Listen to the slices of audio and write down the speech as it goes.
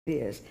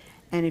is.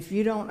 And if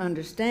you don't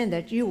understand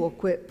that, you will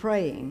quit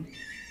praying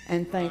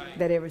and think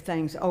that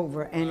everything's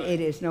over, and it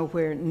is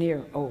nowhere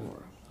near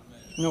over.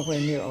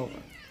 Nowhere near over.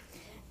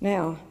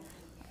 Now,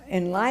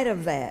 in light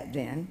of that,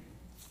 then,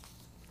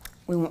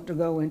 we want to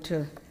go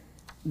into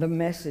the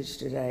message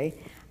today.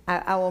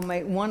 I will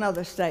make one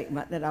other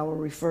statement that I will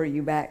refer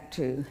you back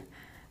to.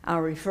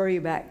 I'll refer you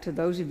back to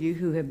those of you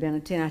who have been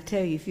attending. I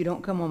tell you, if you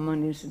don't come on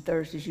Mondays and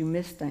Thursdays, you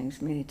miss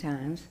things many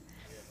times,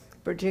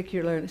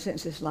 particularly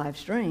since it's live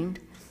streamed.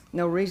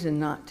 No reason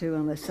not to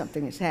unless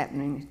something is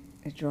happening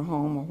at your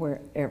home or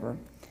wherever.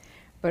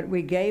 But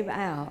we gave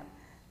out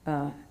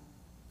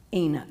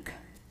Enoch,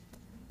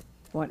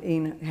 what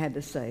Enoch had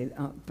to say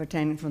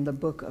pertaining from the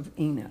book of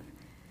Enoch.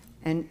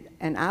 And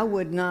I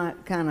would not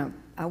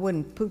I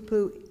wouldn't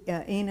poo-poo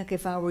Enoch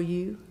if I were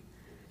you.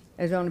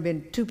 There's only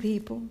been 2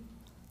 people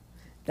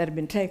that have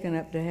been taken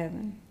up to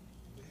heaven.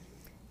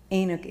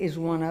 Enoch is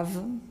one of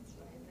them.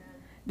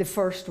 The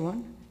first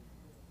one,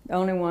 the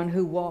only one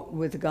who walked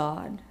with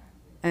God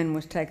and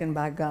was taken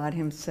by God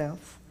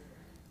himself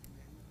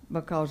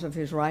because of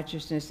his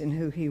righteousness and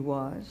who he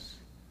was.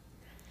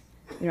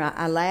 You know,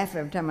 I laugh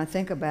every time I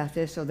think about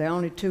this, so there are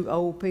only 2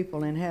 old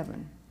people in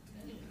heaven.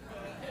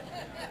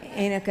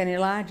 Enoch and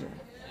Elijah.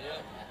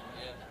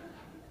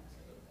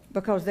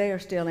 Because they are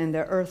still in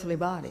their earthly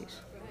bodies.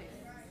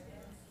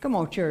 Come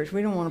on, church,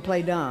 we don't want to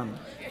play dumb.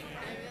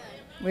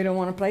 We don't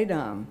want to play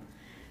dumb.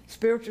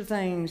 Spiritual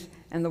things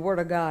and the Word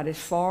of God is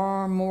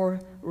far more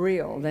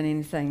real than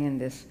anything in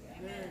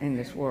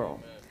this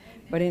world.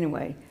 But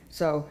anyway,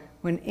 so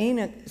when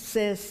Enoch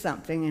says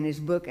something in his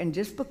book, and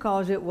just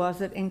because it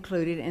wasn't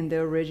included in the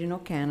original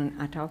canon,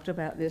 I talked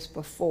about this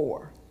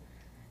before.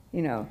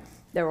 You know,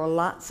 there were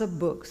lots of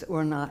books that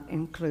were not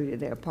included.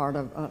 They're part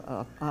of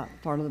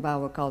the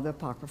Bible called the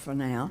Apocrypha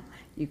now.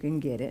 You can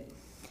get it.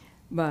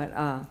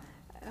 But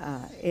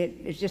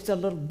it's just a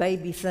little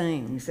baby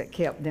things that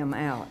kept them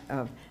out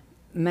of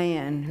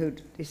man who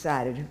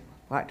decided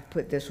what to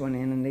put this one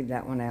in and leave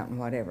that one out and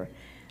whatever.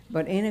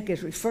 But Enoch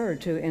is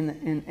referred to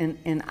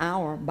in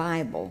our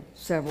Bible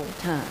several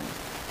times.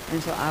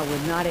 And so I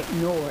would not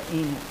ignore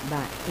Enoch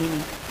by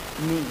any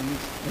means,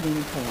 at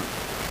any point,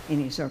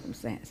 any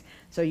circumstance.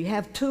 So you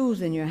have tools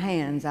in your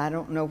hands. I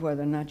don't know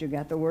whether or not you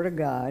got the Word of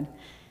God,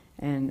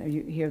 and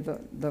you hear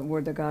the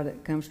Word of God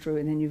that comes through,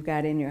 and then you've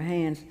got in your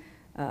hands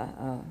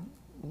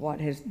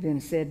what has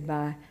been said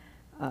by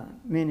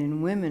men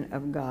and women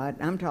of God.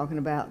 I'm talking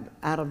about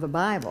out of the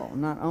Bible,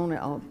 not only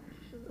all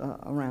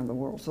around the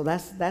world. So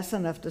that's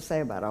enough to say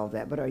about all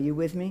that. But are you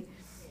with me?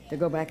 To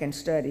go back and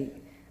study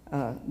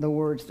the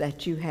words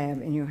that you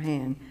have in your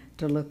hand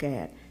to look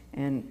at.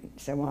 And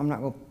say, well, I'm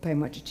not going to pay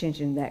much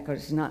attention to that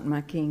because it's not in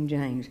my King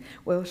James.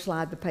 Well,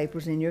 slide the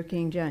papers in your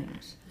King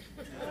James.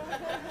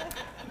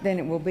 Then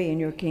it will be in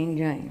your King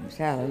James.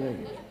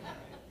 Hallelujah.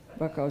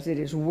 Because it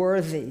is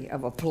worthy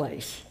of a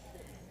place.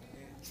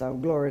 So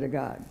glory to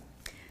God.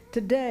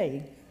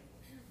 Today,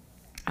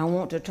 I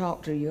want to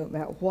talk to you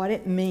about what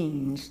it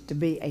means to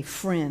be a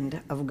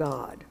friend of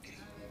God.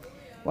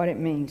 What it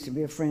means to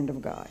be a friend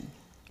of God.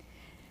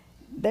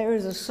 There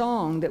is a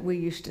song that we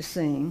used to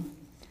sing,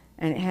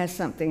 and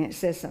it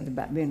says something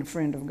about being a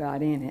friend of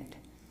God in it.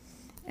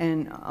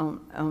 And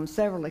on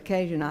several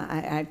occasions, I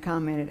had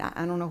commented,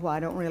 I don't know why I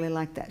don't really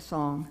like that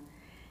song.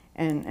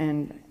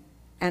 And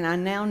I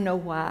now know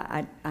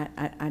why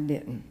I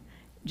didn't.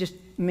 Just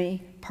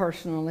me,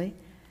 personally.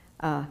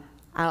 I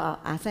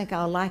think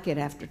I'll like it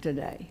after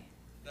today.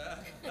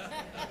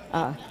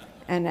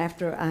 And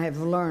after I have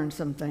learned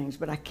some things.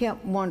 But I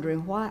kept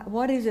wondering,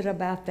 what is it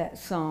about that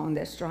song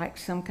that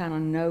strikes some kind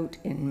of note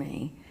in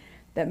me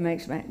that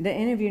makes me... Do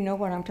any of you know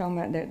what I'm talking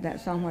about,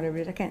 that song, whatever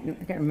it is? I can't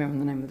remember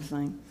the name of the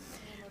thing.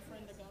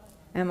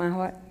 Am I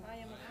what?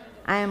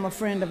 I am a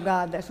friend of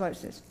God. That's what it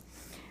says.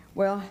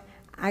 Well,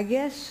 I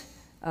guess...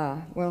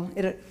 I'll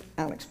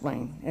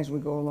explain as we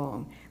go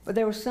along. But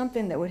there was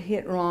something that would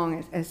hit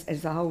wrong as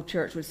the whole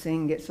church would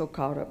sing, get so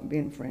caught up in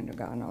being a friend of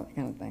God and all that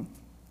kind of thing.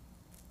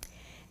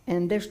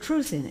 And there's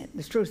truth in it.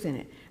 There's truth in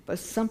it. But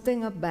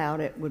something about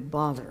it would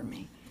bother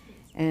me.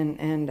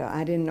 And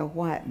I didn't know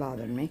why it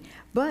bothered me.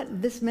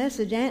 But this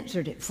message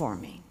answered it for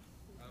me.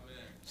 Amen.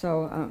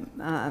 So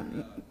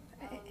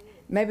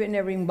maybe it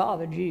never even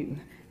bothered you.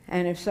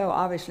 And if so,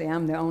 obviously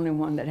I'm the only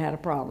one that had a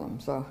problem.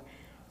 So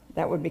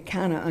that would be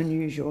kind of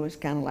unusual. It's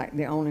kind of like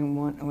the only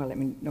one. Well,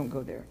 don't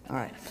go there. All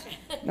right.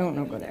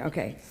 Don't go there.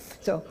 Okay.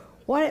 So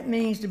what it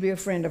means to be a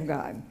friend of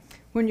God.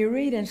 When you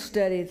read and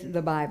study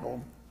the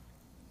Bible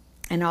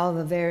and all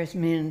the various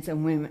men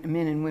and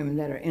women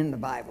that are in the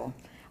Bible,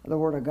 the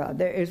Word of God,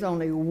 there is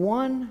only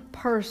one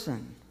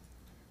person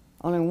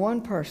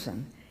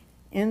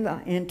in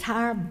the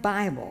entire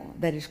Bible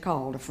that is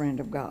called a friend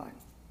of God.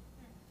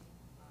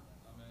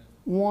 Amen.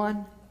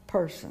 One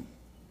person.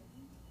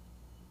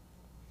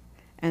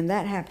 And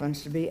that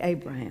happens to be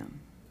Abraham.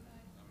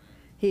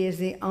 He is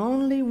the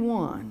only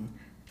one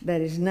that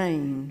is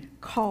named,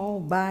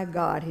 called by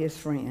God his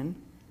friend,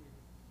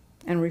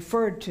 and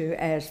referred to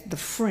as the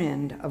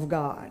friend of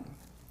God.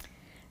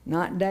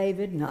 Not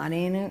David, not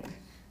Enoch,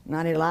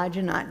 not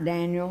Elijah, not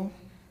Daniel,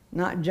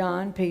 Not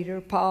John,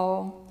 Peter,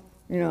 Paul,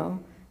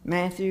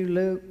 Matthew,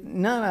 Luke.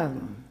 None of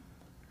them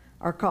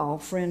are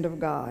called friend of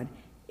God,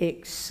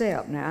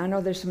 except, now I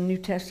know there's some New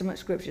Testament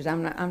scriptures.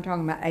 I'm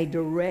talking about a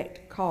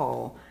direct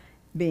call,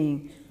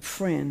 being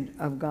friend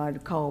of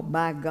God, called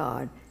by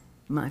God,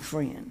 my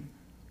friend,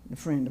 the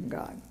friend of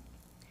God.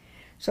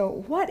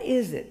 So what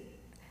is it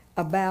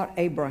about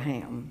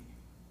Abraham?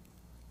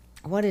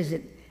 What is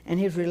it and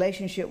his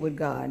relationship with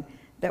God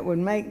that would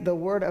make the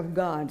Word of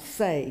God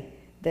say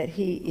that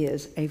he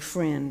is a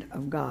friend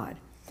of God?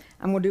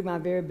 I'm going to do my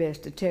very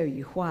best to tell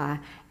you why,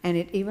 and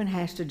it even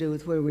has to do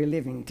with where we're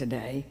living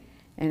today,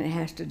 and it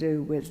has to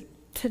do with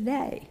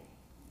today.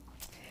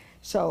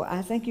 So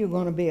I think you're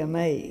going to be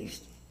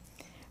amazed.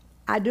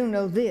 I do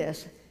know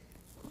this.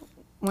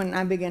 When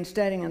I began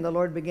studying and the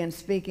Lord began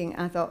speaking,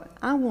 I thought,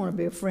 I want to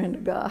be a friend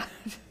of God.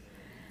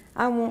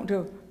 I want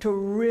to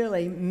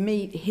really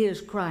meet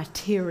his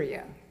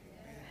criteria,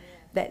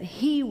 that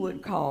he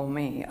would call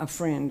me a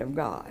friend of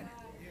God.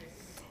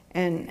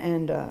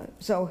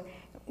 So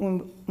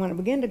when I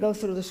begin to go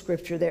through the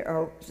scripture,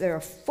 there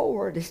are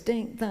 4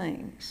 distinct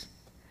things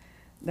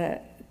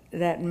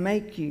that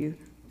make you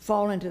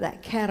fall into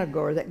that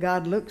category that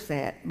God looks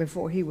at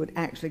before he would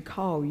actually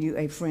call you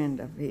a friend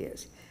of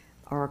his,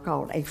 or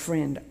called a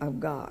friend of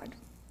God.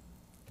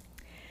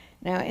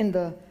 Now,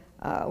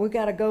 we've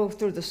got to go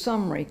through the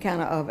summary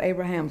kind of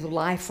Abraham's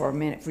life for a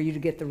minute for you to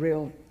get the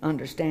real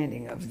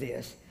understanding of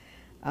this.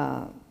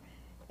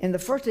 In the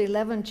first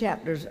 11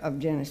 chapters of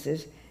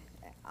Genesis,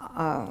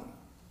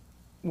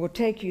 will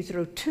take you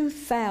through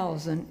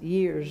 2,000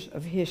 years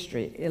of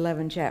history,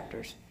 11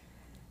 chapters.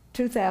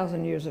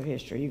 2,000 years of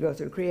history. You go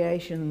through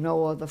creation,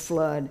 Noah, the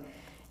flood,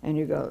 and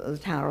you go to the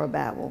Tower of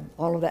Babel.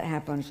 All of that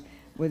happens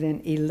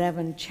within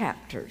 11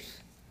 chapters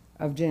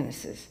of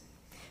Genesis.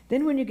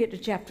 Then when you get to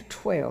chapter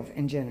 12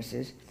 in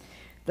Genesis,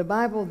 the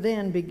Bible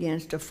then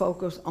begins to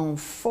focus on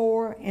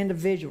 4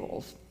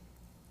 individuals.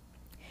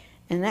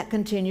 And that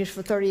continues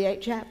for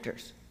 38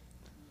 chapters.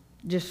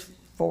 Just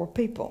 4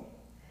 people.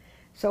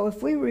 So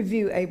if we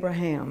review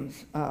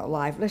Abraham's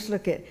life, let's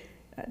look at,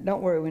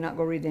 don't worry, we're not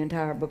going to read the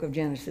entire book of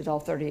Genesis,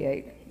 all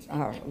 38,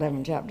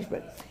 11 chapters,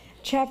 but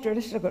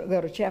let's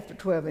go to chapter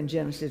 12 in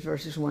Genesis,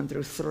 verses 1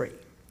 through 3.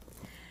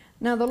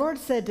 Now the Lord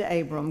said to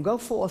Abram, "Go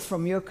forth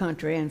from your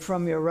country and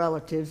from your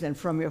relatives and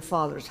from your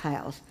father's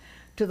house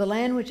to the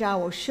land which I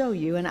will show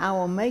you, and I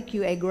will make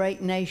you a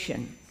great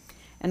nation,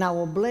 and I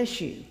will bless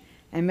you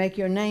and make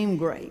your name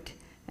great,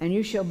 and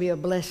you shall be a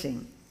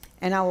blessing.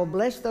 And I will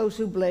bless those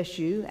who bless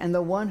you, and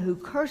the one who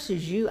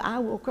curses you I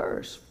will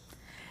curse.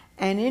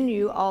 And in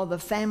you all the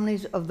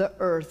families of the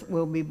earth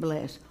will be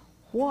blessed."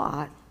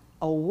 What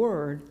a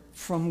word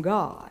from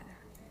God.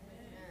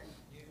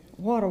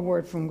 What a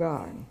word from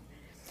God.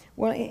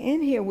 Well,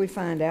 in here we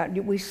find out,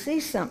 we see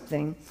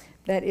something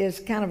that is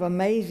kind of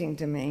amazing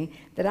to me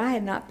that I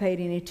had not paid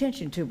any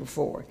attention to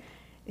before.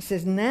 It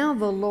says, "Now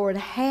the Lord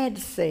had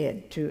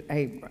said to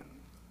Abram."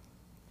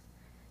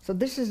 So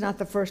this is not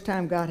the first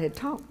time God had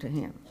talked to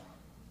him.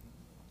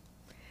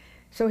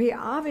 So he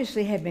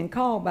obviously had been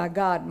called by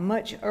God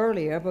much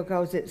earlier,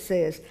 because it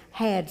says,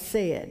 had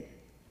said.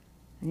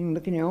 And you can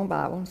look in your own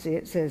Bible and see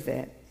it says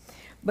that.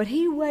 But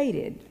he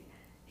waited.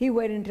 He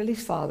waited until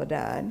his father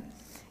died,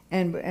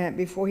 and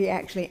before he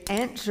actually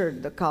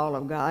answered the call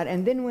of God.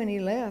 And then when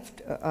he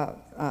left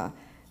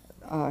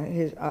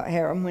his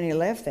harem, when he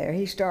left there,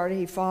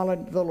 he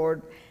followed the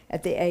Lord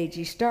at the age,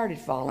 he started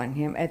following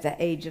him at the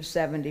age of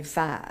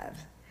 75.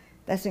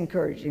 That's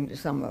encouraging to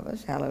some of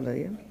us.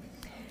 Hallelujah.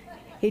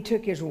 He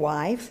took his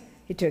wife,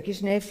 he took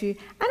his nephew.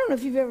 I don't know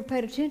if you've ever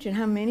paid attention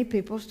how many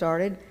people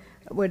started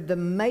with the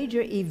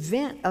major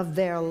event of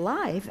their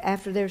life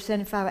after they're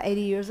 75 or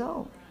 80 years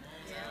old.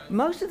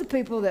 Most of the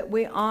people that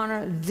we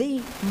honor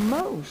the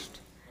most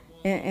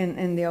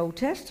in the Old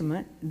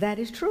Testament, that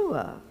is true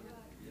of.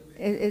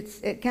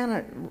 It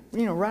kind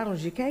of,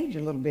 rattles your cage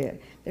a little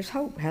bit. There's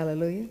hope,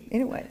 hallelujah.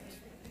 Anyway,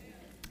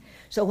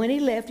 so when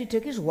he left, he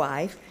took his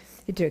wife,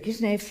 he took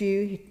his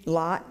nephew,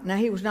 Lot. Now,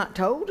 he was not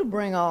told to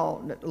bring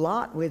all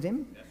Lot with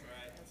him,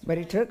 but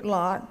he took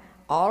Lot,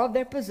 all of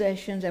their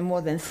possessions, and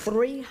more than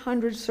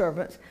 300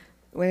 servants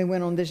when they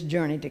went on this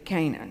journey to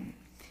Canaan.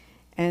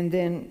 And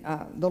then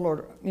the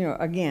Lord,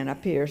 again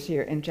appears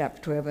here in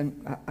chapter 12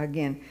 and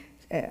again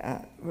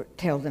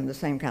tells them the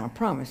same kind of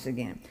promise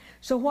again.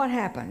 So what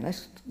happened?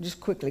 Let's just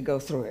quickly go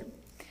through it.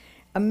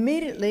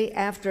 Immediately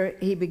after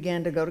he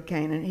began to go to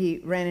Canaan, he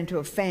ran into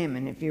a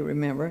famine, if you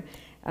remember.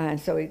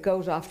 And so he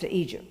goes off to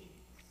Egypt.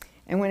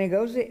 And when he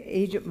goes to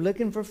Egypt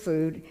looking for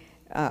food,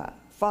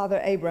 Father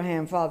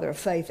Abraham, father of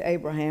faith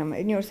Abraham,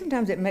 and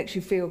sometimes it makes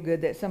you feel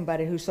good that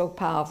somebody who's so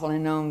powerful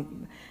and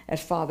known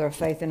as father of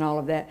faith and all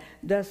of that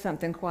does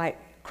something quite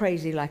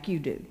crazy like you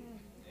do.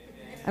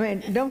 I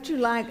mean, don't you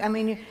like,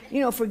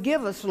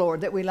 forgive us,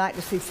 Lord, that we like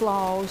to see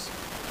flaws.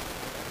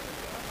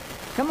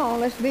 Come on,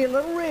 let's be a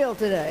little real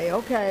today.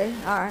 Okay,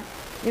 all right.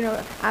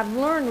 I've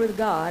learned with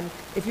God,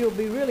 if you'll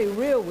be really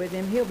real with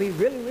him, he'll be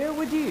really real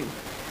with you.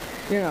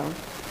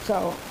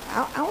 So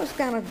I was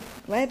kind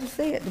of glad to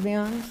see it, to be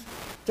honest.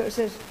 So it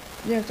says,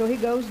 Yeah, so he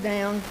goes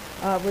down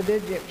with the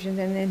Egyptians,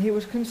 and then he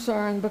was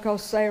concerned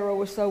because Sarah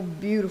was so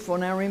beautiful.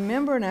 Now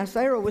remember,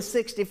 Sarah was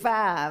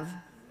 65.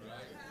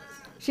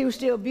 She was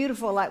still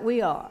beautiful like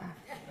we are.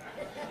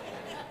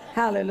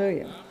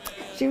 Hallelujah.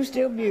 She was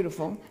still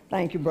beautiful.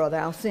 Thank you, brother.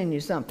 I'll send you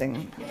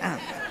something.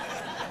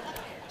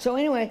 So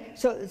anyway,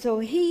 so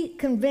he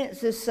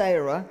convinces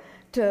Sarah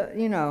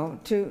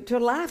to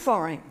lie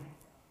for him,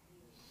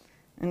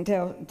 and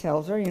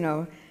tells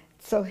her,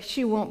 so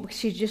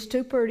she's just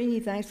too pretty. He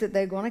thinks that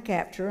they're going to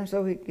capture her, and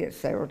so he gets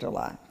Sarah to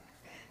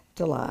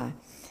lie.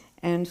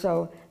 And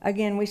so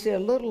again, we see a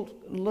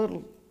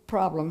little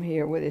problem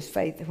here with his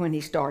faith when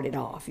he started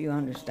off. You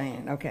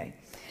understand? Okay.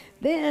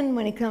 Then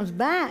when he comes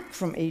back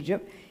from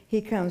Egypt,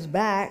 he comes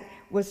back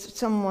with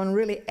someone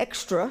really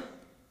extra,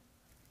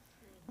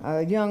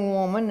 a young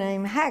woman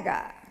named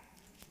Hagar.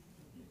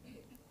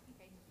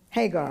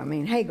 Hagar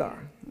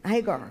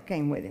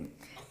came with him.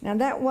 Now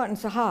that wasn't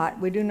so hot.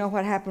 We do know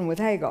what happened with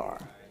Hagar.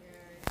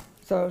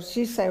 So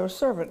she's Sarah's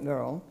servant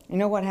girl. You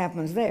know what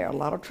happens there? A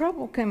lot of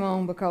trouble came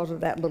on because of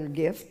that little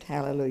gift.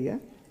 Hallelujah.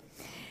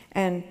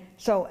 And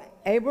so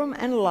Abram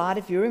and Lot,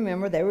 if you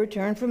remember, they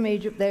returned from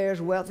Egypt. They're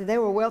wealthy. They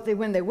were wealthy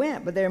when they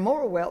went, but they're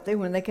more wealthy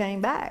when they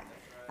came back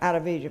out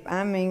of Egypt.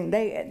 I mean,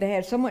 they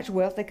had so much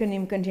wealth they couldn't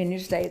even continue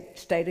to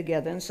stay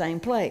together in the same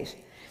place.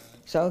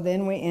 So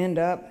then we end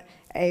up,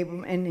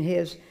 Abram in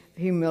his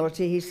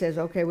humility, he says,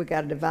 okay, we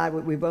got to divide.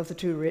 We both are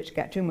too rich,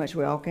 got too much.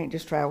 We all can't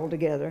just travel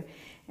together.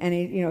 And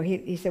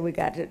he said we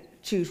got to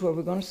choose where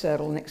we're going to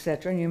settle, and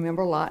etc. And you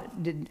remember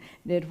Lot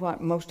did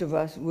what most of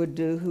us would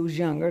do, who's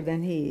younger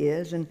than he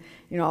is. And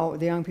the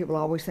young people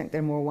always think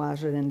they're more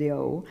wiser than the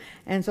old.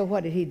 And so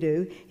what did he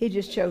do? He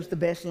just chose the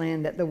best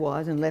land that there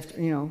was and left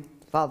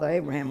Father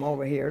Abraham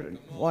over here,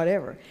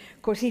 whatever.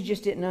 Of course, he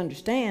just didn't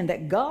understand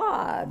that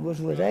God was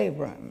with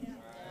Abraham.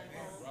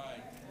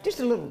 Just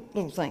a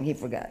little thing he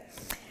forgot.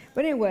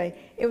 But anyway,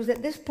 it was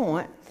at this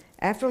point,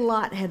 after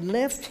Lot had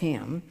left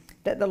him,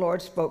 that the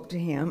Lord spoke to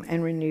him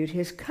and renewed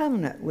his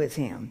covenant with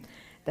him.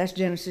 That's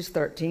Genesis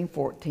 13,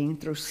 14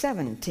 through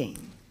 17.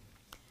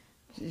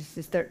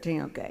 Genesis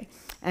 13, okay.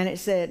 And it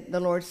said, the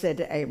Lord said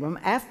to Abram,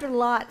 after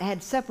Lot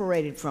had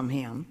separated from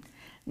him,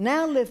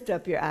 now lift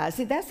up your eyes.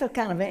 See, that's a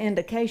kind of an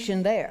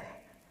indication there.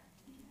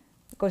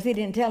 Of course, he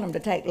didn't tell him to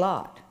take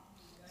Lot.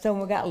 So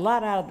when we got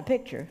Lot out of the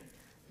picture,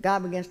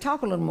 God begins to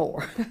talk a little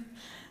more.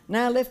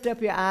 Now lift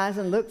up your eyes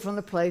and look from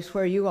the place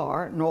where you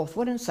are,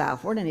 northward and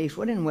southward and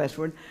eastward and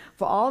westward.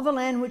 For all the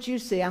land which you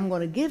see, I'm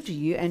going to give to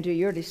you and to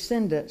your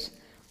descendants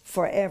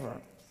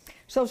forever.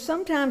 So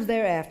sometimes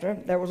thereafter,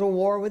 there was a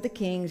war with the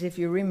kings. If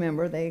you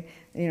remember,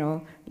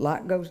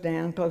 Lot goes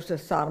down close to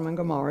Sodom and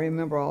Gomorrah.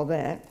 Remember all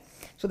that.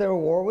 So there was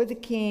a war with the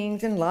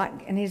kings, and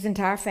Lot and his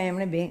entire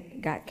family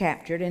got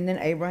captured. And then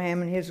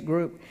Abram and his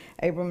group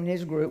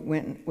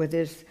went with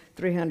his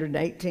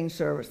 318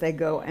 servants. They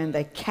go and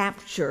they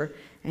capture.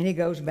 And he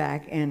goes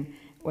back, and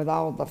with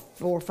all the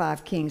 4 or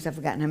 5 kings, I've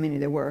forgotten how many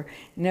there were.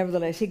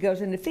 Nevertheless, he goes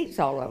and defeats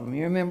all of them.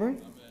 You remember?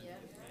 Yeah.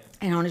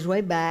 And on his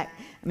way back,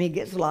 he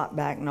gets Lot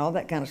back and all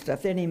that kind of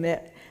stuff. Then he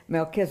met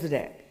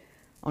Melchizedek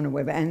on the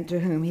way back, and to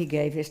whom he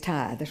gave his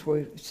tithe. That's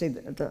where we see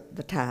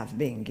the tithe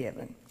being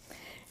given.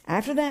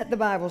 After that, the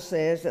Bible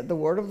says that the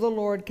word of the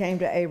Lord came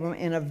to Abram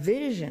in a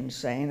vision,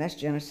 saying, that's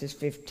Genesis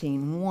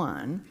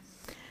 15:1.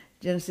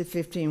 Genesis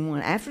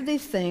 15:1. After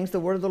these things, the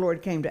word of the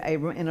Lord came to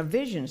Abram in a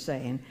vision,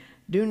 saying,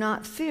 do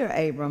not fear,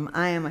 Abram.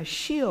 I am a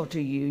shield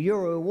to you.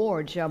 Your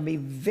reward shall be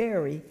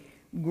very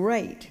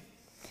great.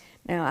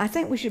 Now, I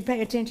think we should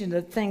pay attention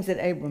to the things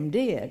that Abram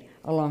did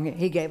along it.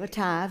 He gave a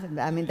tithe.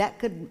 That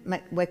could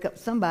wake up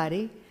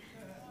somebody.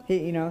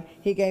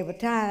 He gave a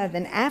tithe.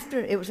 And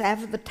it was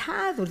after the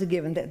tithe was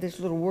given that this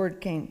little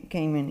word came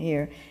in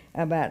here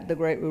about the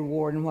great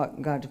reward and what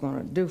God's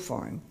going to do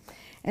for him.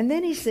 And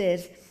then he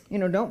says,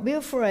 don't be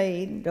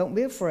afraid. Don't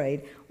be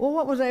afraid. Well,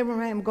 what was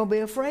Abraham going to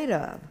be afraid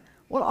of?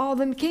 Well, all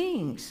them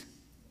kings,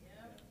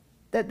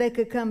 that they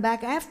could come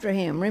back after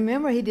him.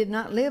 Remember, he did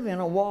not live in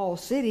a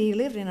walled city. He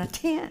lived in a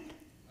tent.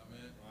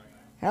 Amen.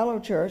 Hello,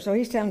 church. So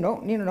he's telling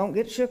them, don't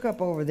get shook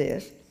up over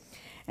this.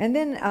 And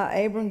then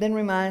Abram then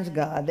reminds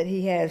God that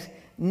he has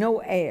no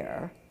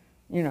heir,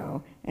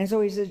 And so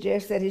he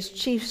suggests that his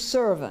chief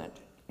servant,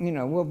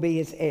 will be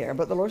his heir.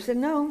 But the Lord said,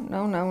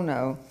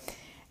 no.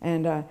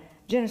 And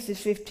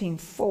Genesis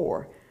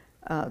 15:4,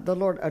 the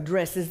Lord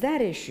addresses that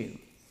issue.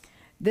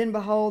 Then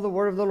behold, the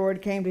word of the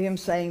Lord came to him,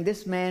 saying,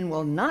 this man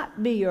will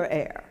not be your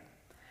heir,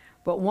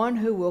 but one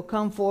who will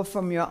come forth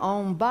from your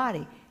own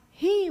body.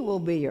 He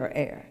will be your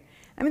heir.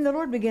 The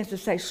Lord begins to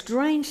say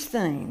strange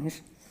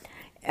things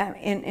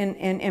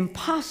in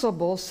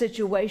impossible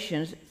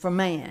situations for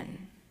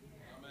man.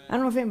 I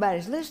don't know if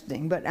anybody's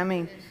listening, but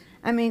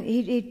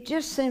he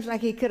just seems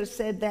like he could have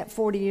said that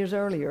 40 years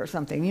earlier or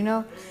something,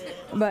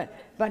 But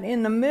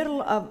in the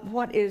middle of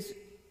what is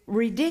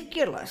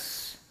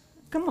ridiculous.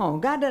 Come on,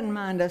 God doesn't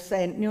mind us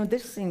saying,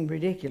 this seemed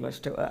ridiculous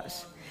to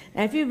us.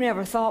 Now, if you've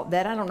never thought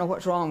that, I don't know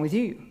what's wrong with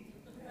you.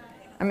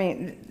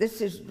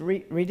 This is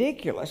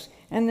ridiculous.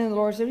 And then the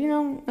Lord said,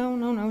 no.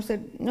 He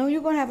said, no,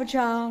 you're going to have a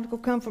child. It'll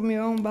come from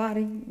your own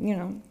body,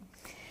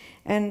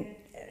 And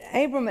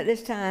Abram at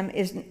this time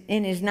is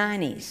in his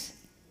 90s.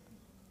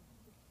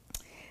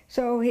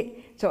 So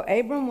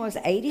Abram was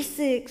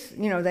 86.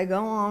 You know, they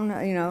go on.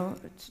 You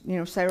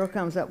know, Sarah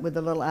comes up with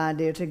a little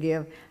idea to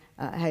give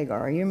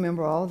Hagar. You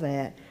remember all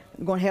that?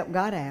 We're going to help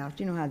God out.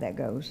 You know how that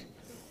goes.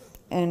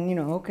 And you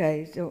know,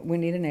 okay, so we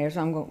need an heir,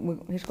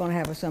 so he's going to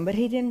have a son. But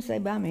he didn't say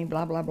by me,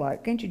 blah blah blah.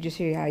 Can't you just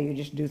hear how you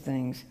just do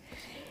things?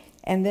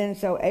 And then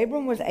so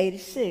Abram was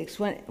 86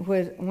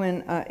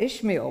 when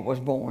Ishmael was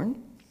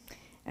born,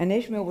 and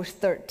Ishmael was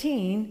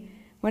 13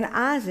 when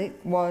Isaac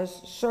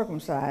was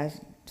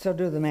circumcised. So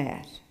do the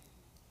math.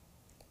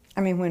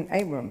 I mean, when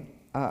Abram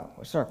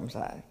was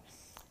circumcised.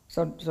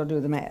 So do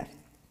the math.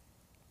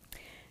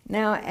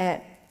 Now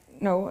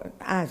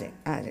Isaac,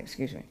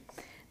 excuse me.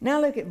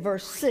 Now look at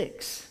verse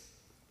 6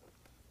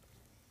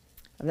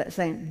 of that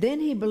same. Then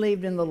he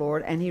believed in the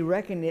Lord, and he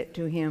reckoned it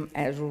to him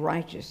as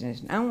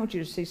righteousness. Now I want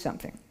you to see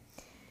something.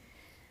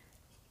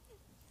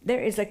 There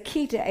is a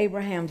key to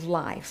Abraham's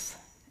life,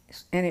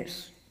 and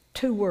it's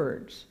 2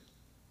 words: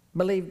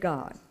 believe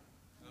God.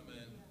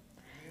 Amen.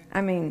 I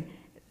mean,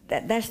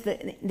 that's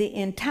the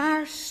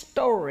entire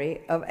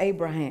story of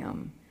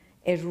Abraham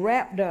is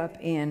wrapped up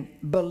in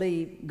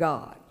believe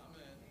God.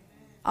 Amen.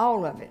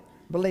 All of it,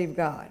 believe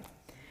God.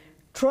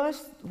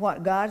 Trust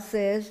what God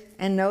says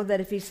and know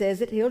that if he says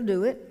it, he'll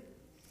do it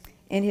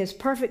in his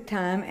perfect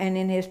time and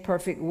in his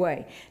perfect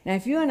way. Now,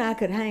 if you and I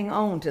could hang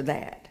on to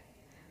that,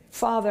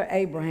 Father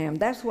Abraham,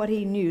 that's what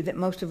he knew that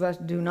most of us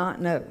do not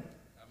know.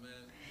 Amen.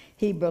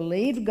 He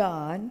believed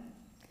God,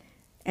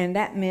 and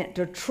that meant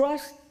to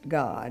trust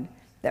God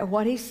that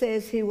what he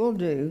says he will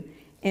do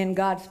in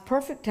God's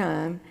perfect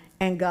time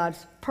and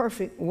God's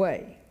perfect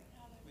way.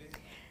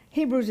 Amen.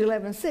 Hebrews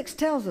 11:6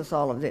 tells us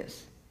all of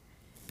this.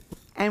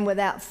 And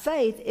without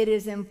faith, it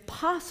is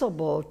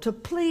impossible to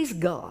please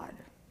God.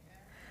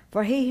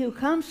 For he who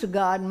comes to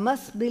God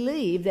must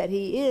believe that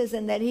he is,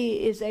 and that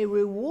he is a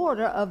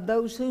rewarder of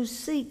those who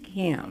seek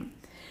him.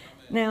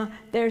 Amen. Now,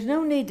 there's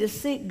no need to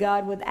seek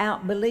God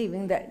without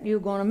believing that you're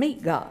going to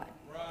meet God.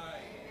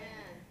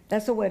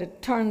 That's a way to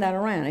turn that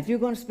around. If you're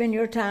going to spend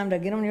your time to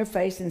get on your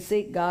face and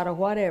seek God or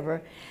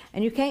whatever,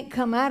 and you can't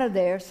come out of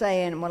there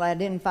saying, well, I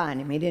didn't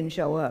find him, he didn't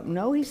show up.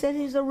 No, he said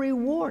he's a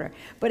rewarder.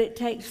 But it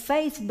takes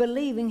faith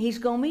believing he's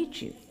going to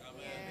meet you.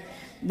 Amen.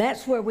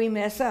 That's where we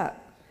mess up.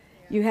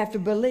 You have to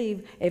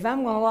believe, if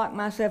I'm going to lock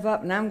myself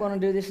up and I'm going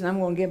to do this and I'm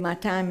going to give my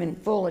time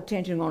and full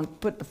attention, I'm going to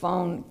put the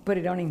phone, don't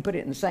even put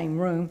it in the same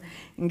room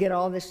and get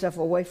all this stuff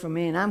away from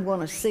me, and I'm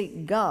going to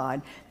seek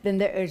God, then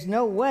there is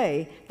no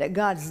way that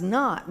God's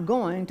not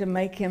going to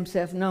make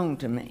himself known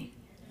to me.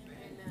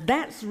 Amen.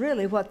 That's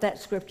really what that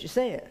scripture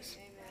says.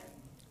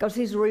 Because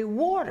he's a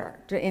rewarder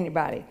to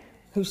anybody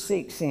who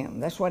seeks him.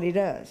 That's what he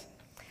does.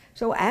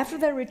 So after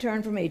they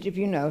returned from Egypt,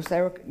 you know,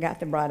 Sarah got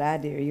the bright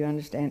idea, you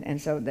understand,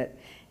 and so that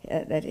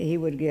she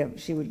would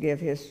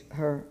give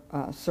her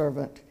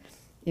servant,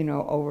 you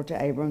know, over to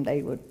Abram.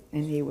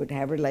 And he would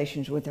have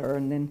relations with her,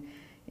 and then,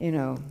 you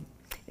know,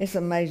 it's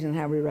amazing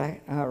how we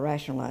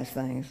rationalize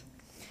things.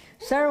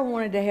 Sarah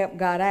wanted to help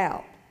God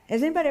out.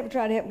 Has anybody ever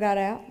tried to help God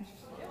out?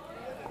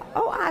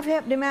 Oh, I've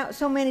helped him out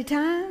so many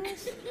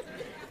times.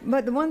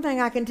 But the one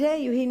thing I can tell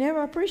you, he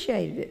never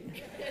appreciated it.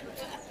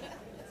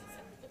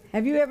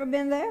 Have you ever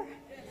been there?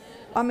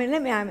 I mean,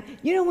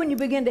 you know, when you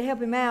begin to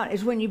help him out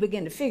is when you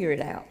begin to figure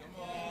it out.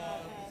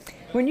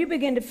 When you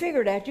begin to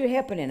figure it out, you're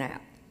helping it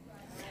out.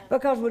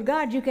 Because with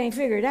God, you can't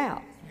figure it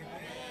out.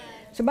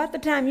 So about the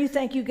time you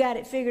think you got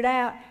it figured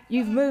out,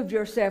 you've moved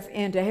yourself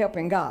into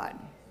helping God.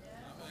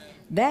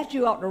 That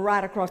you ought to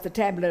write across the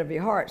tablet of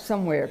your heart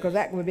somewhere, because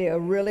that would be a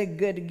really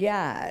good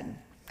guide.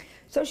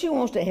 So she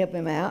wants to help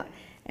him out,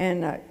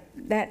 and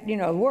that, you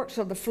know, works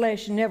of the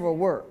flesh never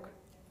work.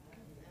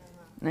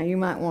 Now you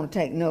might want to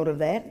take note of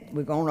that.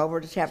 We're going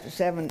over to chapter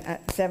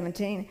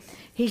 17.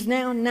 He's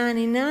now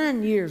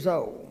 99 years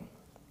old.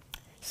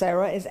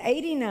 Sarah is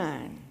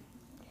 89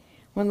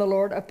 when the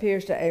Lord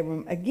appears to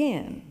Abram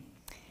again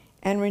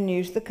and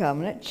renews the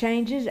covenant,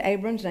 changes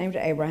Abram's name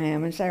to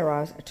Abraham and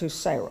Sarah's to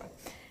Sarah.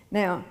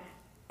 Now,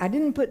 I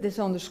didn't put this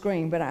on the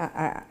screen, but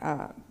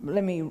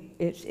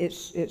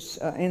it's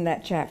in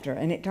that chapter,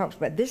 and it talks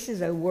about, this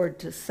is a word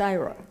to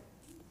Sarah.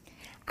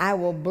 I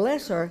will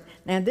bless her.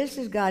 Now, this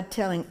is God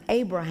telling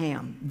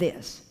Abraham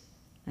this.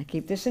 Now,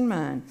 keep this in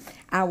mind.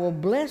 I will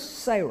bless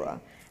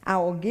Sarah. I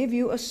will give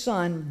you a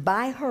son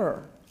by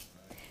her.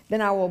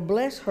 Then I will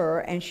bless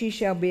her, and she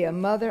shall be a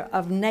mother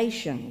of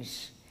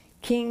nations.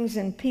 Kings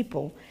and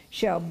people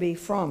shall be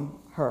from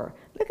her.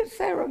 Look at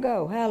Sarah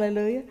go.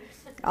 Hallelujah.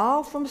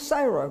 All from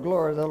Sarah,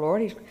 glory to the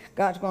Lord.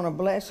 God's going to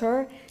bless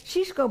her.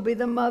 She's going to be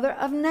the mother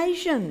of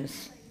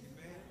nations.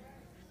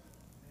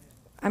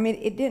 I mean,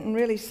 it didn't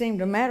really seem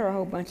to matter a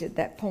whole bunch at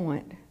that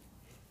point.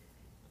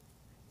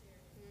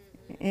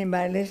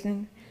 Anybody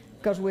listening?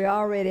 Because we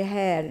already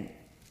had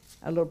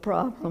a little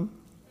problem.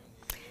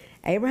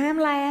 Abraham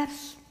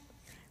laughs.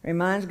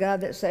 Reminds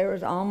God that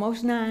Sarah's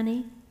almost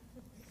 90,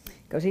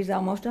 because he's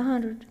almost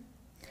 100,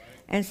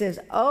 and says,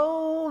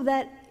 oh,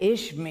 that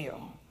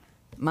Ishmael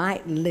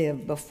might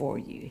live before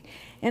you.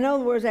 In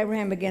other words,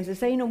 Abraham begins to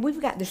say,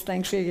 we've got this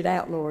thing figured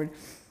out, Lord.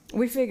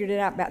 We figured it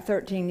out about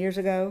 13 years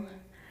ago,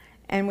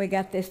 and we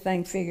got this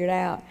thing figured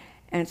out,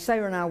 and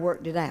Sarah and I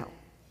worked it out.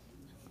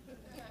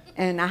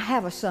 And I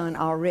have a son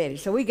already.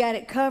 So we got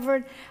it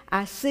covered.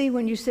 I see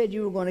when you said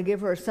you were going to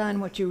give her a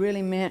son, what you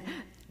really meant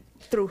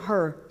through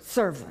her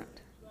servant.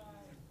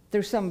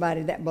 Through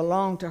somebody that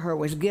belonged to her,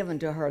 was given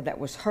to her, that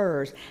was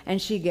hers.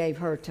 And she gave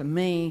her to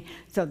me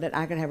so that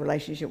I could have a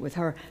relationship with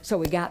her. So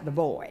we got the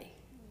boy.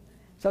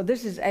 So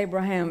this is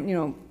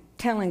Abraham,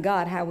 telling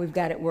God how we've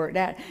got it worked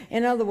out.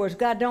 In other words,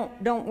 God,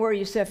 don't worry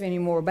yourself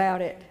anymore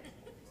about it.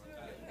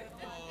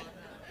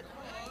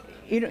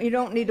 You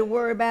don't need to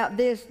worry about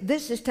this.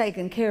 This is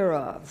taken care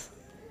of.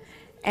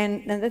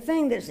 And the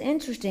thing that's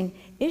interesting,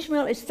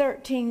 Ishmael is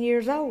 13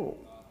 years old.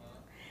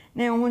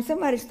 Now, when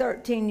somebody's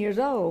 13 years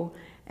old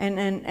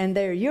and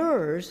they're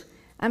yours,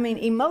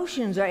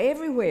 emotions are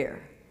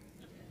everywhere.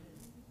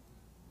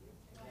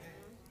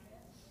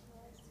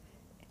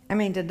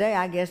 Today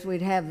I guess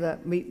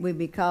we'd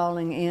be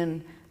calling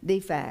in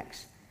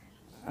defects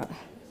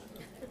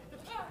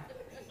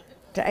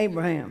to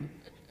Abraham.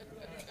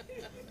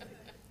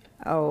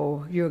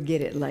 Oh, you'll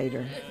get it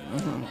later.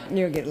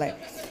 You'll get it later.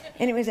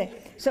 Anyway,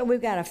 so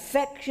we've got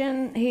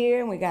affection here,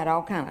 and we got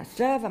all kind of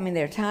stuff.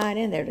 They're tied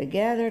in, they're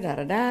together,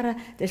 da-da-da-da.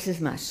 This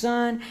is my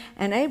son.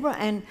 And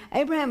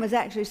Abraham is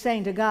actually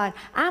saying to God,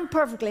 I'm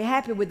perfectly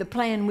happy with the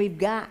plan we've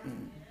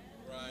gotten.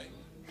 Right.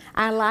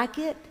 I like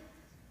it.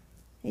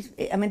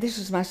 This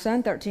is my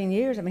son, 13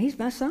 years. He's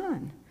my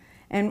son.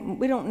 And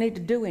we don't need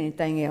to do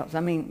anything else.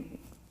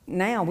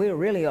 Now we're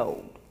really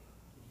old.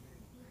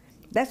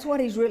 That's what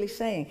he's really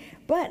saying.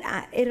 But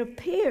it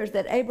appears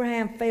that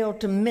Abraham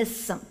failed to miss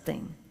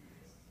something.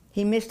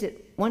 He missed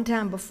it one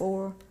time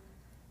before.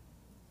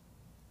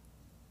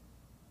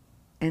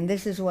 And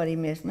this is what he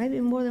missed.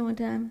 Maybe more than one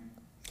time.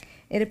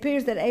 It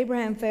appears that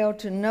Abraham failed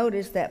to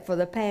notice that for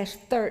the past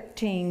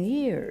 13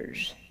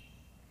 years,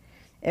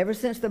 ever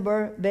since the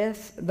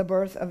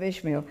birth of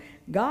Ishmael,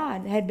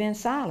 God had been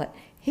silent.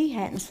 He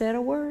hadn't said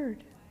a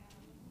word.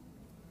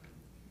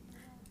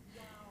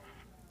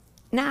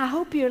 Now, I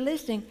hope you're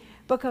listening,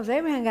 because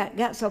Abraham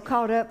got so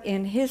caught up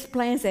in his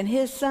plans and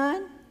his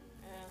son.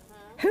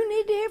 Who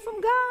need to hear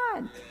from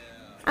God?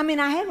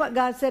 I had what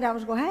God said I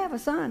was going to have, a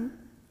son.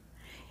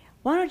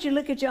 Why don't you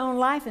look at your own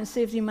life and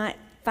see if you might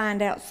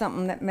find out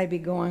something that may be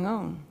going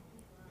on?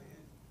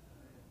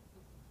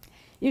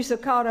 You're so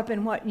caught up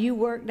in what you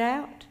worked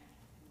out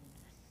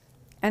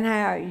and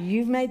how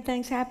you've made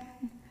things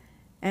happen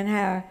and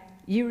how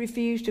you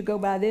refuse to go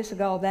by this or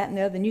go that and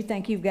the other, and you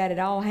think you've got it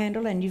all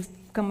handled and you've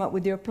come up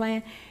with your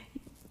plan.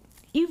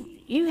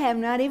 You have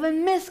not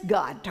even missed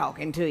God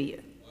talking to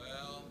you.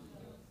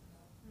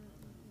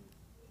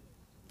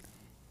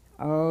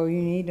 Oh,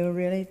 you need to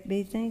really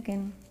be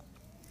thinking.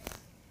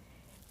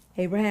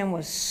 Abraham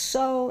was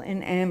so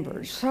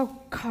enamored, so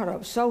caught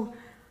up,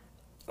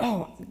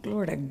 oh,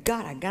 glory to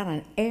God, I got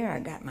an heir, I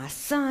got my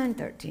son,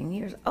 13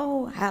 years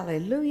old,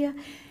 hallelujah.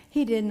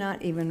 He did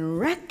not even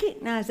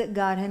recognize that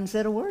God hadn't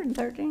said a word in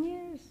 13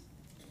 years.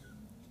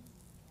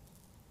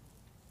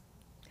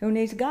 Who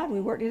needs God?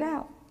 We worked it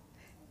out.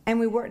 And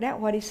we worked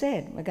out what he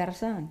said. We got a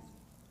son.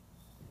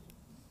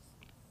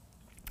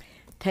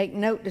 Take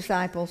note,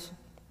 disciples.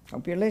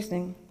 Hope you're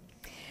listening.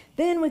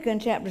 Then we can,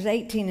 chapters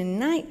 18 and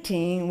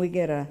 19, we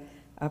get a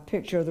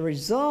picture of the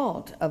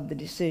result of the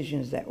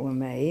decisions that were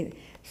made.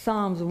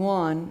 Psalms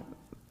 1,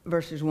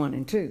 verses 1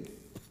 and 2.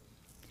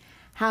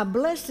 How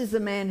blessed is the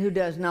man who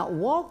does not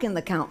walk in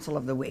the counsel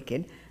of the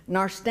wicked,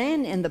 nor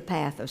stand in the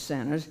path of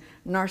sinners,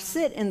 nor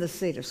sit in the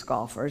seat of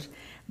scoffers,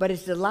 but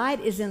his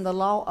delight is in the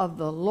law of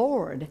the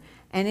Lord,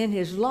 and in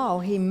his law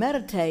he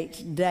meditates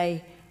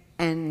day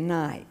and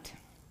night.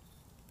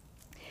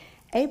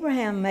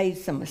 Abraham made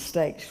some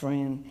mistakes,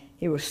 friend.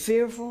 He was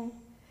fearful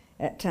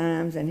at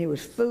times, and he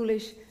was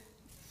foolish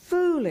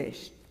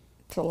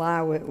to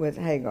lie with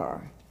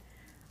Hagar.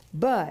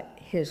 But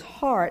his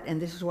heart, and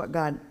this is what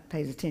God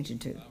pays attention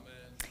to,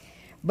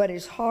 but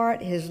his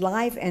heart, his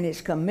life, and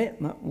his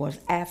commitment was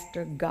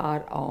after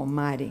God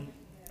Almighty.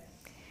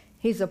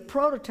 He's a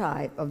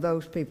prototype of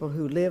those people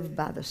who live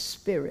by the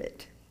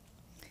Spirit.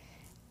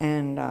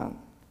 And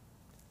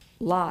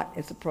Lot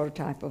is a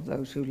prototype of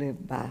those who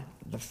live by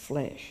the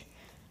flesh.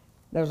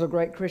 There was a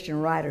great Christian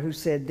writer who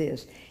said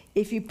this: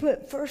 if you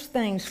put first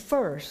things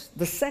first,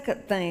 the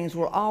second things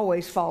will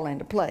always fall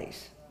into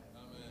place.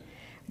 Amen.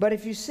 But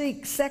if you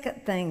seek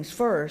second things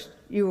first,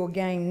 you will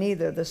gain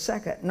neither the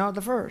second nor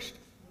the first.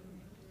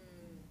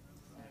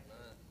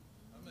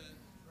 Amen.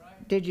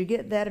 Did you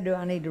get that, or do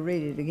I need to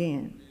read it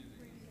again?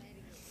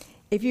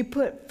 If you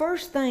put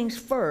first things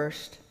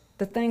first,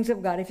 the things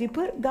of God, if you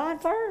put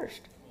God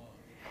first,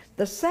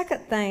 the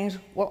second things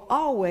will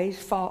always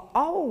fall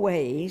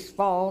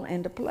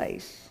into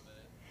place.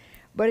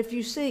 But if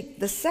you seek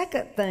the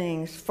second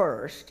things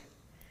first,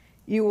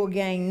 you will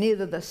gain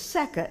neither the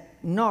second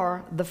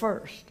nor the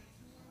first.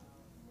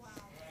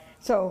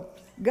 So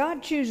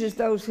God chooses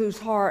those whose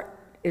heart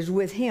is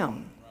with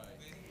him,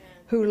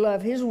 who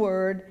love his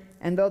word,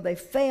 and though they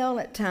fail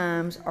at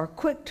times, are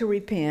quick to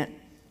repent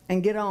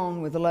and get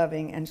on with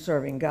loving and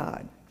serving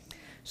God.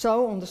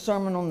 So on the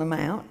Sermon on the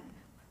Mount,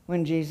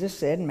 when Jesus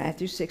said in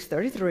Matthew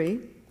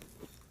 6:33,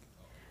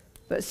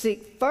 but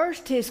seek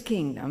first his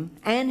kingdom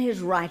and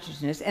his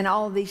righteousness, and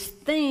all these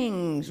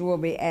things will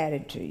be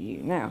added to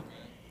you. Now,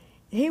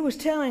 he was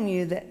telling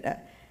you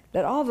that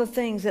all the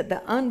things that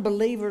the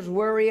unbelievers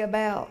worry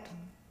about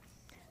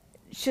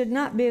should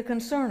not be a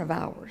concern of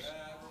ours.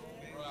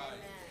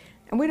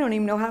 And we don't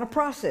even know how to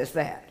process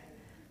that.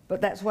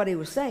 But that's what he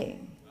was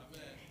saying.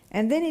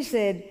 And then he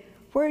said,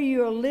 where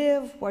you'll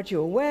live, what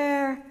you'll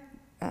wear,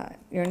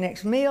 your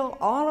next meal,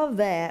 all of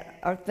that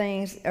are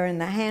things are in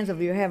the hands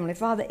of your Heavenly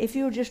Father if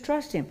you'll just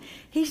trust him.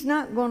 He's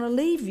not going to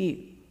leave you.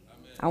 Amen.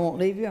 I won't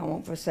leave you. I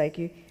won't forsake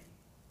you.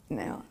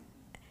 Now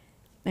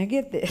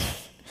get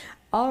this.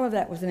 All of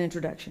that was an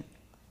introduction.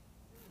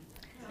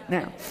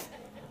 Now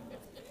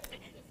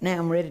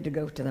I'm ready to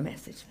go to the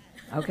message.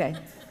 Okay.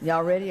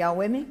 Y'all ready? Y'all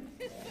with me?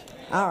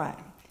 All right.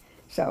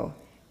 So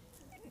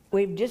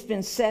we've just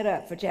been set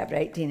up for chapter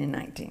 18 and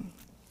 19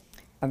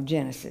 of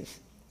Genesis.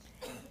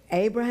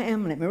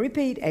 Abraham, let me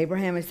repeat,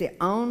 Abraham is the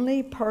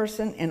only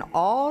person in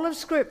all of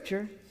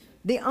Scripture,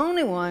 the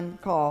only one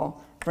called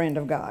friend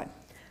of God.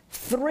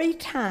 3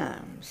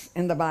 times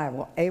in the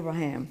Bible,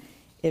 Abraham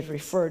is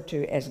referred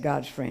to as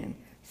God's friend.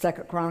 2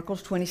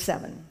 Chronicles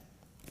 27.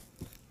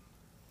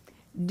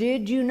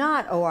 Did you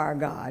not, O our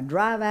God,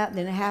 drive out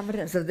the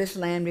inhabitants of this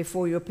land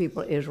before your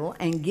people Israel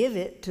and give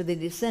it to the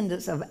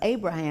descendants of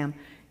Abraham,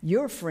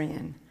 your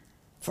friend,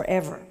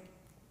 forever?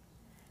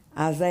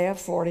 Isaiah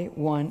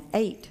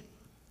 41:8.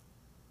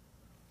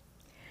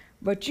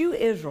 But you,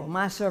 Israel,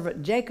 my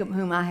servant Jacob,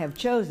 whom I have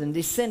chosen,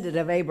 descended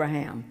of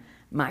Abraham,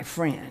 my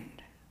friend.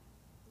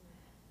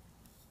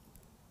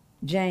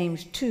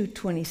 James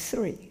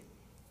 2:23.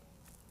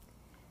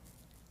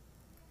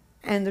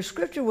 And the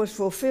scripture was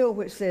fulfilled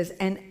which says,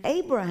 and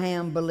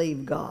Abraham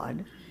believed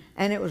God,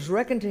 and it was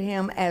reckoned to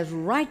him as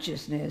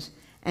righteousness,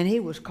 and he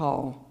was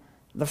called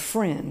the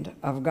friend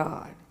of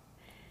God.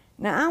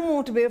 Now, I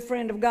want to be a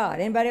friend of God.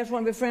 Anybody else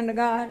want to be a friend of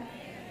God?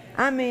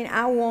 I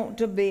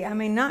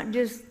mean, not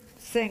just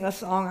sing a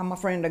song, I'm a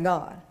friend of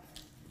God.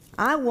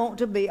 I want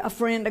to be a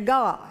friend of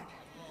God.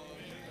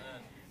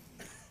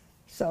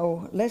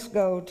 So let's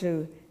go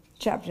to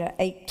chapter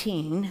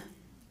 18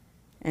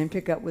 and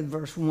pick up with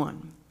verse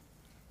 1.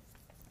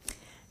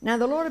 Now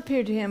the Lord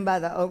appeared to him by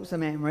the oaks of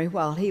Mamre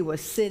while he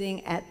was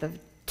sitting at the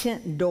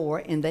tent door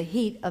in the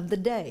heat of the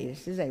day.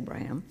 This is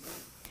Abraham.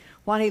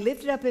 While he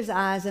lifted up his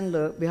eyes and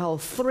looked,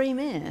 behold, 3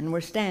 men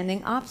were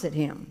standing opposite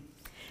him.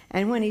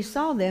 And when he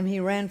saw them, he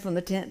ran from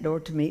the tent door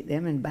to meet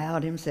them and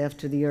bowed himself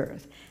to the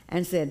earth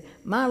and said,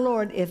 my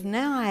Lord, if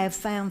now I have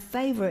found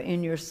favor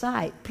in your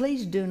sight,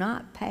 please do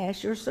not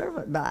pass your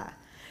servant by.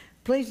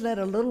 Please let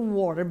a little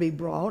water be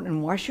brought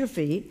and wash your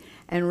feet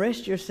and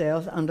rest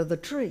yourselves under the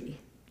tree.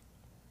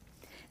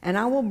 And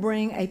I will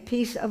bring a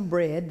piece of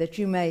bread that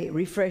you may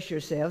refresh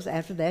yourselves.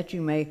 After that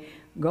you may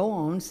go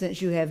on,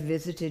 since you have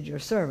visited your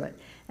servant.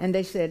 And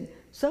they said,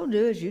 so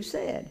do as you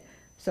said.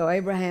 So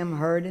Abraham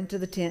hurried into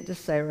the tent to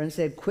Sarah and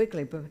said,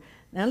 quickly.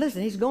 Now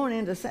listen, he's going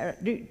into Sarah.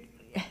 Dude,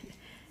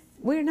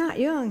 we're not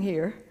young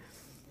here.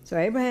 So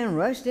Abraham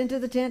rushed into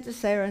the tent to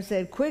Sarah and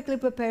said, quickly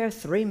prepare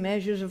 3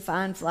 measures of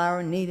fine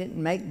flour, knead it,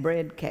 and make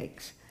bread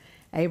cakes.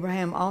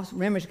 Abraham also,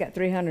 remember he's got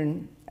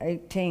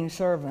 318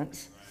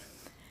 servants.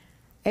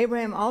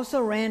 Abraham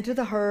also ran to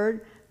the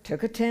herd,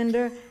 took a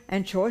tender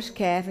and choice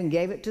calf, and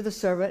gave it to the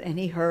servant, and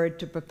he hurried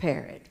to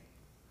prepare it.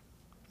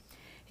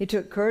 He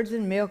took curds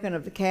and milk and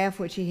of the calf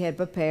which he had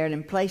prepared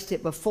and placed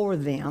it before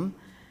them,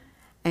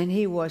 and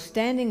he was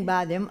standing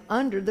by them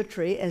under the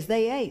tree as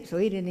they ate, so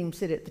he didn't even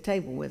sit at the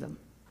table with them.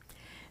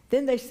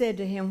 Then they said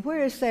to him,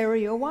 where is Sarah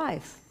your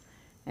wife?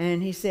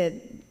 And he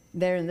said,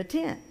 there in the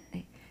tent.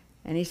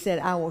 And he said,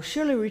 I will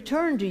surely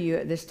return to you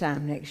at this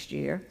time next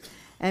year,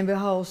 and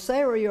behold,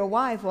 Sarah your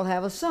wife will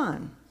have a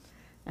son.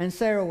 And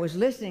Sarah was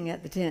listening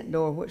at the tent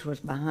door which was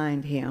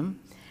behind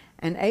him.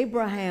 And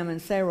Abraham and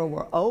Sarah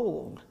were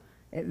old,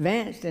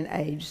 advanced in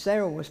age.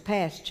 Sarah was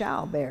past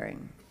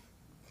childbearing.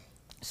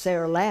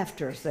 Sarah laughed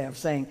to herself,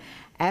 saying,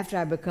 after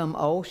I become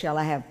old, shall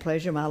I have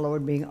pleasure, my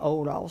Lord being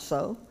old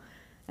also?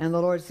 And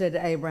the Lord said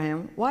to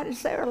Abraham, why did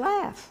Sarah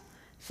laugh?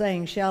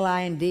 Saying, shall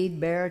I indeed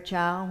bear a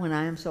child when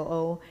I am so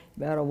old?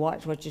 You better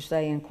watch what you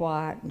say in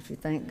quiet. If you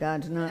think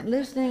God's not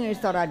listening, I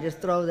just thought I'd just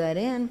throw that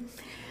in.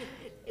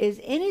 Is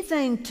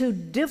anything too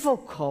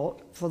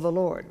difficult for the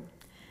Lord?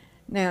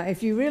 Now,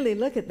 if you really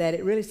look at that,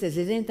 it really says,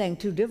 is anything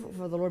too difficult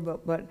for the Lord?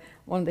 But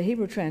one of the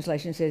Hebrew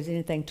translations says, is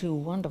anything too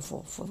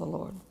wonderful for the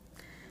Lord?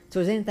 So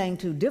is anything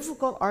too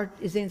difficult, or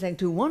is anything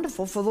too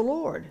wonderful for the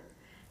Lord?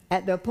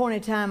 At the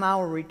appointed time I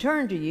will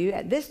return to you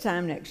at this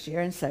time next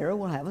year, and Sarah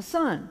will have a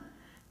son.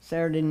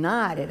 Sarah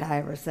denied it,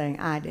 however, saying,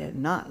 I did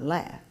not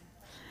laugh,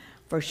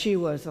 for she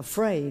was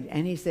afraid.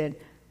 And he said,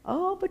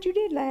 oh, but you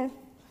did laugh.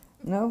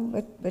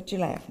 No, but you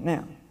laughed.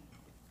 Now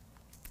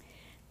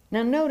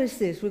notice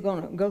this. We're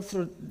going to go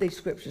through these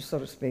scriptures, so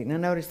to speak. Now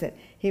notice that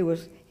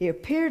he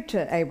appeared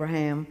to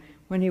Abraham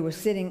when he was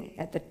sitting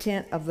at the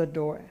tent of the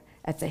door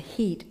at the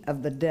heat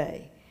of the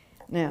day.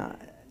 Now,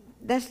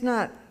 that's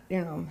not,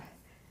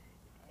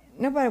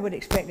 nobody would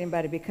expect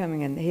anybody to be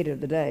coming in the heat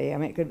of the day. I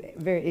mean, it could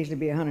very easily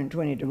be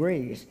 120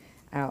 degrees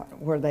out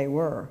where they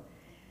were.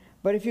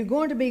 But if you're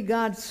going to be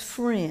God's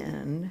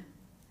friend,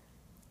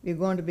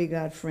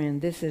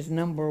 this is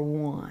number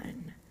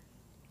one.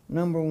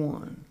 Number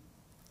one.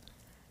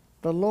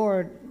 The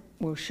Lord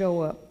will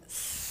show up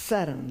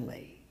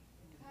suddenly.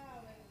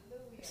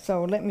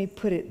 So let me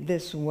put it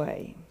this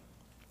way.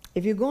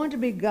 If you're going to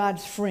be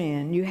God's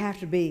friend, you have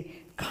to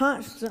be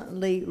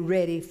constantly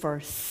ready for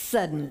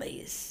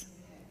suddenlies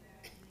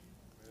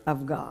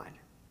of God.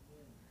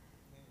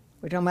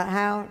 We're talking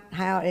about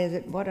how is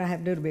it, what do I have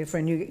to do to be a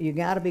friend? You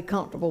got to be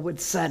comfortable with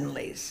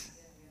suddenlies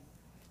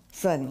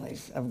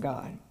of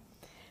God.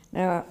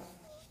 Now,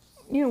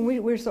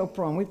 we're so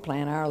prone. We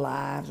plan our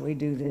lives. We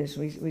do this.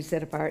 We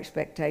set up our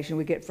expectation.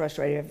 We get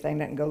frustrated. Everything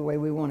doesn't go the way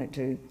we want it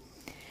to.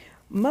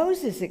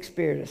 Moses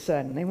experienced a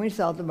suddenly when he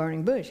saw the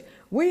burning bush.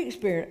 We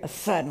experienced a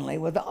suddenly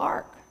with the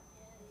ark.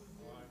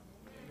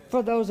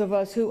 For those of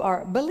us who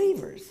are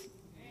believers,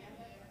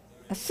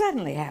 a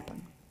suddenly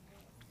happened.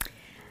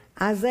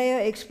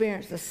 Isaiah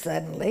experienced a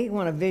suddenly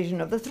when a vision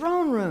of the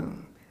throne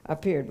room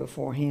appeared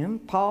before him.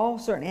 Paul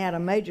certainly had a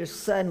major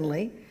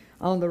suddenly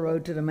on the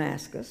road to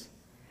Damascus.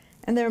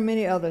 And there are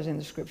many others in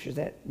the scriptures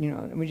that,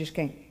 we just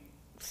can't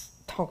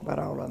talk about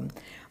all of them.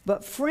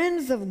 But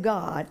friends of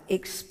God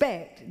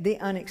expect the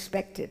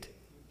unexpected.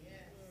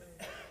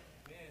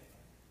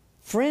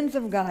 Friends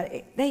of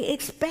God, they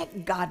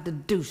expect God to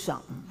do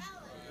something.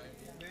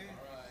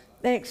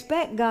 They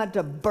expect God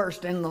to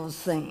burst in the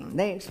scene.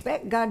 They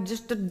expect God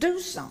just to do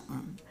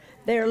something.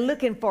 They're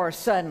looking for a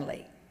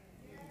suddenly.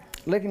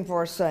 Looking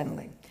for a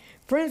suddenly.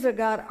 Friends of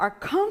God are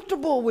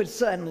comfortable with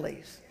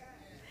suddenlies.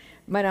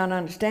 You may not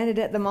understand it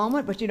at the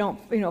moment, but you don't,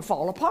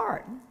 fall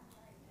apart.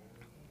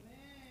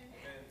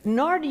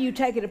 Nor do you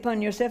take it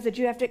upon yourself that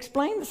you have to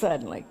explain the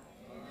suddenly.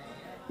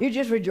 You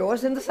just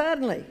rejoice in the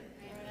suddenly.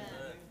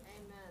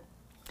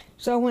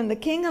 So when the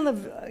King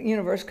of the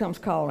universe comes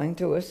calling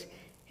to us,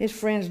 his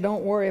friends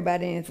don't worry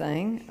about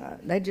anything.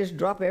 They just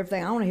drop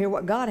everything. I want to hear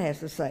what God has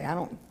to say. I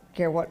don't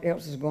care what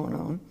else is going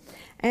on.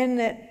 And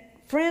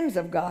that friends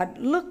of God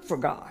look for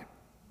God.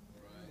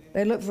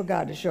 They look for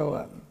God to show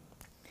up.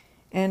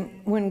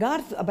 And when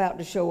God's about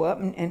to show up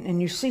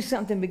and you see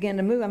something begin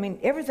to move,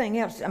 everything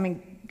else,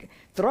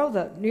 throw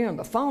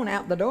the phone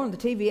out the door and the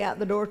TV out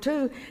the door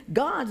too.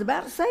 God's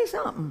about to say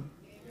something.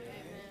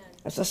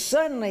 So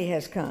suddenly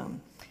has come.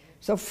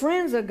 So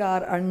friends of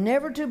God are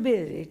never too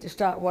busy to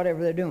stop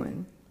whatever they're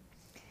doing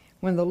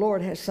when the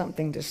Lord has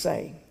something to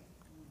say.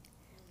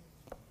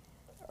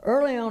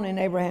 Early on in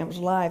Abraham's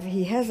life,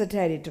 he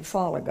hesitated to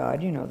follow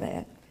God, you know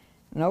that.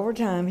 And over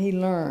time, he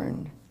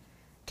learned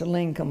to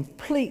lean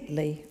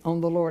completely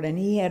on the Lord. And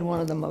he had one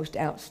of the most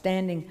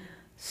outstanding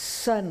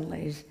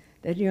suddenlies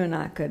that you and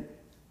I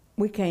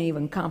we can't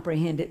even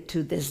comprehend it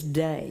to this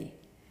day.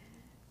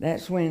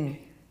 That's when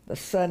the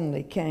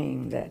suddenly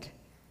came that,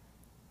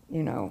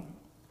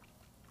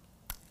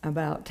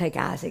 about take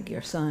Isaac,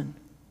 your son,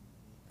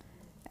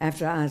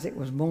 after Isaac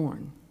was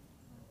born,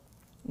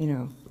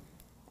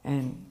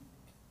 and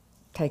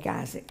take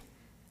Isaac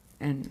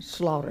and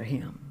slaughter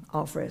him,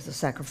 offer as a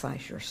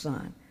sacrifice your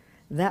son.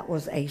 That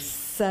was a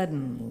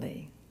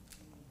suddenly.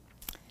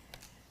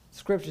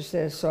 Scripture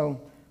says, so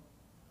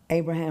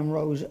Abraham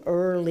rose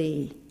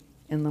early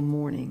in the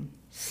morning,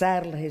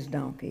 saddled his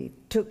donkey,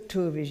 took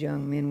 2 of his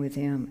young men with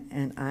him,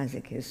 and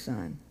Isaac his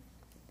son.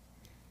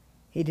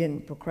 He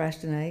didn't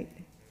procrastinate.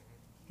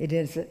 He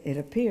did, it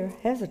appear,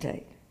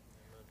 hesitate.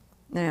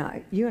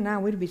 Now, you and I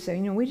would be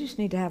saying, we just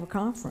need to have a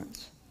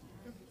conference.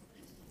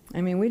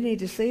 We need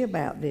to see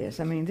about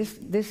this.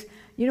 This,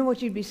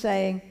 what you'd be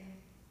saying?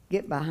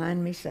 Get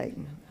behind me,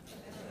 Satan.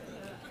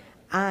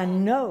 I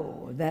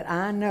know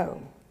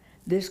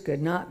this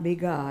could not be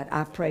God.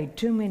 I prayed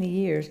too many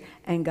years,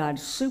 and God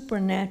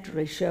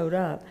supernaturally showed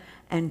up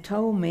and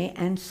told me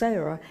and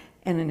Sarah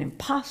in an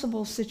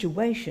impossible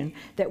situation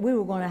that we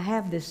were going to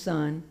have this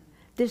son.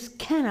 This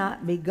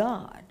cannot be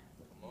God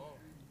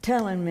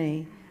telling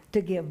me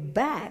to give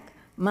back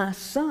my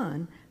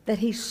son that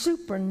he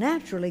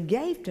supernaturally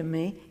gave to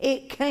me.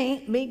 It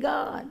can't be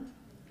God.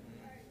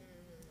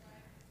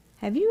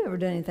 Have you ever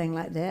done anything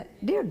like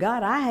that? Dear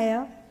God, I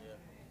have.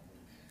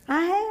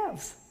 I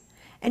have.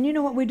 And you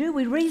know what we do?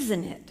 We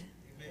reason it.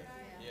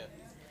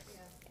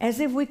 As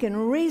if we can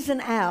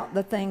reason out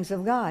the things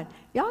of God.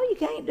 Y'all, you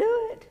can't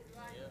do it.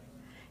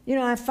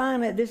 I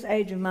finally at this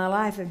age of my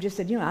life have just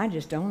said, I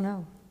just don't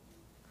know.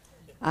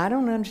 I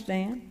don't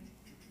understand.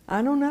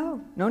 I don't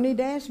know. No need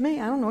to ask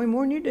me. I don't know any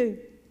more than you do.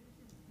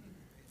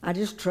 I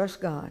just trust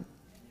God.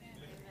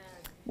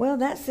 Well,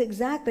 that's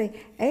exactly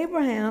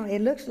Abraham.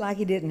 It looks like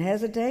he didn't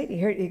hesitate.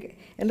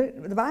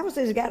 The Bible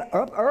says he got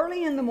up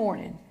early in the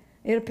morning.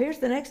 It appears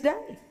the next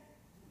day.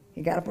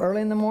 He got up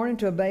early in the morning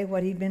to obey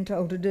what he'd been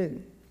told to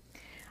do.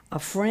 A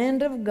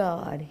friend of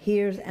God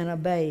hears and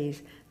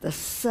obeys the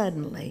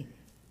suddenly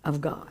of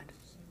God.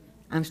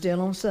 I'm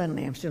still on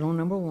suddenly. I'm still on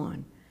number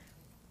 1.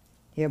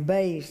 He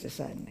obeys the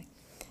suddenly.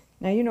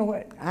 Now, you know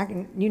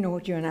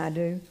what you and I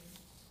do?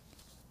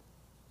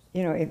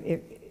 You know,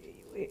 if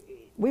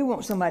we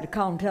want somebody to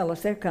call and tell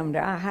us they're coming to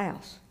our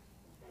house.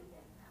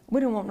 We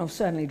don't want no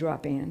suddenly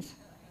drop-ins.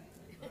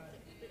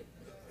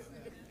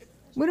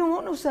 We don't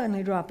want no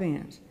suddenly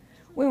drop-ins.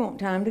 We want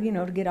time to,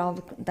 to get all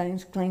the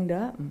things cleaned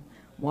up and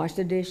wash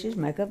the dishes,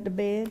 make up the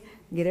bed,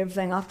 get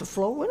everything off the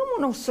floor. We don't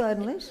want no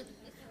suddenlies.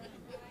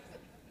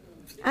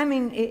 I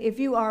mean, if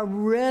you are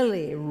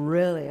really,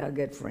 really a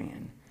good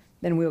friend,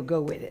 then we'll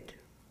go with it.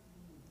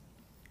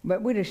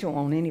 But we just don't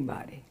want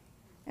anybody.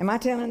 Am I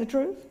telling the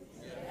truth?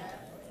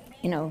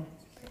 Yeah.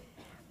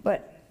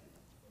 But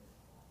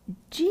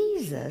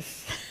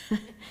Jesus,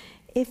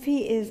 if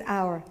he is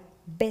our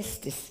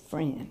bestest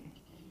friend,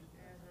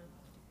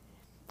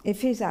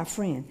 if he's our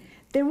friend,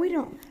 then we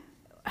don't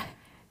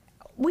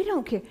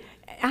care.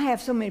 I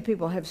have so many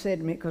people have said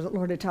to me, because the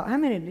Lord had talked, how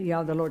many of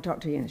y'all the Lord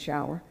talked to you in the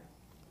shower?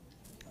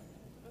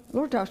 The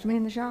Lord talks to me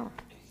in the shower.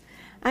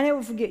 I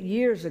never forget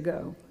years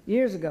ago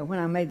when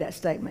I made that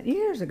statement,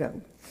 years ago,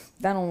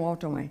 down on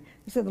Walton Way.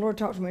 I said, the Lord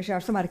talked to me in the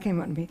shower. Somebody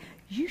came up to me,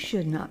 you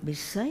should not be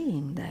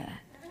saying that.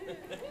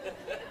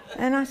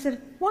 And I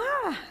said,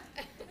 why?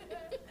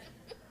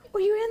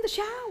 Well, you're in the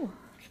shower.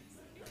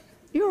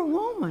 You're a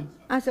woman.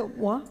 I said,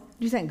 what?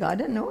 Do you think God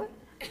doesn't know it?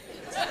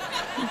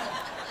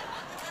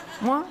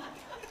 What?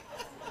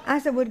 I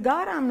said, with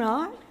God, I'm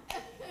not.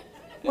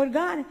 With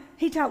God,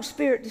 he talks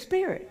spirit to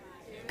spirit.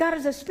 God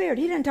is a spirit.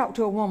 He didn't talk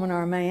to a woman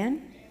or a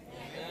man.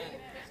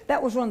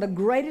 That was one of the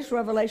greatest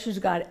revelations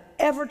God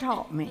ever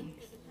taught me.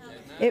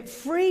 It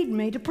freed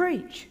me to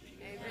preach.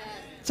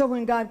 So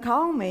when God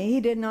called me, he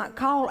did not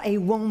call a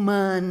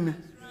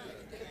woman.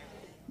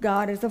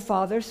 God is the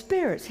Father of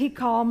spirits. He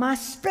called my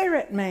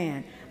spirit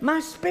man. My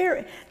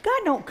spirit.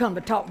 God don't come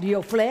to talk to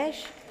your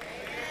flesh.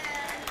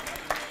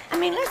 I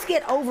mean, let's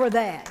get over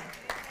that.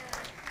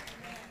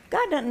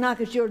 God doesn't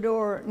knock at your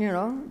door,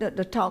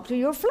 to talk to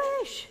your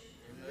flesh.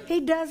 He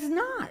does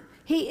not.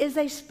 He is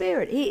a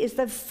spirit. He is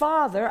the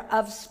Father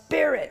of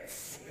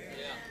spirits.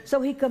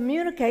 So he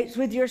communicates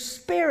with your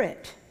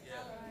spirit.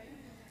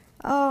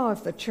 Oh,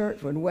 if the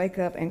church would wake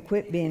up and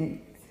quit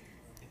being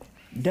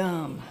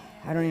dumb.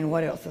 I don't even know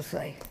what else to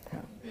say.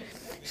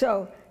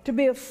 So, to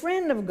be a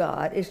friend of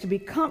God is to be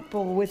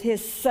comfortable with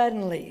his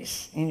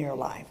suddenlies in your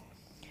life.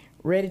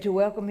 Ready to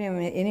welcome him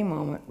at any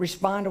moment.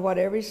 Respond to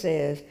whatever he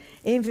says,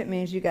 even if it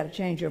means you got to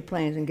change your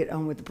plans and get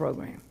on with the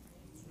program.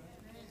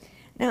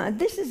 Now,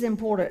 this is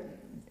important,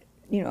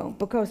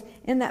 because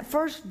in that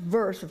first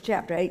verse of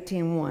chapter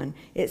 18:1,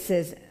 it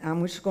says,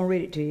 I'm just going to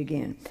read it to you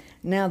again.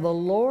 Now the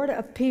Lord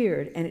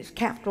appeared, and it's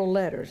capital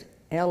letters,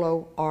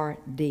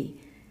 L-O-R-D.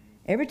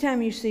 Every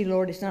time you see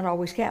Lord, it's not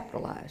always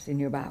capitalized in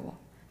your Bible.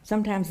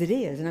 Sometimes it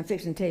is, and I'm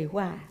fixing to tell you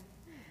why.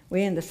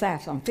 We're in the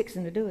South, so I'm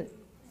fixing to do it.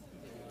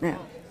 Now,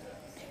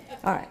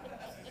 all right.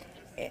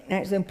 Now,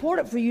 it's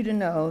important for you to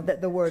know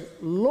that the word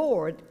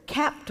Lord,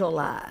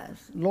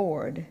 capitalized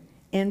Lord,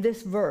 in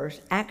this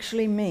verse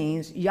actually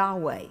means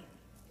Yahweh.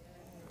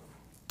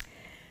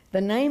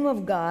 The name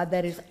of God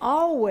that is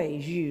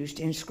always used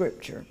in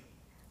Scripture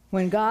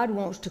when God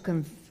wants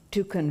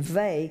to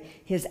convey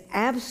his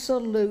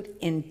absolute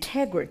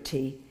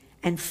integrity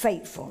and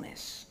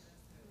faithfulness.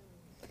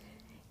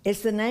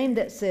 It's the name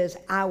that says,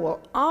 I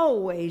will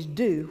always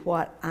do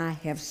what I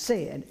have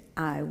said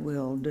I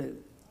will do.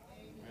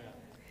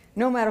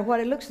 No matter what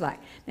it looks like.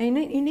 Now you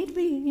need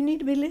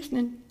to be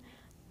listening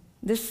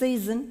this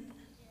season.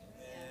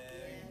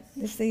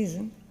 This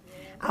season.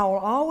 I will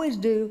always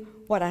do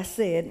what I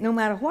said, no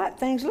matter what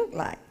things look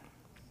like.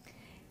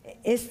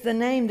 It's the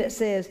name that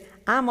says,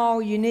 I'm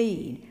all you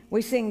need.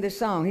 We sing this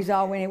song, he's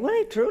all we need. Well,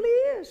 he truly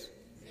is.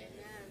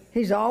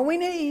 He's all we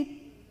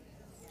need.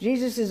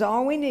 Jesus is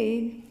all we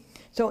need.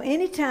 So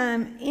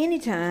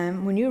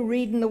anytime when you're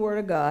reading the Word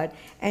of God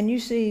and you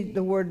see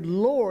the word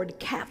Lord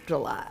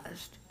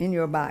capitalized in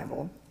your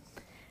Bible,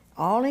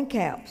 all in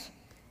caps,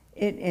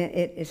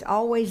 it's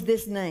always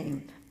this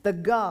name, the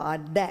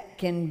God that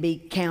can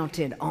be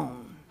counted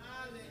on.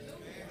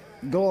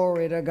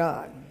 Glory to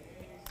God.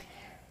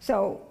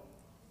 So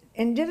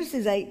in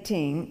Genesis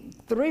 18,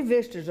 3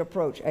 visitors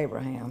approach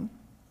Abraham.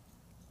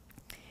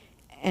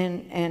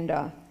 And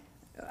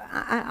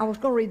I was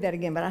going to read that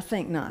again, but I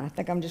think not. I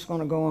think I'm just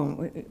going to go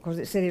on because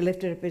it said he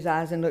lifted up his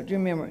eyes and looked. You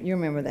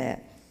remember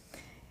that?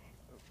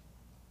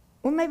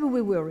 Well, maybe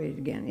we will read it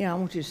again. Yeah, I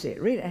want you to see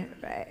it. Read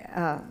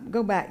it.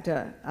 Go back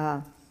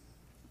to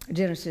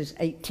Genesis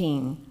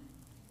 18.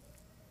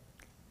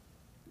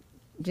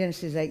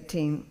 Genesis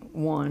 18,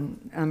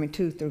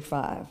 2 through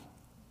 5.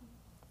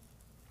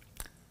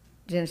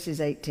 Genesis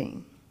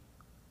 18.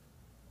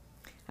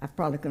 I've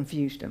probably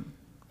confused them.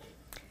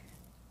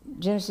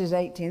 Genesis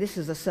 18, this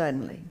is a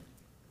suddenly.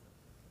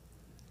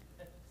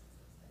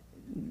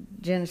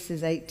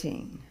 Genesis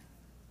 18.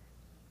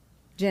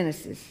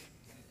 Genesis.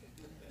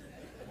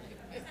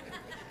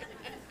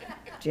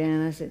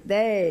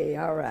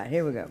 All right,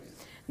 here we go.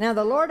 Now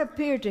the Lord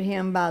appeared to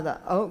him by the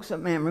oaks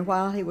of Mamre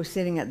while he was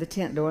sitting at the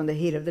tent door in the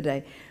heat of the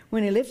day.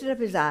 When he lifted up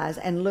his eyes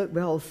and looked,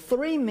 behold,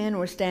 3 men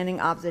were standing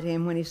opposite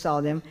him. When he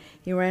saw them,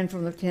 he ran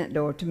from the tent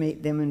door to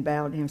meet them and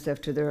bowed himself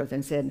to the earth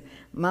and said,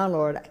 My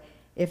Lord,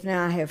 If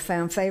now I have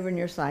found favor in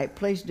your sight,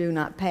 please do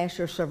not pass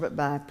your servant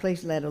by.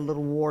 Please let a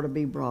little water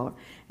be brought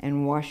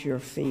and wash your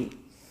feet.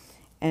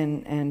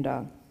 And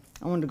I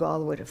wanted to go all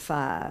the way to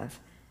 5.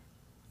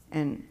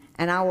 And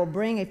I will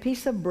bring a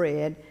piece of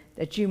bread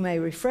that you may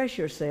refresh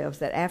yourselves,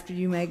 that after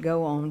you may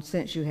go on,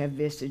 since you have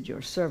visited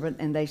your servant.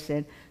 And they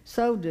said,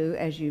 so do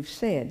as you've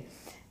said.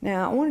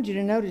 Now, I wanted you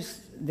to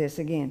notice this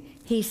again.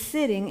 He's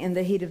sitting in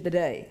the heat of the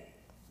day.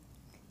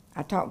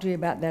 I talked to you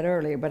about that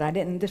earlier, but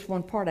this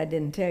one part I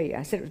didn't tell you.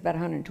 I said it was about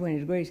 120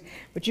 degrees.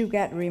 But you've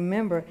got to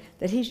remember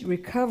that he's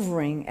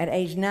recovering at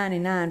age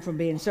 99 from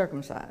being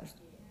circumcised.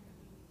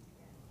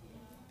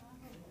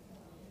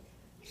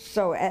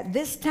 So at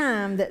this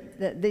time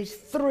that these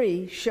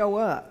 3 show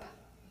up,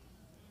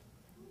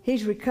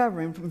 he's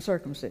recovering from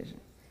circumcision,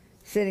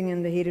 sitting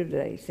in the heat of the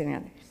day, sitting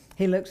out there.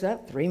 He looks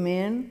up, 3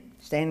 men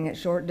standing at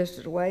short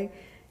distance away,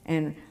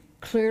 and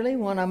clearly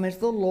one of them is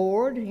the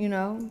Lord, you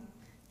know,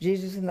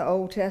 Jesus in the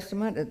Old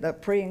Testament, the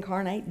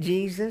pre-incarnate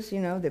Jesus,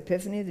 the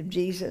epiphany of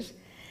Jesus.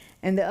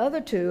 And the other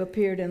 2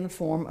 appeared in the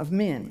form of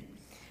men.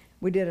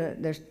 We did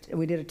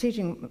a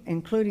teaching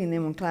including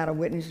them on cloud of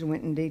witnesses,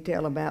 went in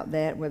detail about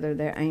that, whether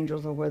they're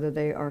angels or whether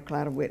they are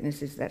cloud of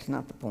witnesses. That's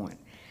not the point.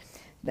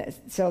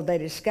 So they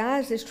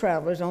disguised as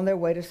travelers on their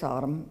way to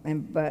Sodom,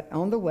 but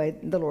on the way,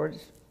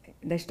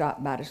 they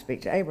stopped by to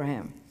speak to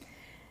Abraham.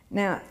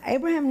 Now,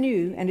 Abraham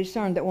knew and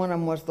discerned that one of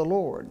them was the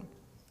Lord.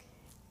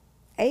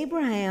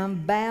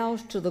 Abraham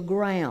bows to the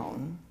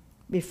ground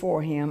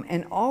before him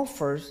and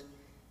offers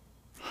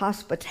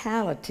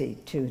hospitality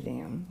to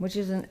them, which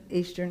is an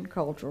Eastern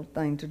cultural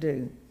thing to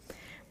do.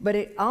 But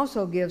it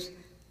also gives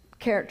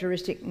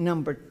characteristic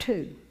number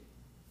 2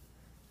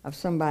 of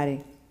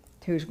somebody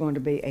who's going to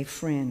be a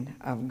friend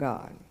of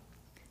God.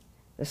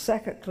 The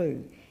second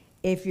clue,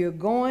 if you're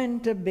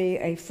going to be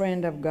a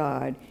friend of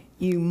God,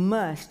 you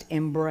must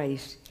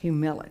embrace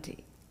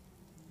humility.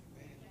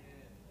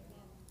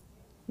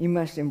 You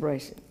must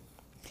embrace it.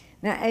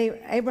 Now,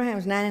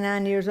 Abraham's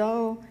 99 years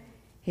old.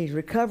 He's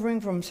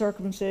recovering from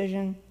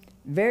circumcision,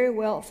 very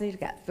wealthy. He's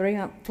got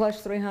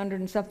 300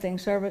 and something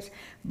servants.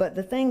 But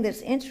the thing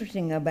that's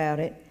interesting about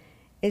it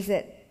is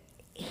that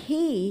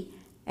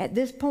at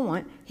this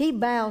point, he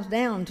bows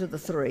down to the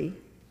 3.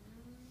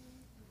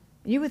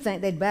 You would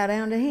think they'd bow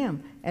down to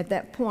him. At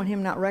that point,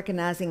 him not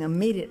recognizing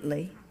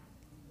immediately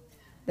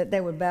that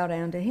they would bow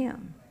down to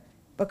him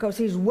because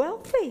he's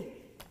wealthy.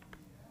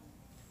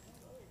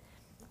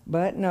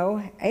 But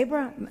no,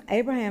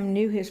 Abraham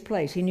knew his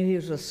place. He knew he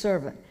was a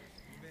servant.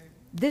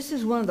 This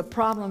is one of the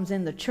problems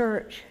in the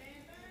church.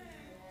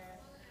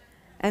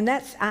 And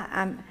that's,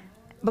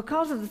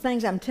 because of the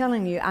things I'm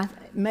telling you, it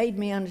made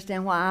me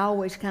understand why I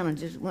always kind of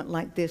just went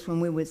like this when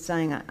we would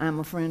sing, I'm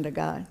a friend of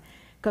God.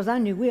 Because I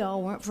knew we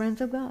all weren't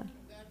friends of God.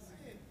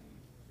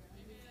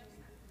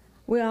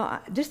 Well,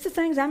 just the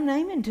things I'm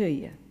naming to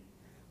you.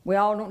 We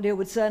all don't deal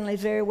with suddenlies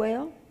very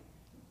well.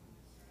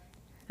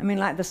 I mean,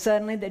 like the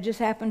suddenly that just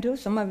happened to us.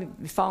 Some of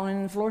you falling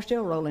on the floor,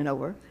 still rolling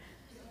over.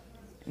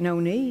 No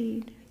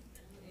need.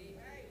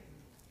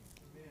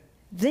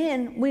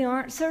 Then we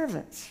aren't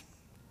servants.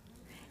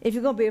 If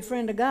you're going to be a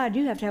friend of God,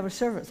 you have to have a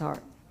servant's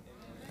heart.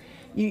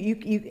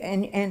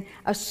 And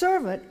a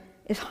servant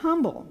is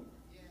humble,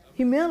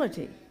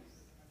 humility.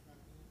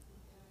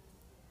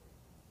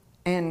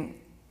 And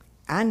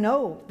I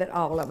know that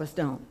all of us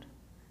don't.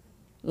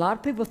 A lot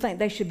of people think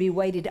they should be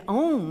waited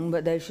on,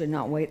 but they should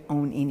not wait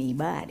on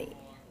anybody.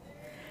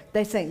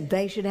 They think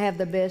they should have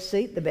the best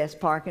seat, the best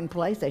parking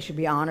place. They should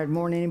be honored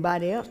more than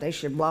anybody else. They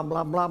should blah,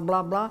 blah, blah,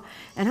 blah, blah.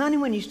 And honey,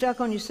 when you're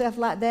stuck on yourself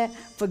like that,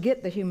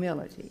 forget the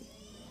humility.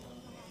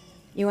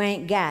 You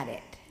ain't got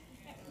it.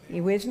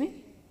 You with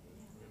me?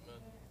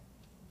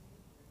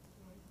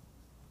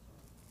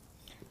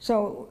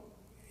 So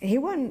he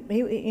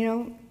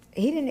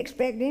didn't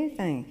expect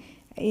anything.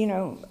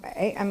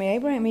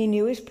 Abraham, he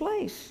knew his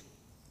place.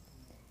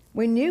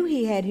 We knew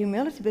he had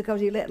humility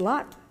because he let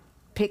Lot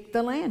pick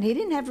the land. He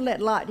didn't have to let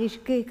Lot. He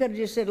could have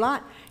just said,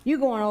 Lot, you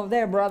going over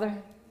there, brother,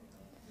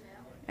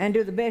 and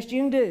do the best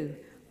you can do.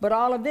 But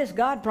all of this,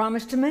 God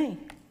promised to me.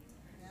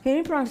 He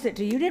didn't promise it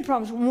to you. He didn't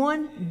promise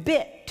one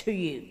bit to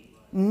you.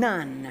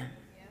 None.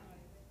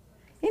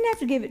 He didn't have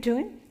to give it to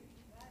him.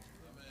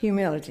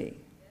 Humility.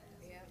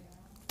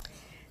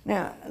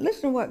 Now,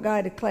 listen to what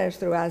God declares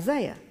through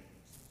Isaiah.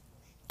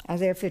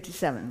 Isaiah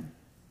 57.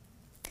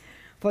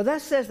 For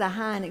thus says the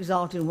high and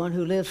exalted one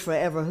who lives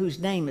forever, whose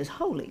name is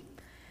holy.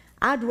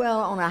 I dwell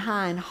on a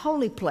high and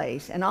holy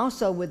place, and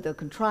also with the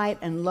contrite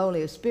and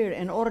lowly of spirit,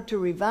 in order to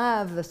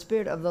revive the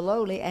spirit of the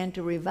lowly and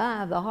to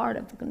revive the heart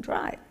of the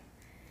contrite.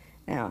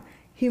 Now,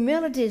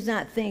 humility is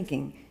not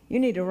thinking. You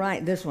need to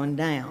write this one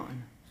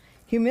down.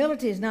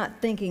 Humility is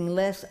not thinking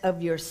less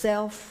of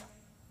yourself.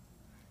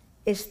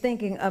 It's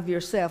thinking of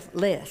yourself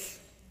less.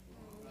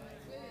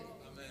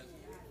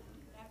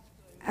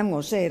 I'm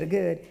going to say it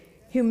good.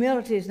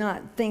 Humility is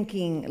not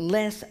thinking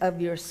less of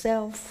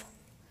yourself.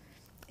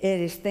 It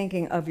is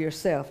thinking of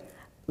yourself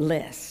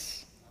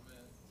less.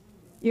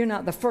 You're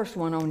not the first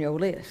one on your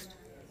list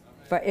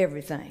for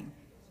everything.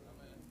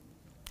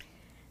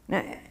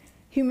 Now,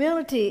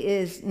 Humility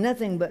is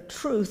nothing but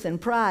truth,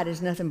 and pride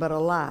is nothing but a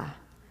lie.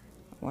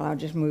 Well, I'll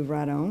just move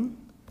right on.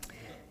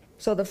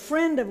 So the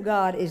friend of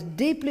God is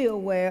deeply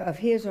aware of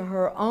his or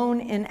her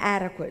own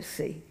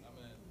inadequacy,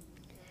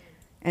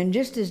 and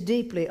just as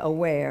deeply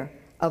aware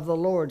of the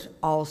Lord's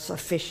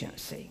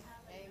all-sufficiency.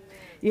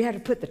 You have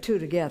to put the two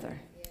together.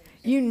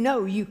 You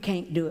know you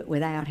can't do it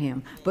without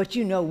him, but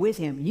you know with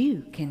him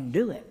you can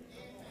do it.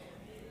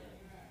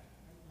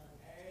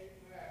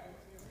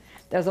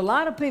 There's a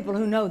lot of people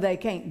who know they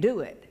can't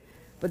do it,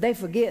 but they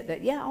forget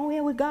that,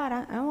 with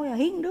God,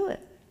 he can do it.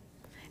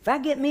 If I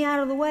get me out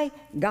of the way,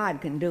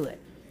 God can do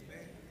it.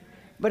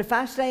 But if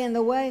I stay in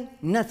the way,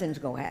 nothing's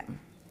going to happen.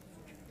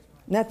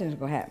 Nothing's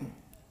going to happen.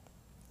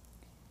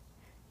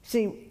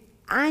 See,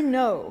 I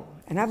know,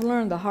 and I've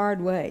learned the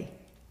hard way,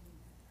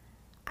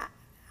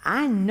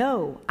 I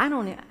know,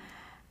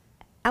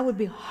 I would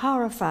be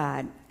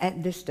horrified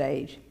at this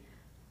stage.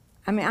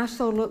 I mean, I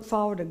so look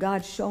forward to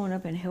God showing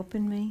up and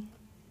helping me.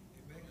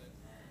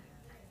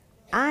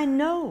 I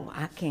know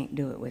I can't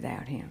do it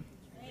without him.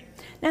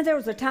 Now, there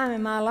was a time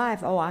in my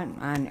life,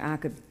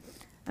 I've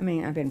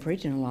been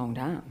preaching a long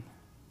time.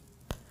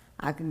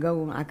 I could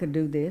go, I could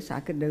do this, I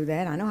could do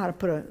that. I know how to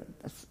put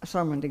a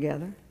sermon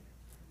together.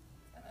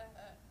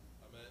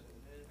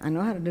 I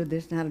know how to do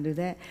this and how to do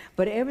that.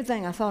 But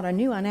everything I thought I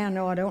knew, I now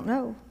know I don't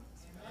know.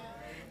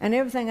 And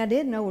everything I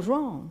did know was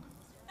wrong.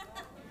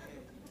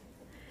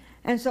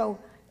 And so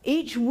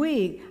each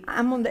week,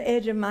 I'm on the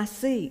edge of my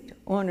seat,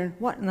 wondering,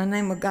 what in the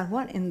name of God,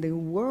 what in the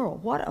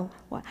world?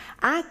 What?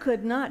 I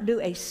could not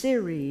do a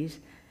series.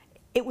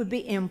 It would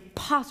be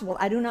impossible.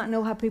 I do not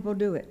know how people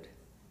do it.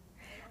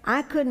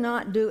 I could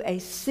not do a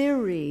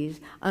series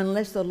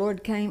unless the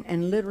Lord came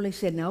and literally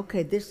said, now,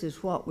 okay, this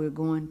is what we're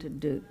going to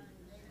do.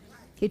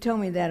 He told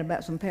me that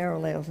about some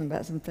parallels and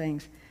about some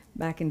things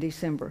back in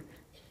December,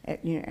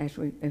 as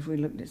we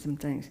looked at some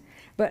things.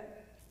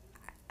 But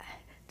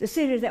to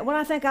sit here that,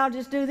 I think I'll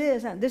just do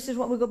this. This is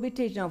what we're going to be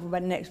teaching on for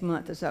about the next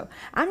month or so.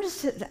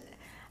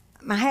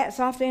 My hat's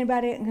off to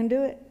anybody that can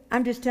do it.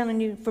 I'm just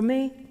telling you, for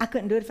me, I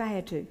couldn't do it if I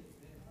had to.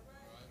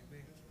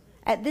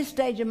 At this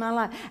stage of my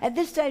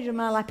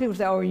life, people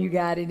say, oh, you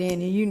got it in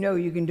you. You know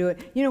you can do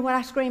it. You know what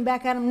I scream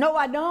back at them? No,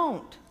 I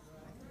don't.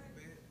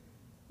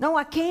 No,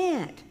 I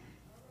can't.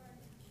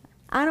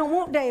 I don't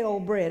want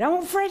day-old bread. I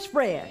want fresh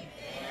bread.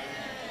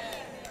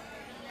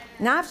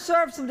 Now, I've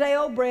served some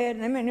day-old bread,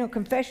 and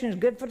confession is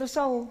good for the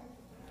soul.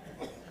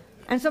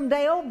 And some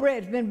day-old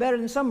bread's been better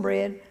than some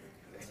bread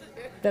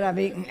that I've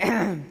eaten.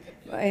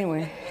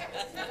 Anyway.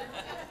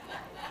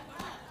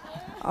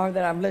 Or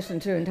that I've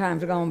listened to in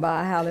times gone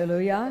by.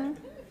 Hallelujah.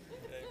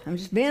 I'm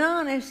just being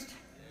honest.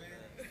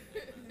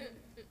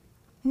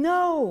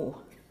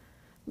 No.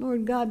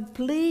 Lord God,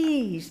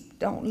 please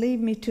don't leave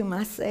me to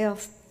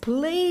myself.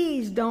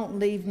 Please don't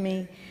leave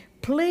me.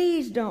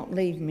 Please don't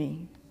leave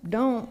me.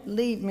 Don't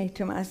leave me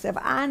to myself.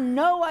 I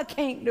know I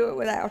can't do it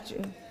without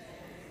you.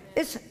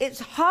 It's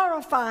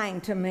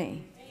horrifying to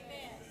me.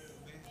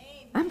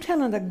 I'm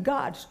telling the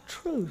God's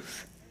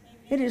truth.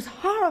 It is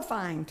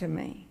horrifying to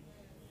me.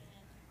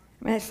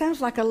 I mean, it sounds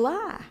like a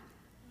lie,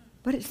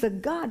 but it's the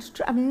God's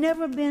truth. I've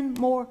never been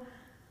more,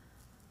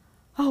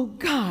 oh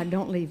God,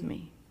 don't leave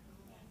me.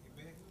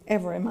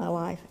 Ever in my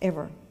life,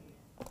 ever.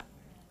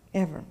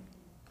 Ever.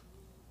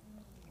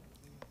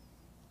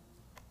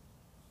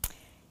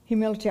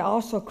 Humility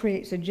also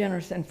creates a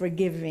generous and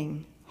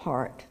forgiving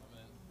heart.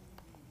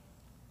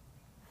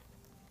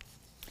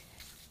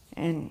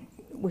 And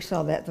we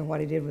saw that in what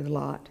he did with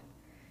Lot.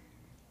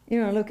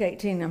 Luke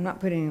 18, I'm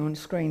not putting it on the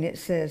screen, it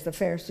says the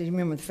Pharisees,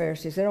 remember the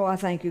Pharisees said, oh, I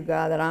thank you,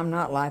 God, that I'm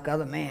not like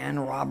other men,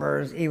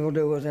 robbers,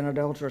 evildoers, and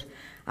adulterers.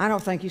 I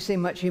don't think you see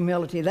much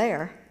humility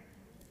there.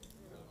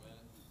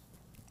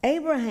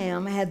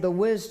 Abraham had the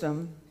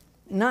wisdom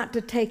not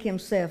to take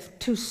himself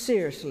too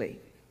seriously.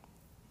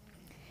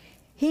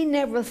 He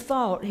never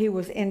thought he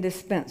was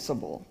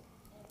indispensable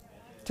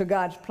to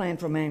God's plan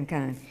for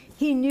mankind.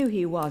 He knew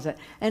he wasn't.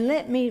 And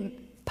let me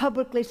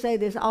publicly say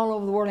this all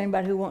over the world,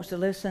 anybody who wants to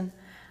listen.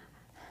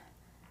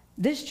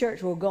 This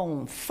church will go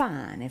on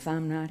fine if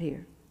I'm not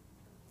here.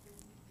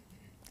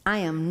 I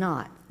am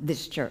not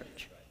this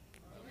church.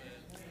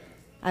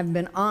 I've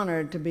been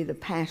honored to be the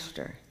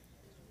pastor.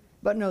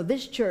 But no,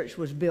 this church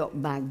was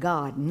built by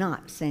God,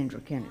 not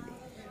Sandra Kennedy.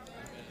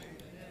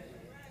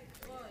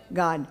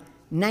 God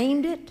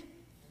named it,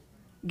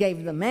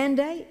 gave the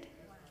mandate,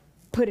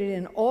 put it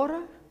in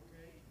order,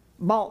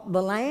 bought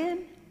the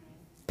land,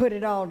 put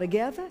it all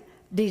together,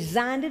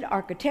 designed it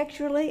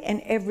architecturally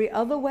and every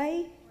other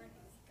way.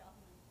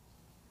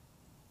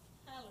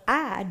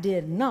 I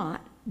did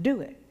not do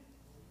it.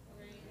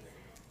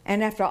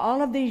 And after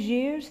all of these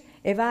years,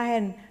 if I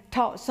hadn't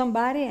taught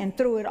somebody and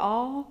through it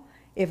all,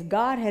 if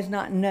God has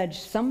not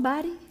nudged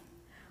somebody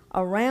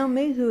around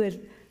me who has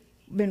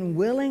been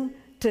willing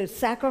to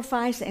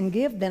sacrifice and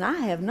give, then I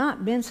have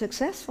not been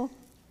successful.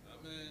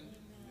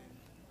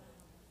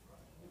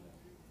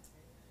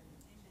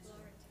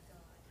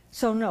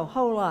 So no,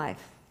 whole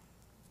life.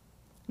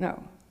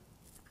 No,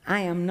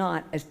 I am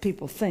not, as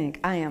people think,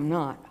 I am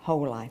not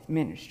Whole Life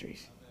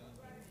Ministries.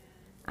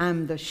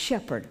 I'm the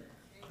shepherd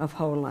of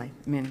Whole Life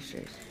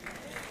Ministries.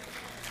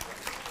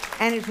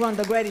 And it's one of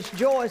the greatest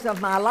joys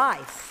of my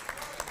life.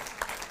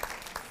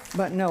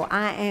 But no,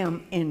 I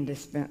am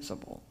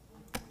indispensable.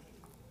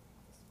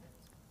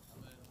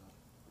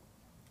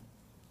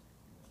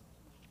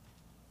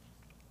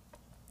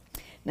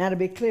 Now, to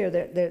be clear,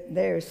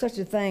 there is such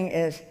a thing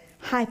as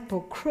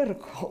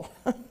hypocritical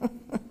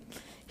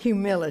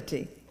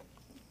humility.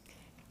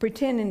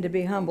 Pretending to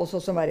be humble so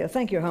somebody will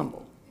think you're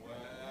humble.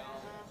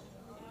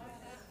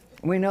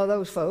 We know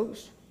those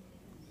folks.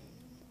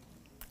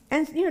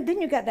 And, you know, then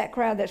you got that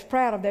crowd that's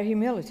proud of their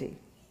humility.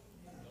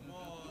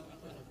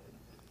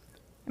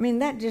 I mean,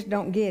 that just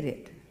don't get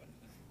it.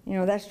 You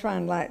know, that's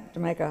trying like to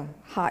make a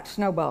hot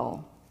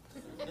snowball.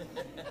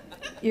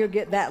 You'll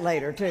get that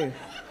later, too.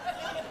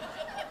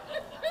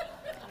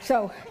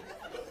 So,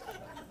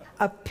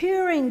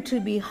 appearing to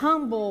be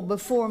humble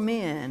before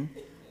men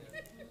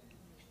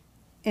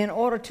in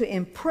order to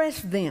impress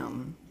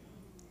them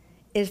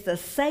is the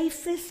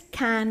safest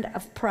kind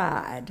of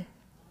pride,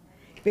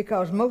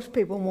 because most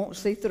people won't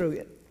see through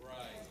it.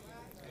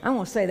 I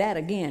want to say that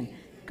again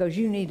because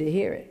you need to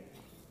hear it.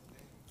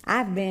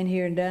 I've been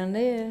here and done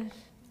this.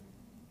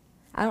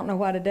 I don't know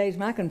why today's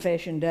my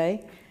confession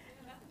day,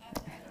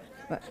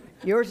 but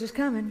yours is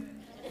coming.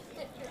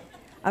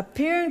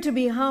 Appearing to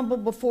be humble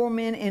before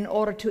men in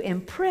order to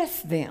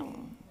impress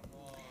them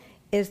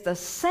is the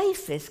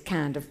safest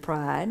kind of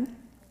pride,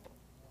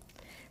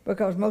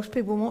 because most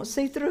people won't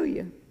see through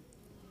you.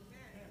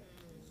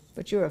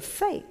 But you're a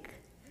fake.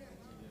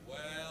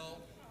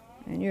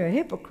 And you're a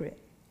hypocrite.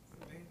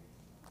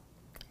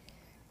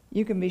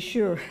 You can be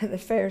sure the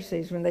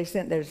Pharisees, when they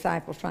sent their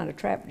disciples trying to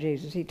trap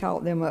Jesus, he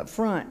taught them up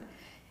front,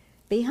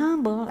 be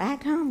humble,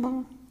 act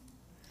humble.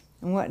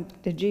 And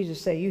what did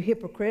Jesus say? You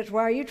hypocrites,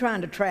 why are you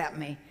trying to trap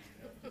me?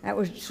 That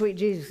was sweet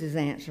Jesus'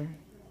 answer.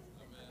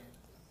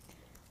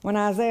 When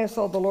Isaiah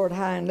saw the Lord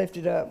high and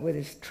lifted up with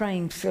his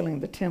train filling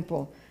the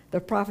temple,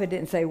 the prophet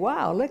didn't say,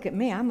 wow, look at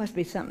me, I must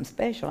be something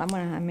special. I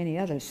wonder how many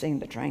others seen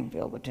the train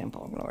fill the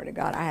temple. Glory to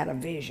God, I had a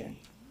vision.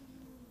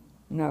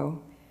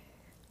 No.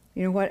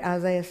 You know what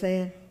Isaiah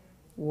said?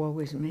 Woe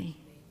is me.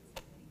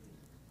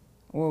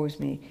 Woe is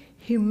me.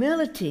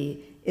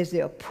 Humility is the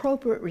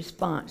appropriate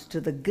response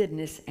to the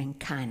goodness and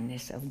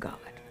kindness of God.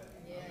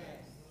 Yes.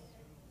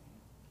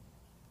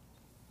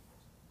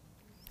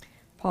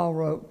 Paul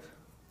wrote,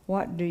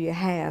 what do you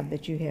have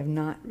that you have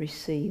not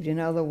received? In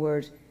other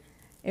words,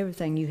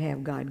 everything you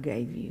have, God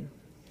gave you.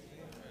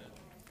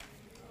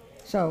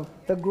 So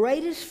the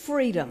greatest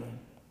freedom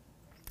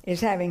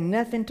is having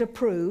nothing to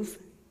prove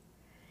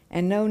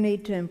and no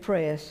need to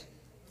impress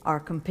or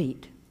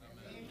compete.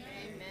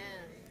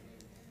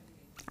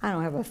 I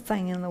don't have a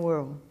thing in the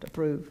world to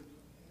prove.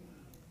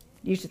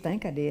 Used to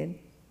think I did.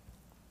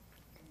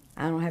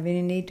 I don't have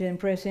any need to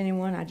impress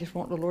anyone. I just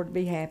want the Lord to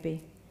be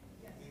happy.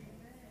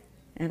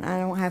 And I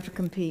don't have to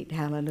compete.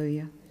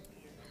 Hallelujah.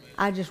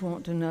 I just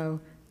want to know,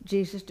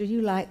 Jesus, do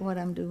you like what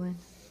I'm doing?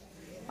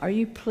 Are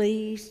you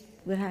pleased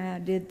with how I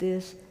did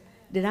this?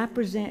 Did I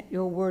present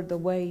your word the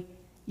way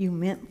you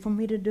meant for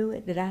me to do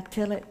it? Did I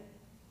tell it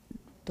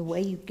the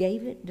way you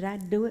gave it? Did I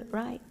do it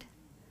right?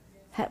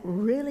 That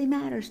really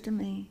matters to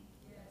me.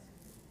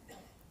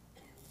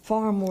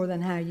 Far more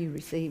than how you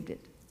received it.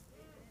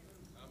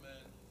 Amen.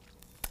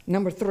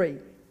 Number 3,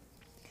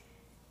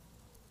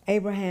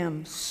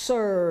 Abraham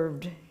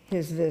served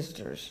his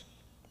visitors.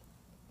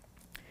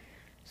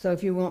 So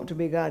if you want to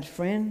be God's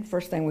friend,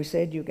 first thing we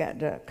said, you got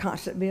to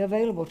constantly be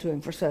available to him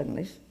for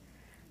suddenlies.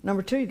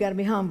 Number 2, you got to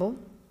be humble.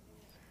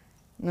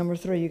 Number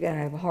 3, you got to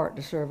have a heart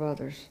to serve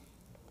others.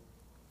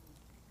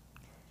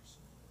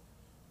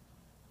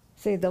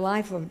 See, the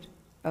life of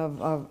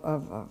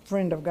a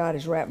friend of God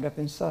is wrapped up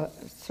in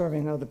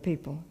serving other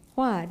people.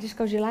 Why? Just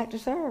because you like to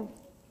serve.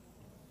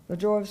 The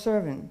joy of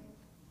serving.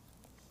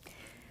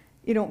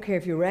 You don't care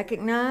if you're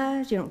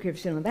recognized. You don't care if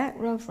you sit in the back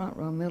row, front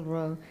row, middle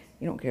row.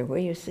 You don't care where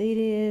your seat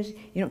is.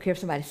 You don't care if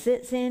somebody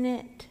sits in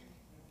it.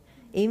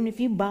 Even if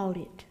you bought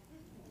it.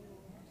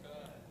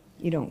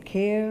 You don't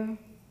care.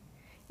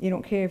 You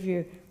don't care if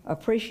you're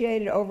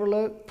appreciated,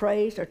 overlooked,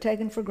 praised, or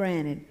taken for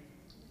granted.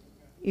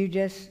 You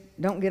just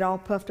don't get all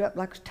puffed up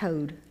like a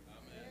toad.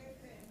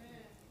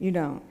 You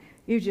don't.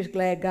 You're just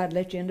glad God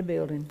let you in the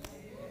building.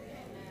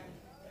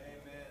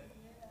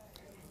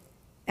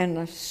 And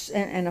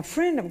a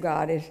friend of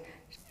God is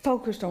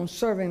focused on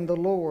serving the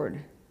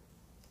Lord.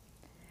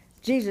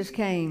 Jesus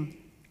came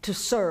to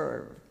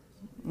serve,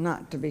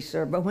 not to be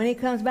served. But when he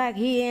comes back,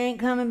 he ain't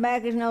coming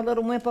back as no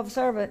little wimp of a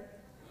servant.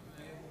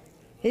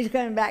 He's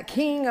coming back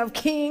King of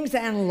kings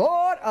and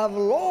Lord of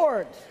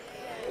lords.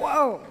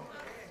 Whoa.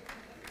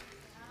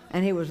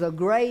 And he was the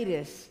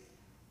greatest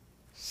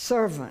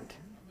servant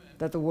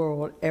that the world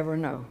will ever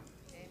know.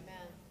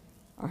 Amen.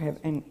 Or have,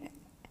 and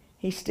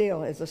he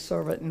still is a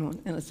servant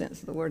in a sense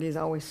of the word. He's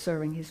always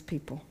serving his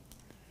people.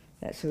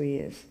 That's who he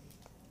is.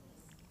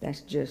 That's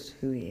just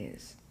who he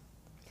is.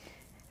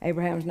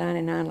 Abraham's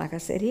 99, like I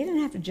said, he didn't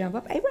have to jump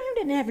up. Abraham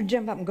didn't have to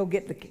jump up and go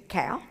get the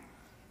cow,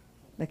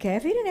 the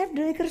calf. He didn't have to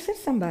do it. He could have sent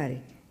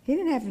somebody. He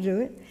didn't have to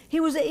do it. He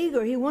was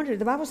eager. He wanted it.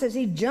 The Bible says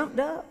he jumped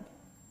up.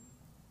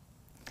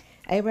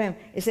 Abraham,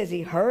 it says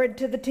he hurried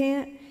to the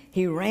tent,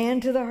 he ran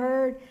to the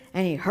herd,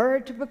 and he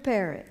hurried to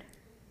prepare it.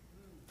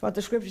 That's what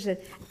the scripture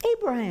said.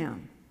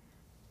 Abraham,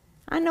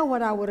 I know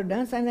what I would have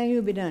done. Same thing you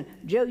would be done.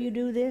 Joe, you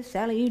do this.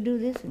 Sally, you do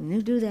this, and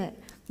you do that.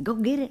 Go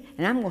get it,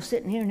 and I'm going to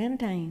sit in here and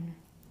entertain.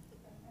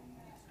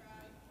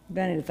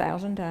 Done it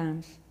 1,000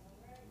 times.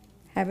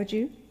 Haven't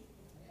you?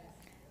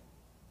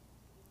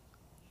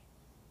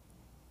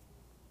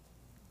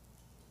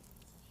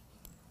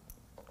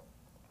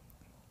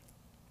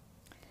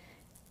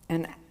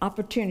 An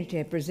opportunity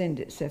had presented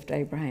itself to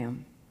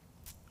Abraham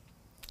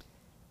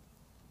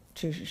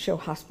to show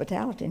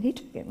hospitality, and he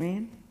took it,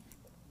 man.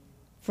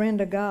 Friend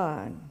of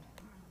God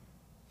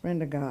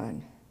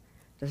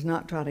does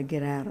not try to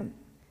get out of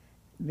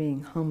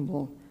being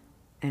humble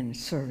and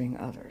serving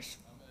others.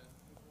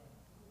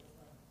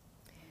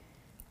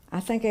 I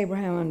think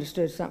Abraham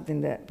understood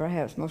something that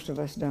perhaps most of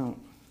us don't.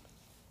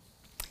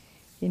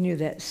 He knew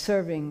that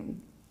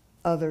serving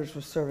others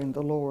was serving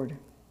the Lord,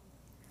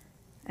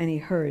 and he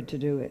hurried to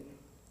do it.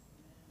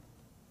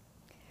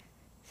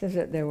 It says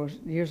that there was,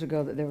 years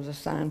ago, that there was a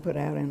sign put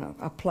out in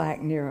a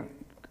plaque near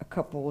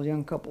a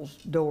young couple's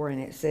door, and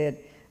it said,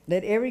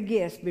 "Let every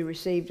guest be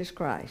received as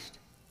Christ."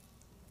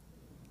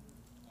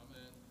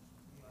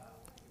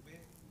 Amen.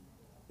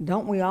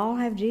 Don't we all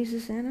have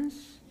Jesus in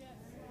us? Yes.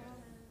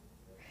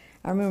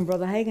 I remember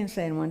Brother Hagin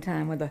saying one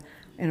time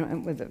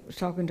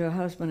talking to a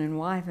husband and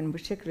wife, and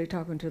particularly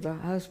talking to the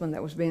husband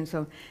that was being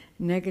so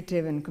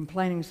negative and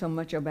complaining so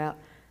much about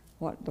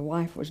what the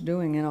wife was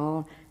doing and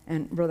all.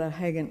 And Brother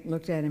Hagin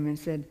looked at him and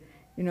said,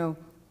 "You know,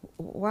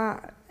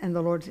 why?" And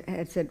the Lord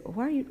had said,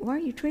 why are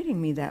you treating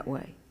me that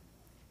way?"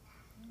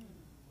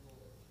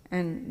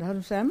 And the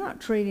husband said, "I'm not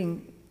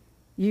treating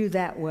you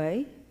that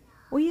way."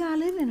 "Well, yeah, I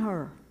live in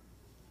her.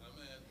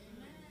 Amen.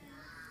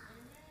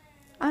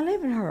 I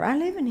live in her. I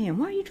live in him.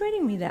 Why are you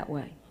treating me that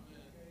way?"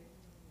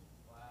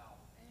 Wow.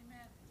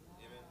 Amen.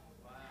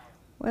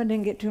 Well, I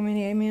didn't get too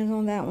many amens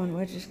on that one.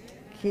 We'll just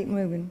keep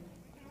moving.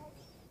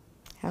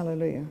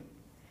 Hallelujah.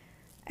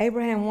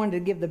 Abraham wanted to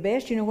give the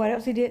best. You know what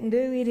else he didn't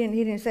do? He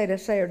didn't say to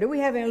Sarah, "Do we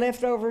have any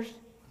leftovers?"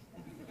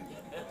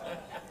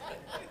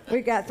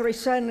 We got 3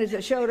 Suddenlies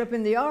that showed up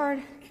in the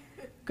yard.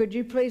 Could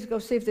you please go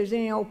see if there's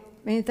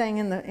anything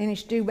in any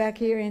stew back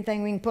here,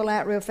 anything we can pull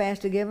out real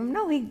fast to give them?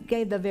 No, he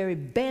gave the very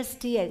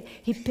best he had.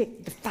 He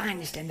picked the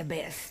finest and the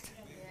best.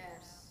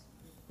 Yes.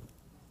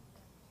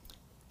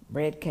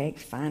 Bread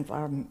cakes, fine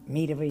flour,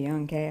 meat of a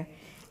young calf.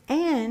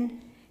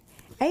 And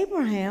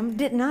Abraham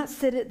did not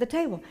sit at the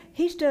table.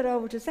 He stood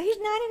over to say, "He's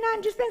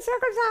 99, just been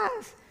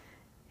circumcised."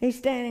 He's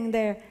standing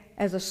there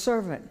as a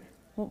servant.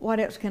 "What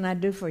else can I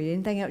do for you?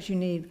 Anything else you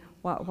need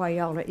while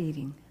y'all are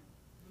eating?"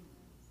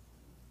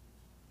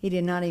 He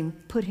did not even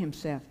put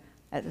himself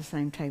at the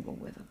same table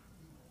with them.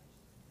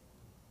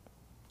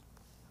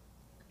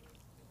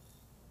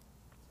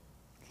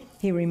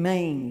 He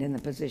remained in the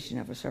position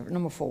of a servant.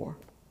 Number 4.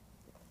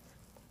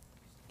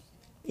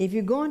 If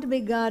you're going to be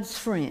God's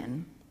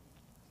friend,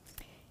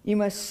 you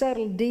must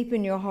settle deep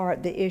in your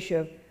heart the issue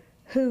of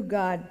who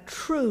God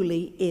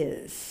truly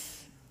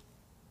is.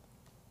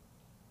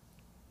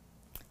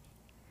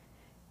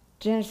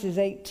 Genesis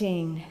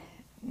 18,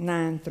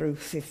 9 through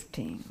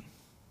 15.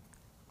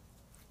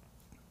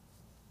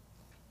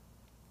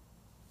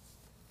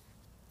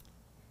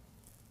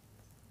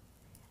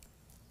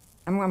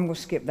 I'm going to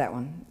skip that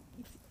one.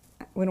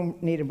 We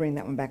don't need to bring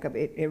that one back up.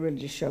 It really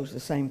just shows the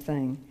same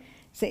thing.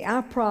 See,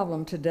 our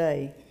problem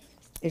today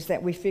is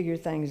that we figure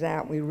things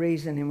out, we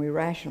reason and we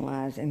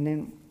rationalize, and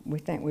then we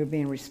think we're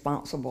being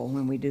responsible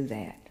when we do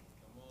that.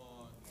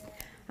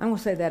 I'm going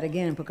to say that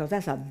again because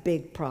that's a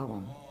big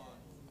problem.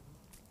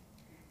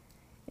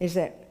 Is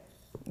that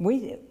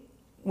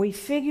we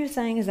figure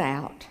things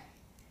out,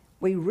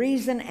 we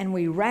reason and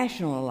we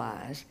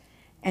rationalize,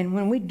 and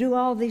when we do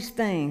all these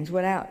things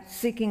without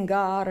seeking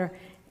God or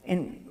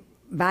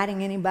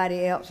inviting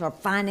anybody else or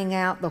finding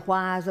out the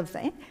whys of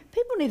things,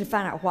 people need to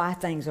find out why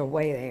things are the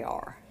way they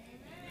are.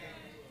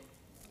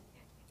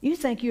 You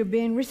think you're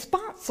being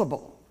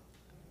responsible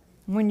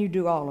when you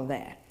do all of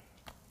that.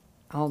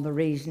 All the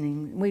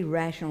reasoning, we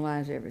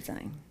rationalize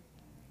everything.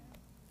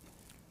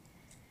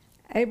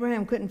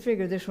 Abraham couldn't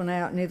figure this one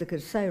out, neither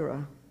could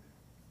Sarah.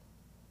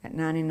 At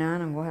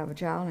 99, I'm going to have a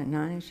child. At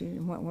 90,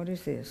 what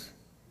is this?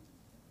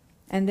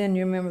 And then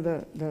you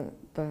remember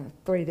the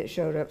 3 that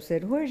showed up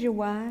said, "Where's your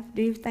wife?"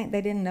 Do you think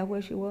they didn't know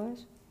where she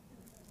was?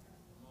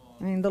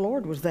 I mean, the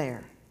Lord was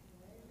there.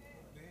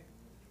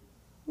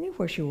 He knew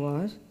where she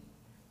was.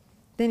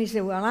 Then he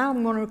said, "Well,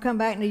 I'm going to come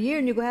back in a year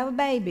and you're going to have a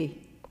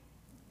baby."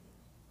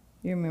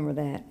 You remember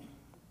that.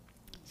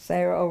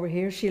 Sarah over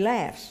here, she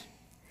laughs.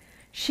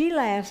 She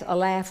laughs a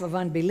laugh of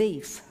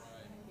unbelief.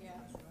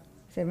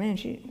 Said, "Man,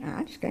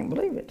 I just can't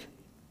believe it."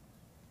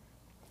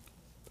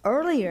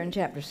 Earlier in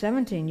chapter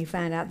 17, you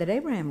find out that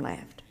Abraham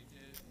laughed.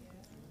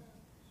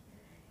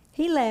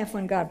 He laughed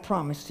when God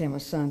promised him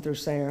a son through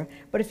Sarah.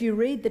 But if you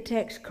read the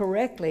text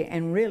correctly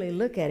and really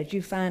look at it,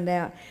 you find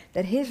out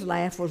that his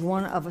laugh was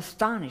one of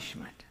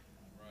astonishment.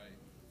 Right.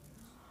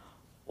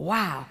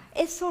 Wow.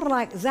 It's sort of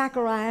like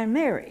Zachariah and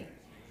Mary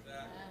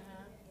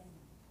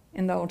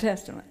in the Old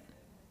Testament.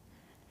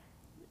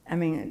 I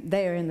mean,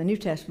 they are in the New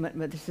Testament,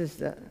 but this is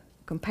the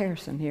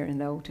comparison here in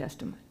the Old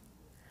Testament.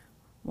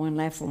 One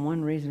laughed for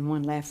one reason,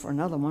 one laughed for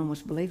another. One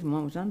was believing,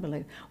 one was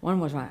unbelieving. One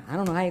was like, I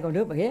don't know how you're going to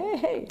do it, but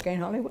hey,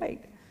 can't hardly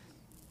wait.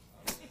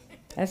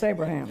 That's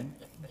Abraham.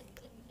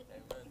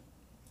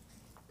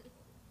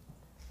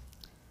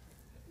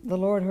 The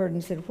Lord heard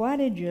and said, why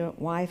did your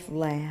wife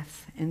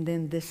laugh? And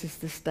then this is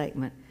the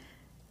statement,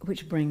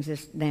 which brings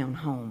us down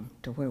home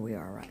to where we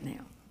are right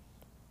now.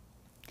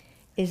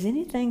 Is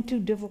anything too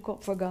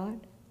difficult for God?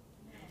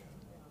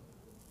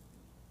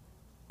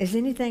 Is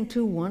anything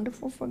too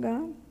wonderful for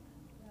God?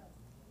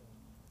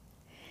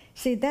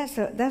 See, that's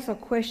a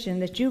question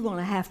that you're going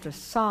to have to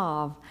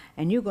solve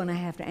and you're going to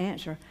have to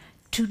answer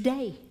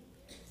today.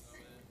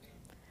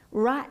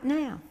 Right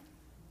now.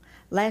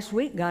 Last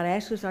week, God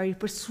asked us, are you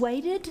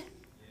persuaded?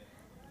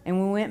 And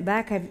we went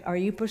back, are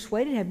you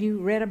persuaded? Have you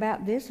read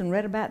about this and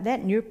read about that?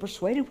 And you're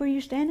persuaded where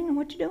you're standing and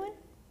what you're doing?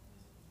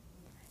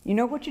 You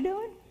know what you're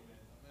doing?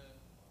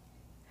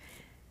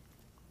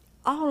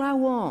 All I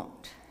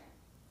want,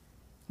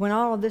 when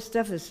all of this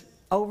stuff is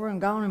over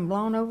and gone and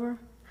blown over,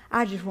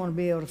 I just want to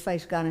be able to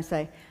face God and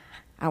say,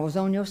 I was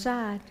on your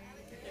side.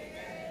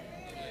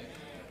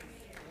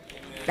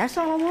 That's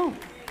all I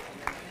want.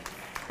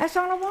 That's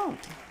all I want.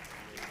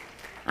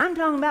 I'm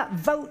talking about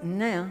voting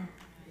now.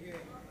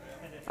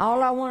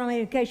 All I want, I mean,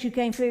 in case you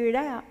can't figure it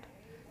out,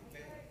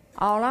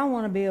 all I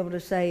want to be able to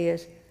say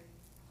is,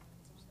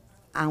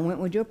 I went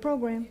with your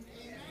program.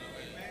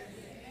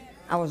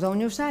 I was on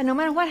your side. No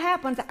matter what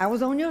happens, I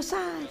was on your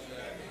side.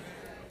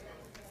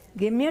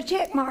 Give me a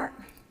check mark.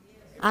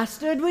 I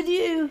stood with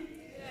you.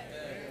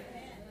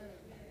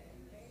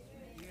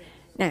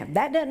 Now, if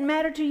that doesn't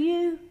matter to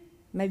you,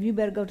 maybe you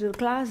better go to the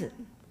closet.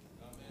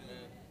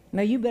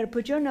 Maybe you better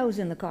put your nose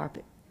in the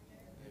carpet.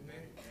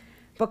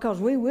 Because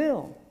we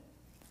will.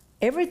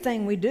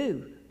 Everything we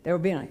do, there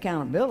will be an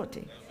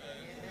accountability.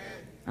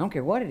 I don't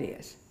care what it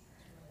is.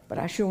 But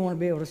I sure want to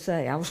be able to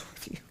say, I was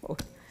with you,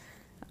 Lord.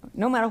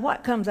 No matter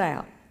what comes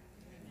out,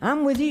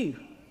 I'm with you.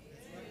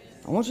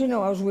 I want you to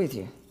know I was with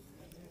you.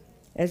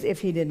 As if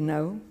he didn't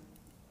know.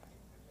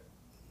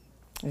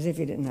 As if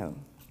he didn't know.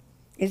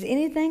 Is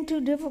anything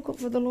too difficult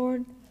for the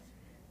Lord?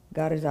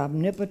 God is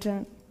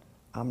omnipotent,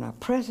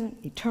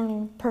 omnipresent,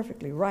 eternal,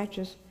 perfectly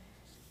righteous,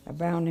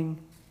 abounding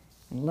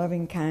in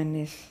loving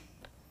kindness,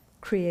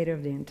 creator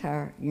of the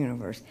entire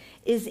universe.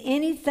 Is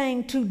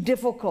anything too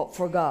difficult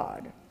for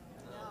God?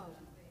 No.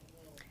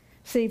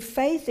 See,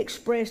 faith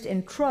expressed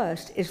in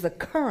trust is the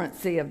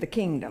currency of the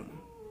kingdom.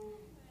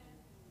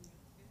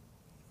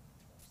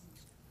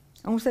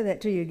 I want to say that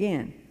to you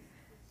again,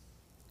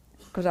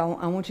 because I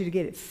want you to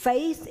get it.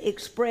 Faith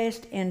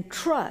expressed in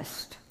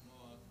trust.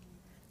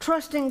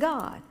 Trust in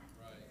God.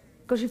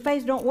 Because your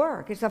faith don't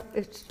work.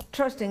 It's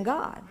trust in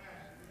God.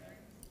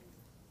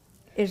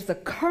 Is the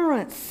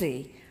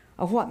currency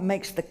of what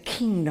makes the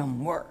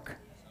kingdom work.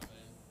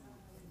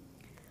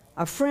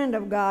 A friend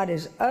of God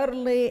is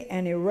utterly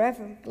and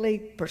irrevocably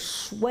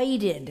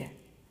persuaded.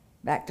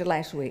 Back to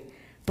last week.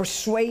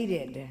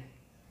 Persuaded.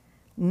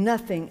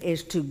 Nothing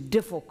is too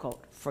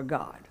difficult for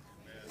God.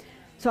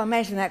 So I'm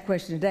asking that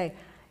question today.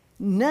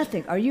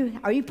 Nothing. Are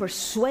you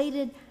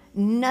persuaded?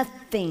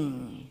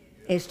 Nothing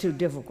is too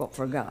difficult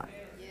for God.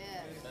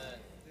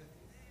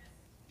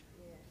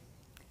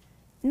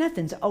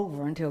 Nothing's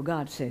over until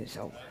God says it's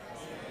over.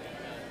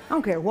 I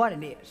don't care what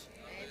it is.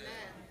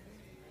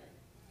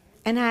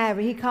 And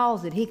however he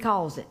calls it, he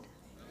calls it.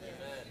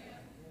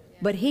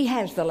 But he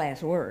has the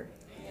last word.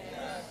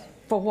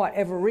 For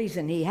whatever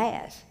reason he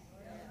has.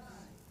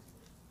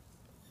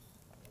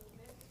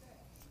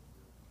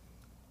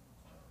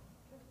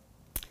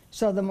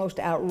 So the most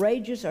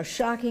outrageous or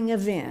shocking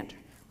event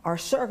or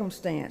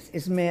circumstance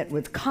is met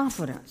with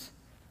confidence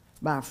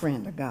by a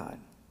friend of God.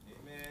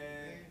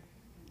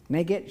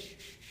 May get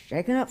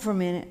shaken up for a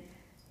minute.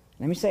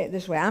 Let me say it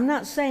this way. I'm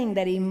not saying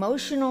that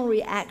emotional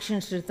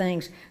reactions to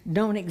things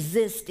don't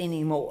exist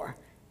anymore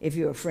if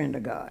you're a friend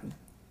of God.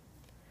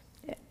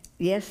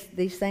 Yes,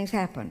 these things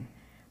happen.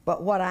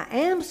 But what I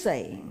am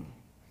saying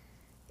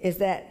is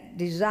that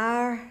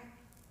despite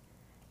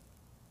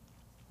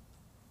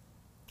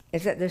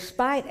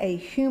a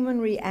human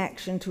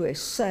reaction to a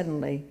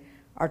suddenly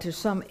or to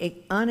some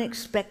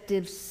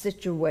unexpected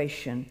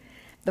situation,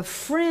 the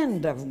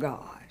friend of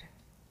God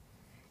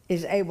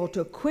is able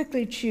to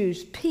quickly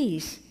choose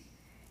peace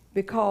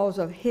because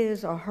of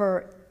his or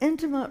her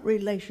intimate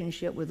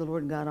relationship with the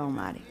Lord God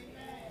Almighty.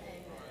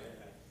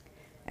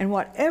 And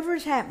whatever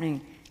is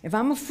happening, if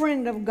I'm a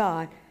friend of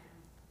God,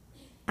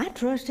 I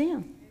trust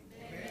him.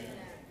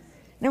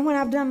 Now when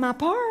I've done my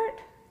part,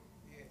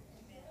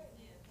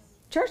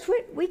 church,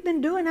 we've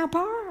been doing our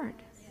part.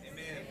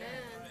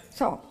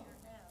 So,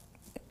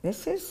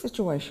 this is the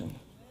situation.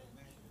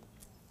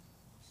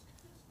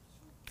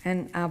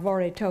 And I've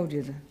already told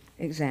you the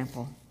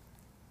example.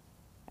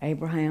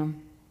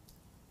 Abraham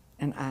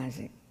and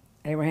Isaac.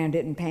 Abraham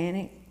didn't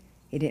panic.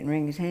 He didn't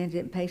wring his hands,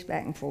 didn't pace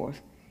back and forth.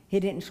 He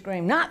didn't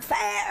scream, not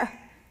fair.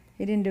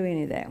 He didn't do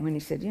any of that. When he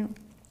said,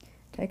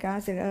 take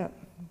Isaac up.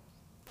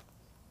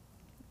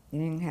 He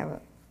didn't have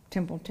a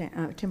temper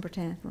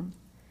tantrum.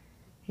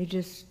 He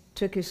just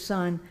took his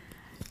son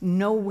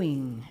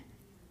knowing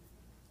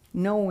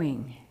there's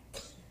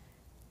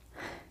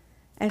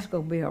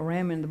going to be a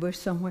ram in the bush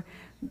somewhere.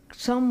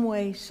 Some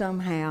way,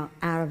 somehow,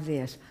 out of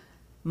this,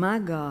 my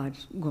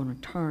God's going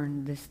to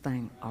turn this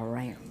thing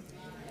around.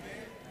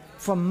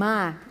 For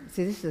my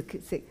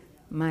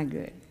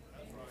good.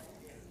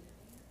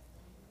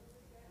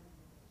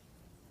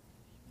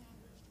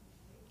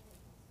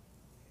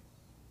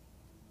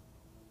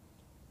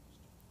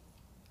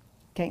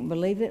 Can't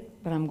believe it,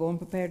 but I'm going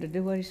prepared to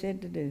do what he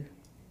said to do.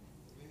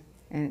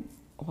 And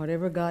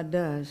whatever God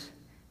does,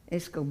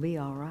 it's going to be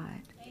all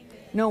right. Amen.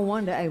 No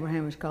wonder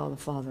Abraham is called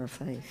the father of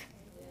faith.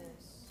 Yes.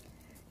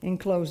 In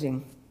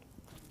closing,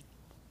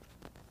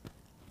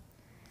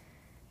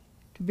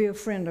 to be a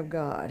friend of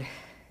God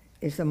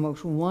is the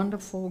most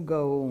wonderful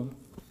goal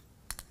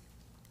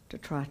to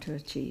try to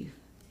achieve,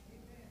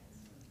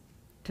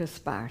 to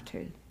aspire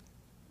to.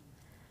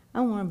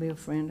 I want to be a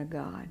friend of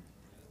God.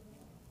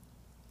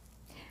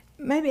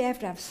 Maybe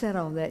after I've said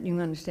all that, you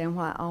can understand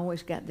why I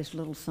always got this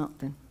little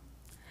something.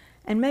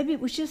 And maybe it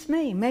was just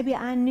me. Maybe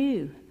I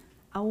knew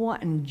I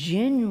wasn't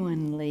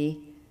genuinely,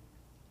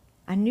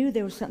 I knew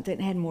there was something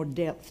that had more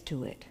depth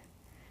to it.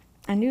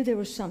 I knew there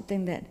was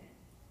something that,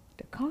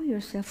 to call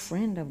yourself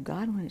friend of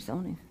God when it's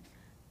on him,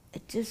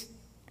 it just,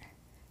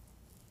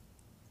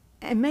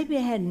 and maybe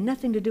it had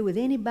nothing to do with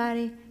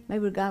anybody.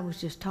 Maybe God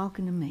was just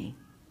talking to me.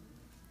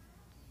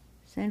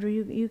 Sandra,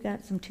 you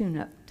got some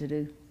tune-up to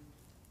do.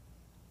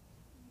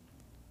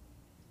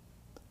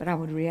 But I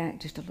would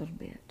react just a little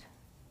bit.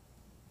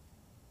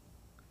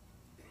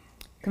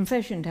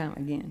 Confession time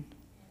again.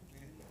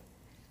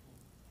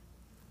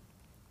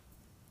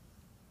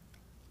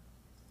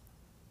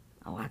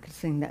 Oh, I could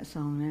sing that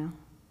song now.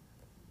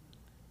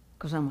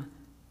 Because I'm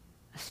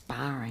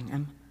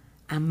aspiring.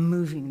 I'm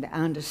moving. I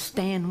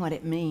understand what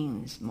it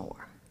means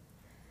more.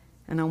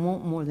 And I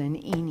want more than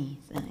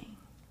anything.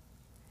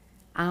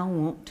 I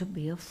want to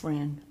be a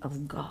friend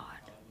of God.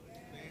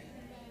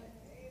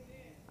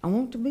 I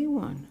want to be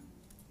one.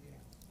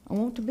 I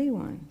want to be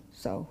one.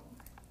 So,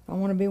 if I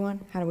want to be one,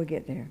 how do we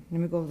get there?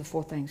 Let me go over the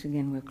 4 things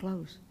again. We'll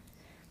close.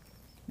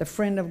 The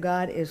friend of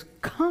God is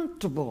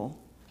comfortable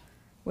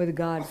with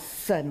God's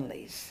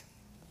suddenlies.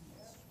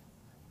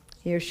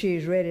 He or she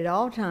is ready at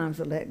all times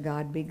to let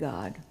God be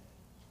God.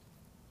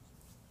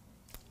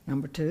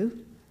 Number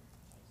 2,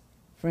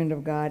 friend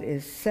of God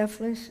is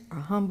selfless or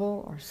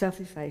humble or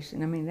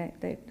self-effacing. I mean,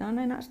 they're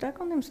not stuck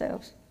on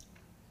themselves.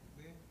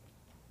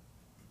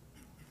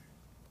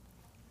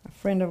 A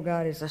friend of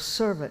God is a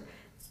servant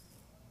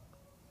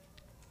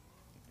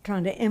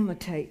trying to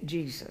imitate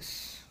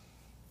Jesus,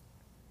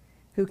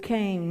 who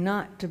came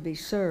not to be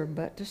served,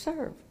 but to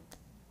serve.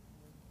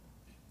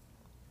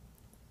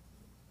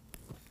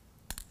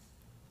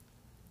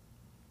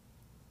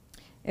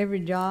 Every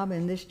job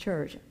in this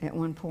church at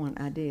one point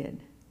I did.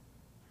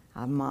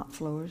 I've mopped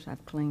floors,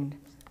 I've cleaned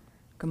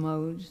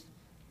commodes.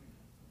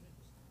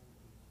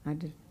 I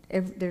did.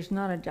 There's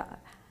not a job.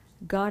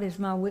 God is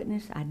my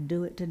witness. I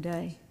do it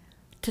today.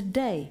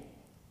 Today,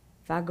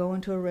 if I go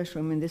into a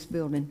restroom in this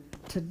building,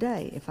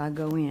 today, if I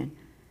go in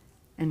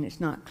and it's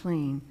not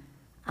clean,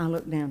 I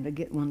look down to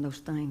get one of those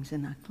things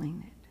and I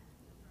clean it.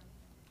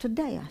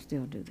 Today, I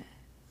still do that.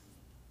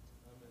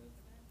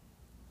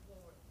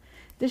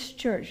 This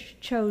church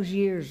chose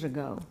years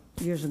ago,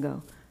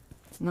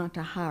 not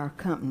to hire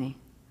a company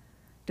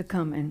to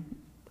come and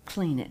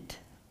clean it.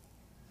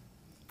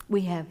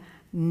 We have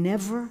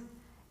never,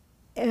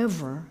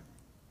 ever,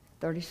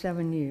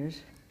 37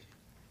 years,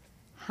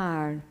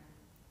 hired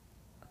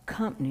a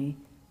company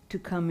to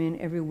come in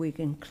every week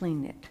and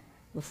clean it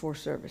before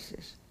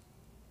services.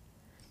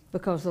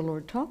 Because the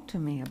Lord talked to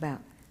me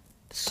about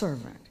the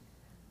servant,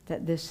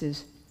 that this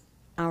is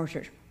our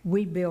church.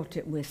 We built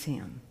it with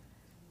him.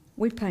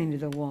 We painted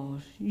the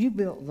walls. You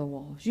built the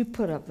walls. You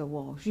put up the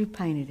walls. You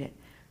painted it.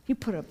 You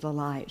put up the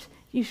lights.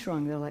 You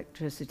strung the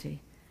electricity.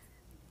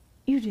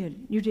 You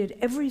did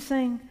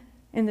everything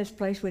in this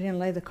place. We didn't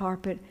lay the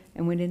carpet,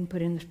 and we didn't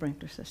put in the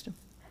sprinkler system.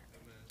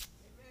 Amen.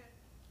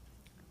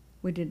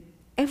 We did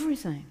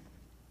everything.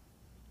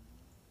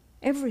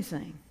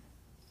 Everything.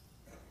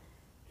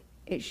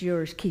 It's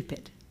yours. Keep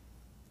it.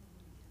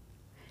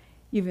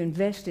 You've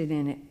invested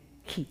in it.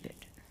 Keep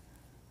it.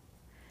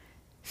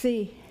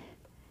 See,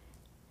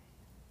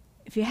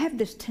 if you have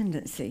this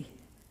tendency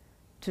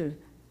to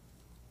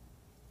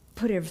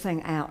put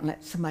everything out and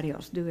let somebody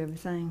else do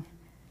everything,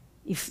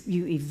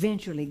 you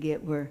eventually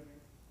get where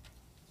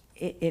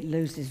it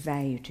loses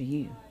value to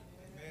you.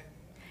 Amen.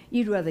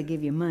 You'd rather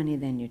give your money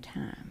than your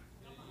time.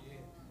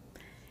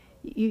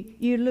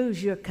 You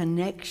lose your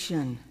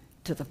connection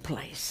to the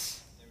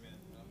place. Amen.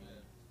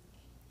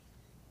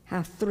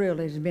 How thrilled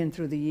it has been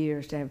through the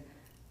years to have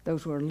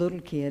those who are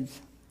little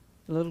kids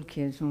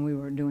when we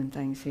were doing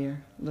things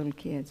here, little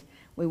kids.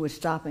 We would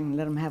stop and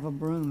let them have a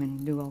broom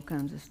and do all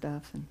kinds of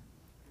stuff.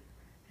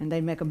 And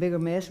they'd make a bigger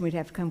mess, and we'd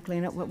have to come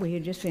clean up what we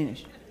had just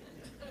finished.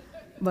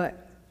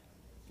 But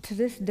to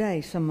this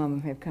day, some of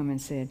them have come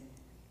and said,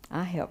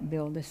 I helped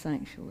build this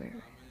sanctuary.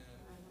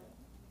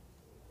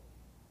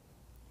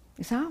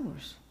 It's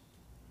ours.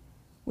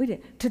 We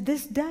did. To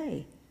this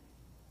day,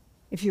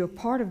 if you're a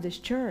part of this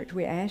church,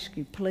 we ask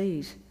you,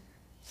 please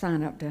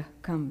sign up to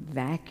come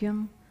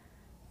vacuum,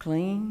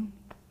 clean,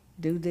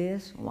 do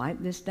this,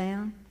 wipe this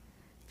down.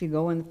 If you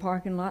go in the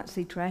parking lot,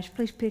 see trash,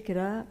 please pick it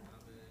up.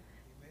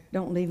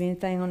 Don't leave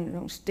anything on it.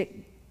 Don't stick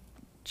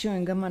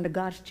chewing gum under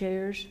God's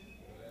chairs.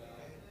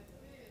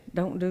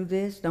 Don't do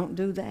this. Don't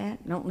do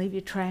that. Don't leave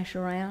your trash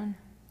around.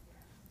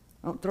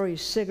 Don't throw your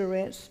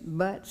cigarettes,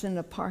 butts in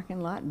the parking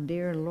lot.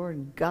 Dear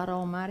Lord God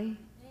Almighty.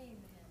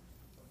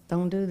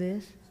 Don't do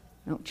this.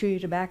 Don't chew your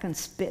tobacco and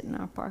spit in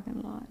our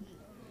parking lot.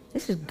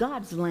 This is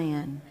God's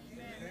land.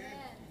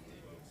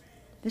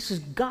 This is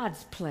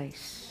God's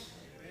place.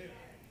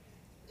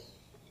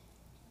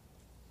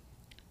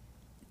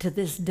 To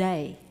this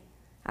day,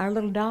 our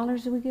little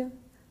dollars that we give,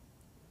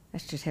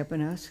 that's just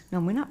helping us. No,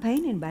 we're not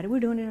paying anybody. We're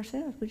doing it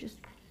ourselves.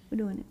 We're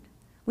doing it.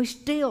 We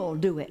still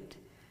do it.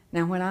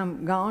 Now, when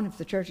I'm gone, if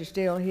the church is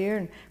still here,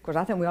 and of course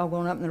I think we're all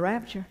going up in the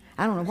rapture,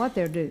 I don't know what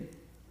they'll do.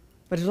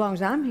 But as long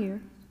as I'm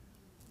here,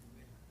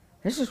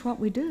 this is what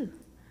we do.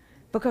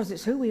 Because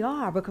it's who we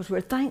are, because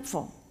we're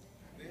thankful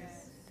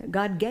that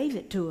God gave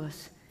it to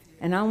us.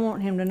 And I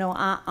want him to know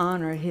I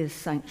honor his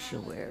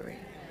sanctuary.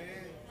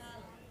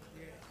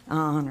 I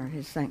honor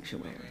his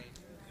sanctuary.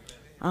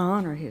 I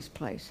honor his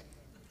place.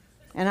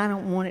 And I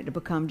don't want it to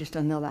become just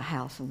another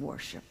house of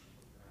worship.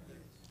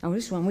 Oh,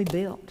 this one we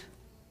built.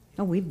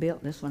 No, we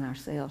built this one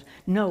ourselves.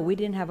 No, we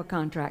didn't have a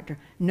contractor.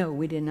 No,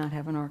 we did not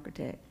have an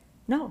architect.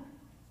 No,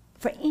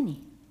 for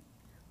any.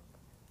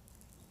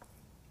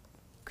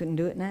 Couldn't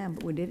do it now,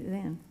 but we did it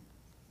then.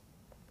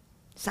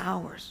 It's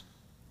ours.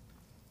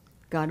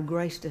 God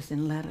graced us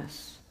and led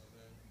us.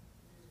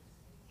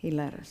 He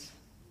led us.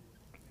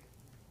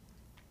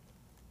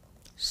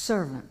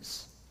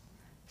 Servants.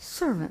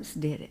 Servants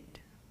did it.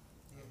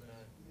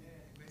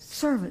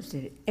 Servants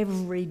did it.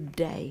 Every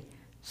day,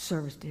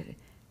 servants did it.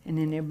 And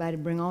then everybody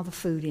bring all the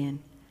food in.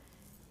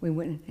 We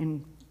went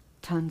and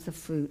tons of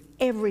food.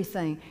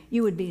 Everything.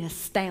 You would be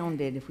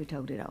astounded if we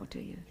told it all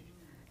to you.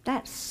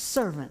 That's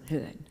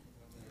servanthood.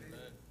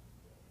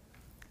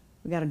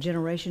 We got a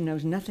generation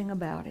knows nothing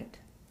about it.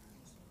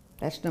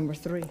 That's number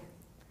 3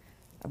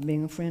 of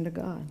being a friend of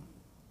God.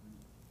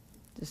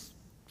 Just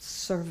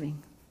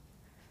serving.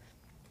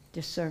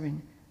 Just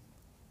serving.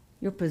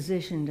 Your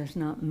position does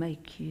not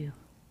make you.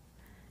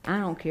 I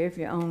don't care if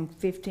you own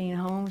 15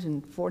 homes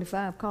and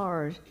 45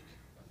 cars.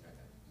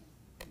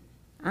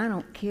 I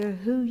don't care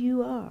who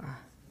you are.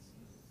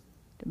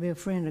 To be a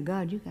friend of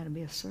God, you've got to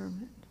be a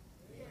servant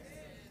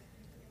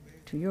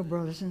to your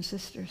brothers and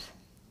sisters.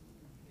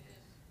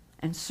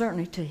 And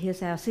certainly to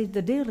his house. See,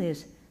 the deal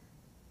is,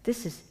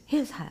 this is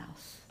his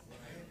house.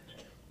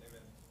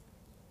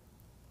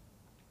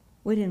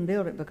 We didn't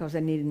build it because they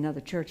needed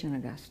another church in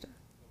Augusta.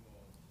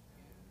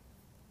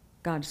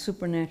 God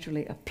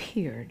supernaturally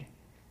appeared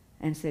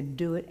and said,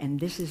 do it, and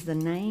this is the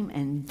name,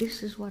 and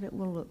this is what it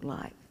will look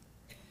like.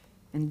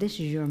 And this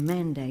is your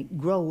mandate.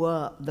 Grow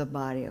up the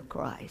body of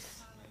Christ.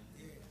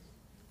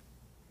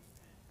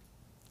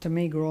 To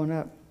me, growing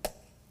up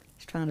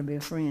is trying to be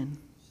a friend.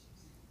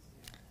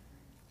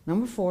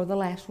 Number 4, the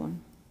last one.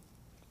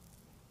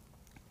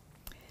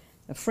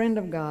 A friend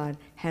of God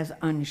has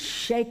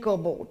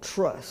unshakable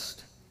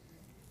trust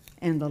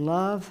in the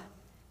love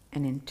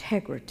and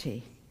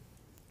integrity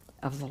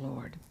of the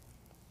Lord.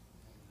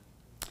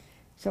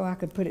 So I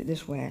could put it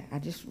this way. I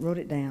just wrote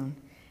it down.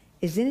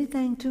 Is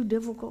anything too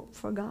difficult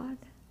for God?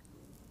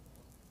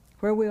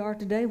 Where we are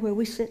today, where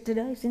we sit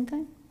today, is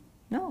anything?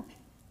 No.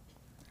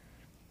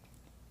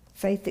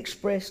 Faith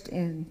expressed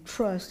in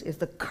trust is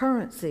the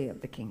currency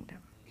of the kingdom.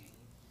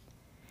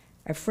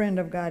 A friend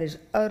of God is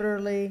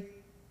utterly,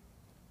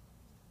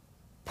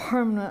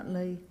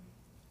 permanently,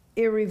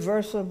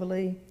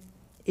 irreversibly,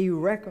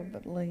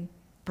 irrecoverably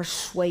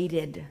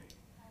persuaded.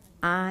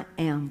 I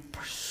am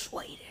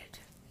persuaded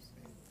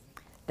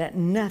that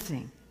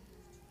nothing,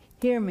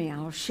 hear me,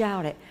 I'll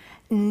shout it,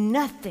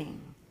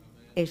 nothing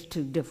is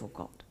too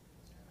difficult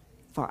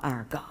for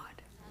our God.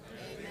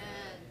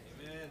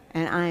 Amen.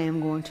 And I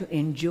am going to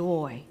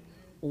enjoy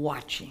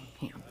watching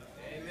him.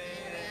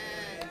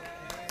 Amen.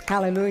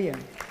 Hallelujah.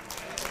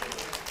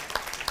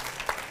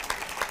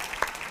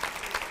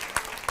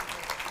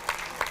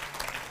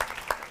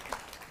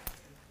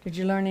 Did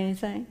you learn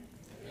anything?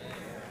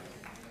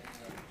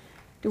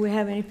 Do we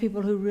have any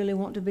people who really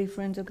want to be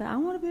friends of God? I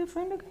want to be a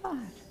friend of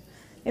God.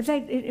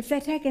 If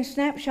they're taking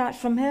snapshots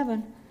from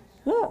heaven,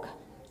 look.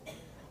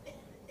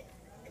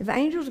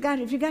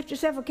 If you got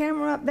yourself a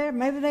camera up there,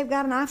 maybe they've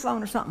got an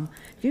iPhone or something.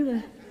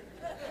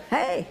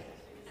 Hey,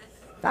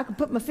 if I could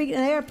put my feet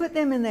in the air, put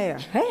them in there.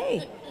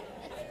 Hey,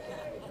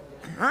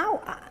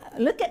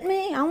 look at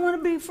me. I want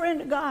to be a friend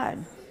of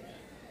God.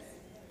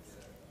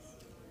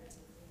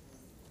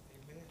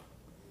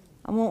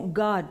 I want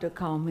God to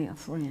call me a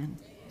friend.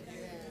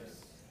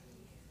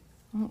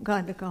 I want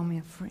God to call me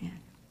a friend.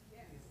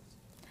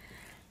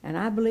 And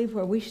I believe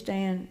where we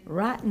stand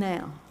right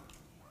now,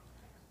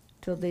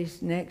 till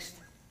these next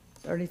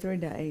 33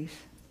 days.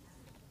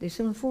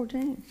 December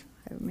 14th,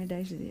 however many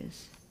days it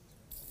is.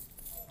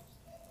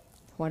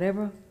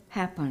 Whatever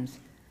happens,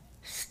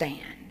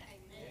 stand.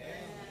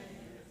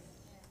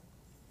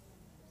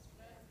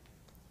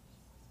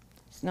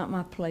 It's not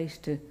my place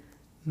to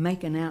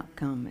make an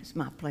outcome. It's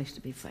my place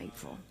to be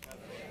faithful.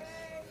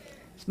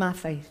 It's my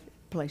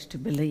place to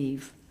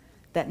believe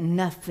that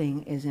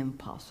nothing is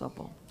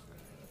impossible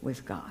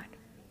with God.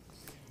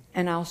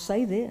 And I'll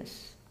say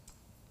this.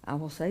 I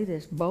will say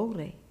this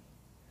boldly.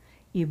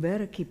 You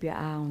better keep your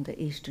eye on the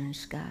eastern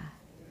sky.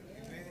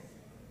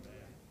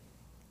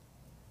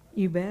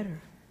 You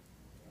better.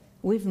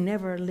 We've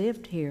never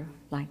lived here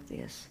like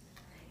this.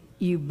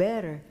 You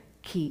better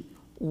keep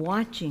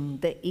watching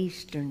the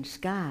eastern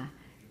sky.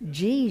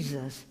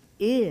 Jesus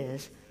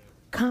is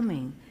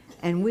coming.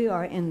 And we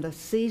are in the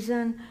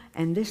season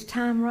and this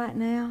time right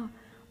now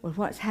with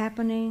what's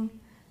happening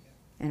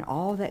and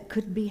all that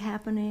could be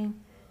happening.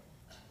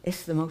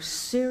 It's the most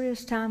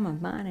serious time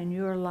of mine in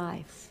your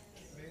life.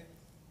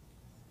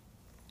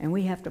 And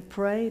we have to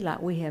pray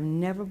like we have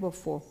never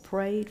before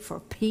prayed for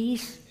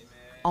peace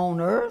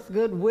on earth,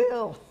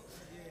 goodwill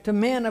to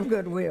men of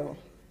goodwill.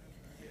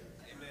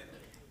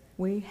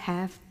 We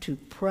have to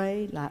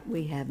pray like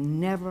we have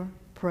never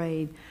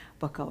prayed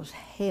because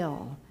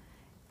hell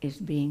is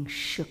being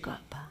shook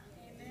up.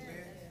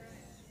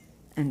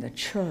 And the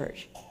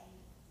church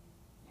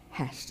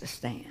has to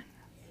stand.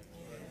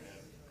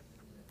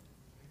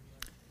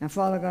 Now,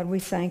 Father God, we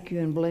thank you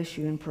and bless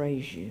you and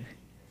praise you.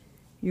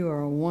 You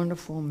are a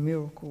wonderful,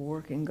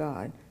 miracle-working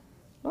God.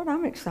 Lord,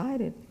 I'm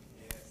excited.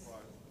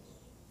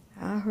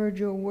 I heard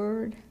your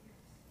word.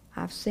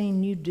 I've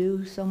seen you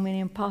do so many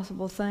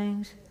impossible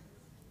things.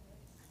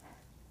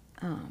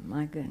 Oh,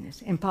 my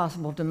goodness.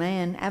 Impossible to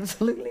man,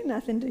 absolutely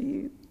nothing to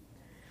you.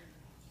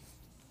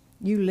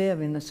 You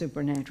live in the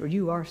supernatural.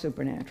 You are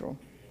supernatural.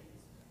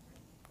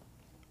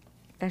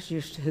 That's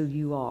just who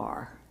you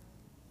are.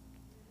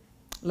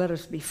 Let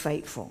us be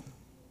faithful.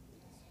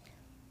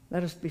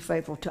 Let us be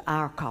faithful to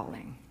our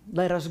calling.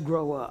 Let us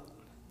grow up.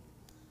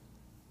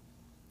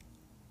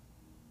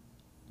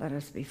 Let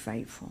us be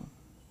faithful.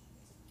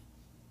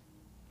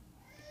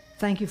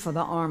 Thank you for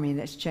the army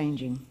that's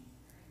changing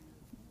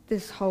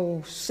this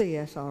whole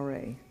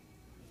CSRA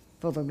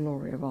for the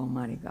glory of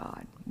Almighty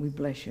God. We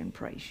bless you and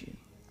praise you.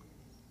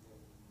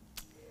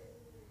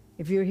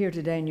 If you're here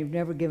today and you've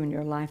never given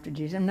your life to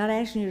Jesus, I'm not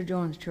asking you to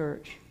join the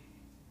church.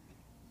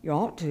 You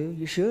ought to.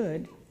 You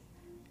should.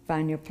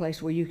 Find your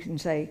place where you can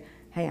say,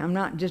 hey, I'm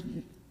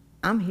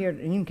here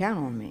and you can count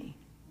on me.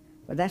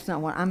 But that's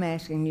not what I'm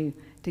asking you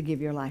to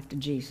give your life to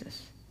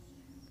Jesus.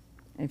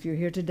 And if you're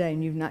here today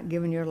and you've not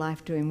given your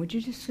life to him, would you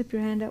just slip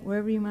your hand up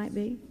wherever you might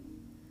be?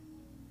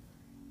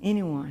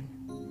 Anyone.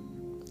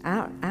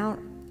 Out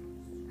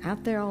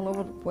there all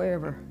over,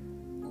 wherever.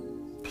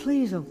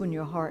 Please open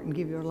your heart and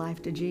give your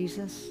life to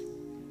Jesus.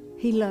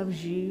 He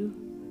loves you.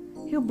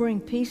 He'll bring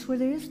peace where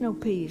there is no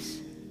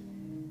peace.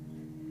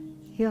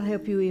 He'll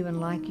help you even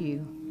like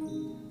you.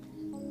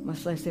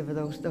 Much less ever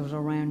those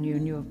around you,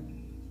 and you'll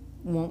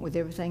want with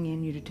everything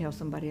in you to tell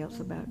somebody else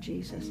about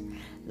Jesus.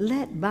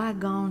 Let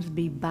bygones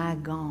be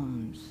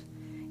bygones.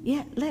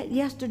 Yet let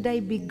yesterday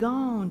be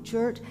gone,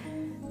 church.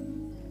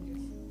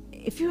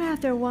 If you're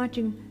out there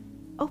watching,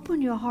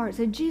 open your heart.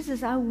 Say,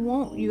 Jesus, I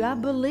want you. I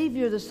believe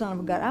you're the Son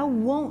of God. I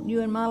want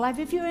you in my life.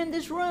 If you're in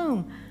this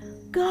room,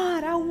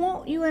 God, I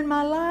want you in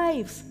my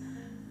life.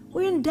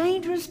 We're in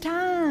dangerous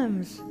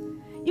times.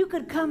 You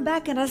could come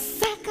back in a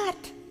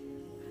second.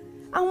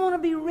 I want to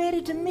be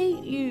ready to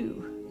meet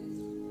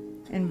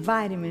you.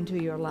 Invite him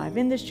into your life.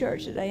 In this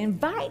church today,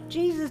 invite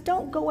Jesus.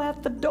 Don't go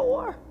out the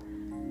door.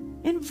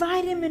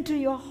 Invite him into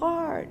your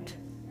heart.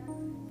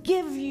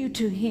 Give you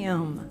to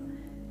him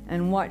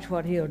and watch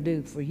what he'll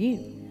do for you.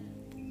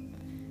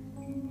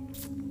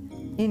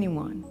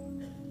 Anyone.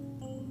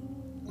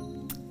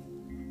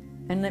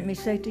 And let me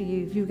say to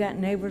you, if you've got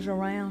neighbors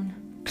around,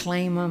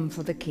 claim them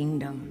for the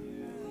kingdom.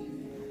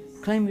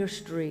 Claim your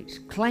streets.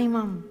 Claim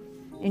them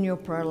in your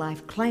prayer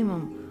life. Claim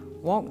them.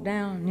 Walk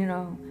down,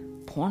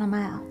 point them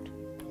out.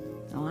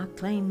 Oh, I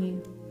claim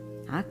you.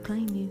 I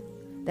claim you.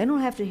 They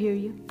don't have to hear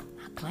you.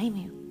 I claim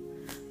you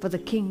for the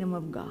kingdom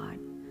of God.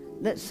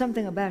 Let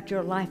something about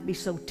your life be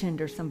so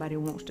tender somebody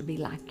wants to be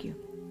like you.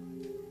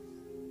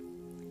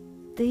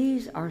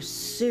 These are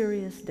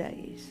serious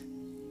days.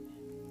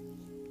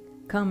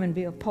 Come and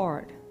be a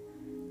part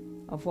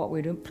of what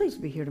we do. Please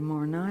be here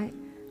tomorrow night.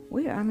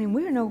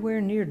 We're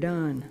nowhere near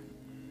done.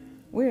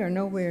 We are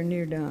nowhere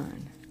near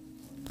done.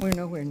 We're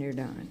nowhere near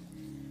done.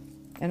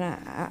 And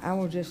I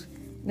will just,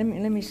 let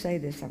me say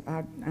this.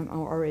 I'm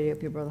already up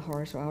here, Brother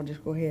Horace, so I'll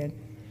just go ahead.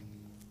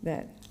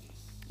 That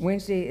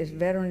Wednesday is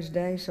Veterans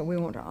Day, so we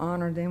want to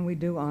honor them. We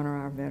do honor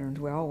our veterans.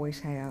 We always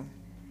have.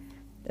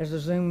 There's a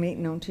Zoom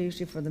meeting on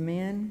Tuesday for the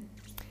men.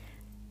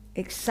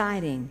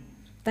 Exciting.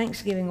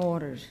 Thanksgiving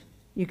orders.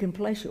 You can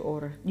place your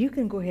order. You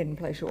can go ahead and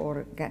place your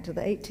order. Got to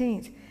the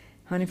 18th.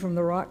 Honey from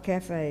the Rock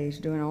Cafes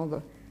doing all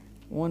the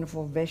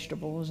wonderful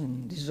vegetables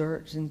and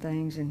desserts and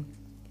things, and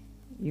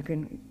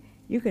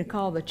you You can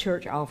call the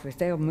church office.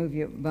 They'll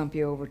bump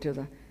you over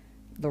to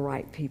the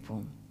right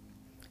people.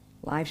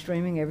 Live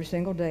streaming every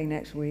single day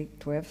next week,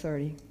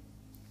 12:30.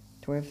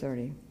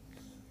 12:30.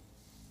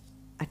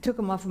 I took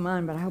them off of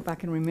mine, but I hope I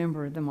can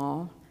remember them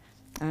all.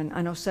 And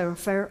I know Sarah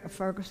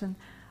Ferguson,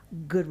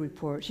 good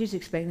report. She's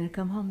expecting to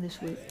come home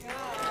this week.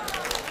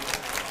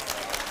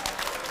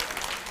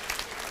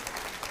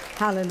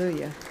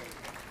 Hallelujah.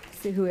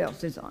 See who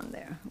else is on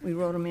there. We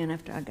wrote them in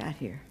after I got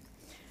here.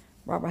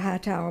 Barbara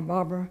Hightower.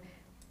 Barbara,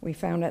 we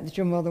found out that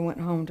your mother went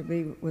home to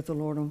be with the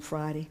Lord on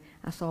Friday.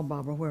 I saw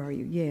Barbara. Where are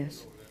you?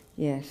 Yes,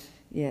 yes,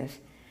 yes.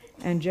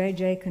 And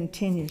JJ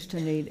continues to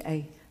need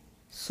a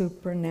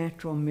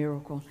supernatural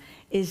miracle.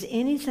 Is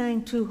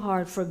anything too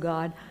hard for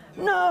God?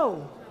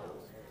 No.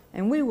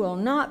 And we will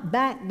not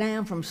back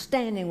down from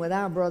standing with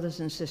our brothers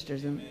and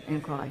sisters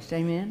in Christ.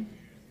 Amen?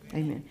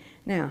 Amen.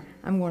 Now,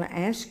 I'm going to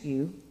ask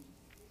you,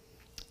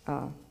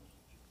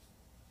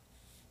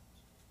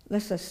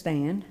 let's just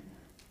stand.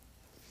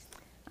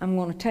 I'm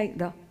going to take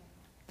the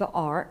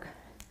ark.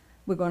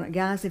 We're going to,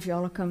 guys, if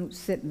y'all will come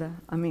sit the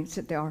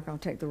ark, I'll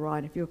take the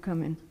rod. If you'll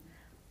come and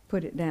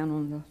put it down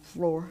on the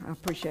floor, I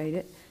appreciate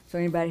it. So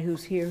anybody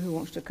who's here who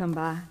wants to come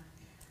by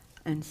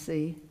and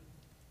see.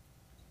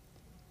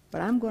 But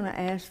I'm going to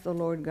ask the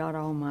Lord God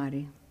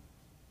Almighty,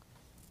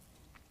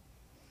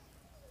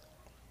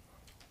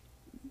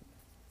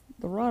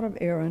 the rod of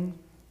Aaron,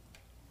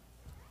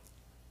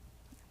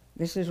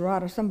 this is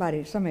rod of some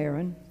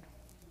Aaron.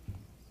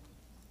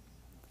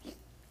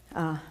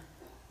 I'm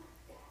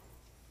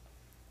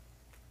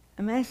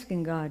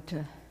asking God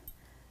to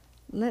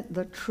let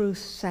the truth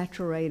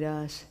saturate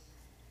us,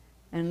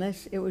 and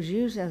it was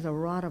used as a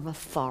rod of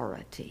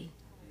authority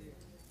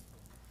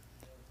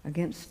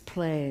against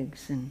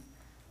plagues and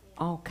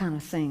all kind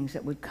of things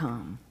that would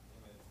come.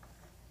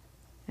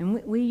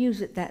 And we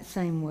use it that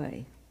same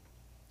way.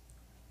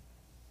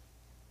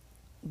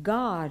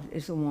 God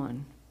is the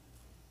one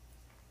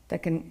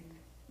that can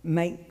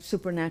make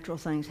supernatural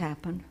things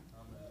happen.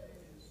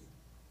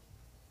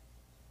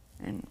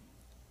 And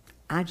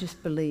I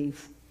just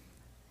believe.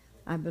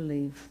 I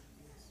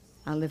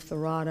lift the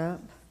rod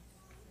up.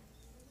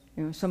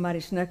 You know, somebody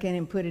snuck in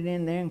and put it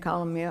in there and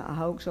calling me a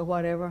hoax or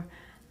whatever.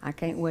 I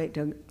can't wait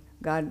till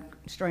God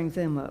strings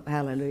them up.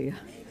 Hallelujah.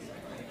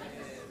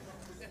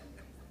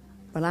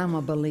 But I'm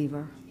a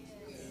believer.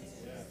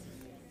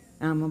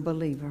 I'm a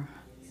believer.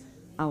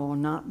 I will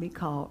not be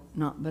caught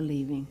not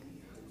believing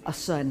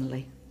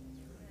suddenly.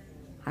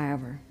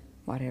 However,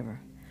 whatever.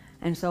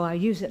 And so I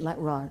use it like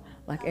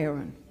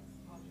Aaron.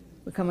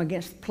 We come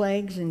against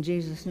plagues in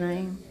Jesus'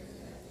 name.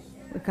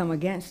 We come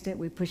against it.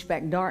 We push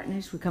back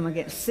darkness. We come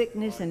against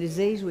sickness and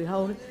disease. We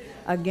hold it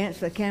against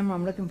the camera.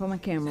 I'm looking for my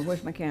camera.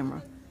 Where's my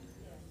camera?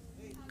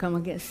 Come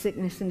against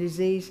sickness and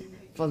disease.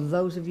 For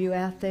those of you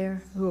out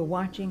there who are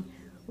watching,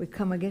 we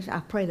come against. I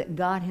pray that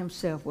God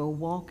himself will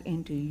walk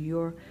into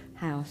your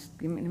house.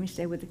 Let me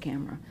stay with the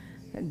camera.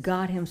 That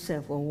God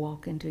himself will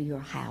walk into your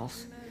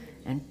house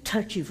and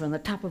touch you from the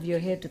top of your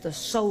head to the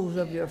soles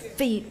of your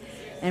feet.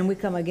 And we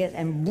come against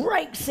and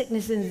break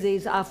sickness and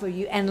disease off of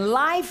you and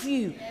life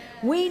you.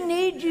 We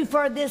need you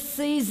for this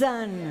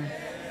season.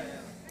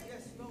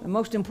 The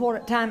most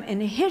important time in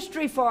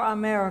history for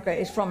America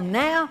is from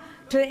now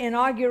to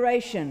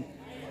inauguration,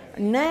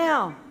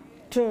 now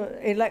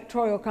to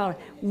electoral college.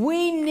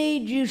 We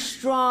need you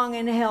strong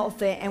and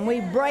healthy, and we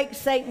break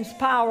Satan's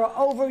power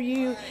over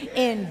you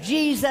in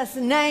Jesus'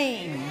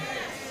 name.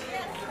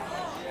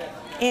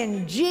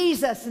 In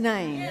Jesus'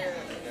 name.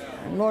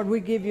 And Lord, we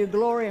give you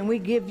glory and we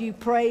give you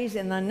praise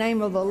in the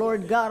name of the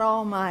Lord God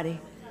Almighty.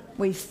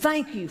 We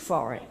thank you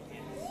for it.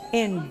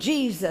 In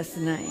Jesus'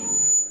 name.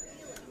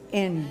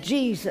 In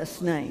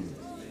Jesus' name.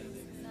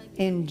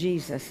 In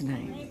Jesus'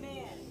 name.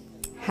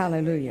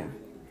 Hallelujah.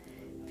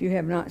 If you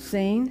have not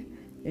seen,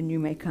 then you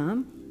may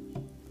come.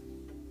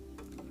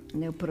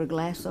 And they'll put a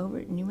glass over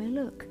it and you may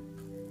look.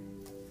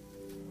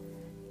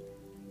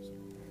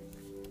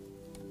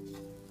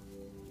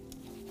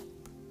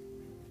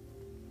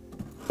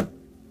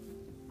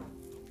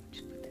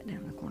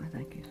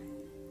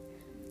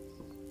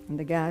 And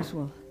the guys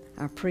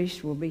our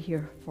priest will be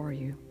here for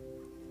you.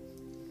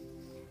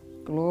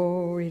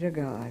 Glory to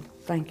God.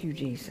 Thank you,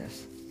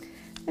 Jesus.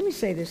 Let me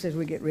say this as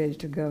we get ready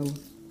to go.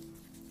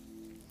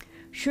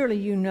 Surely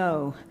you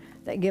know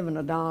that giving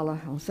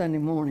 $1 on Sunday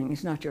morning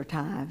is not your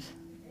tithes.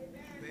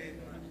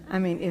 I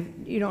mean, if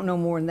you don't know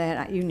more than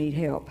that, you need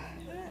help.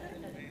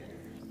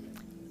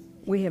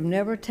 We have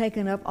never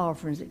taken up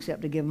offerings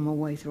except to give them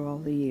away through all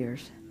the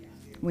years.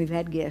 We've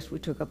had guests, we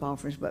took up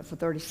offerings, but for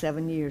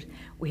 37 years,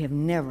 we have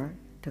never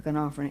took an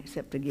offering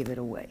except to give it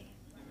away.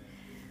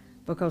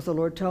 Because the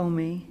Lord told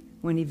me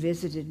when he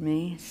visited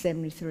me,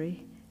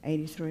 73,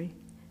 83,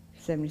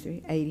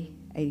 73, 80,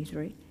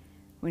 83,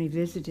 when he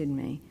visited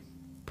me,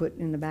 put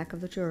in the back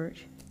of the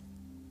church,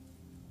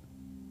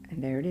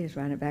 and there it is,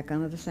 right back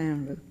under the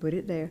sound booth, put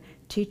it there,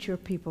 teach your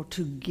people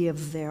to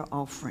give their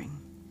offering.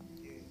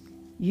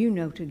 You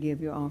know to give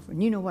your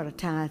offering. You know what a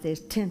tithe is,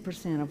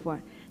 10% of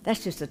what,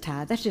 that's just a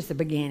tithe, that's just the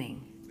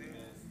beginning.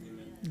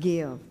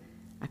 Give.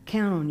 I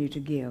count on you to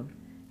give.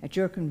 At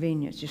your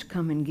convenience, just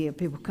come and give.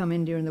 People come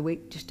in during the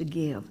week just to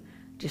give,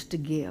 just to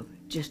give,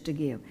 just to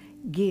give.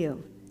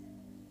 Give.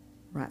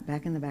 Right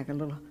back in the back,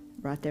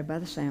 right there by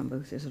the sound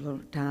booth, there's a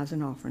little tithes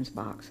and offerings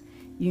box.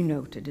 You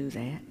know to do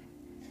that.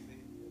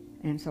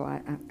 And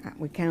so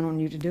we count on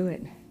you to do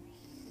it.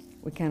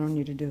 We count on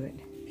you to do it.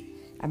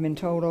 I've been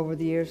told over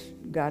the years,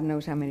 God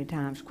knows how many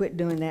times, quit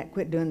doing that,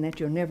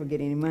 you'll never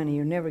get any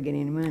money,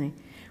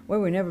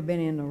 Well, we've never been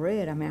in the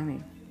red. I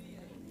mean,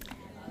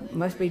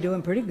 must be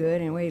doing pretty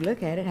good, and we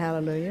look at it,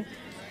 hallelujah.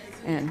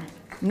 And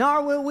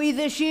nor will we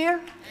this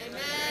year.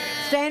 Amen.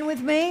 Stand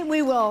with me.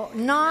 We will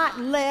not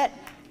let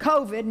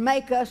COVID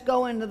make us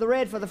go into the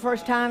red for the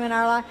first time in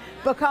our life,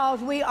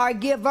 because we are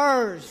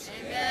givers.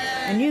 Amen.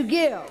 And you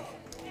give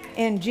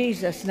in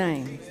Jesus'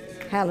 name.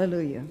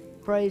 Hallelujah.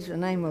 Praise the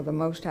name of the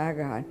Most High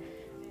God.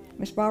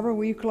 Miss Barbara,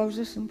 will you close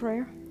us in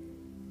prayer?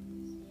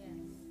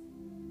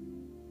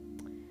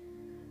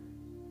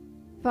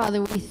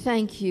 Father, we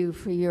thank you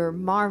for your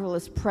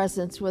marvelous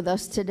presence with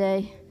us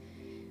today.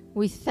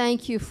 We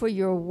thank you for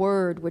your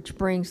word, which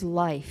brings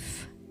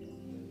life.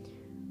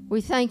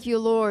 We thank you,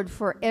 Lord,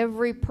 for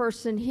every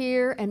person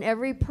here and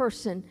every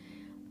person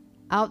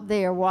out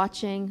there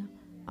watching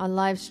on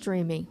live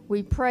streaming.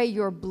 We pray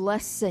your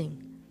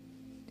blessing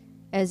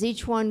as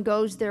each one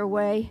goes their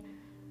way,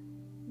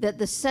 that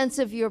the sense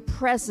of your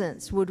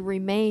presence would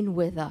remain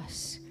with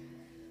us,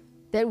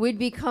 that we'd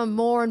become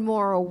more and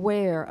more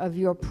aware of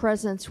your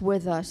presence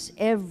with us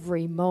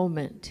every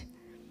moment.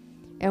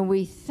 And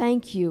we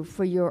thank you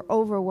for your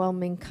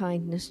overwhelming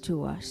kindness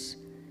to us.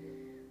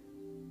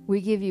 We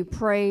give you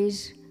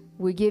praise.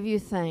 We give you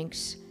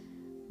thanks.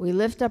 We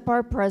lift up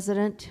our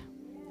president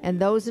and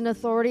those in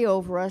authority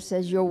over us,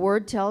 as your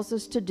word tells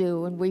us to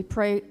do, and we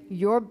pray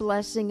your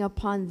blessing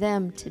upon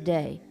them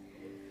today.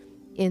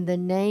 In the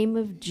name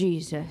of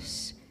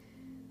Jesus,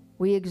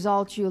 we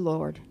exalt you,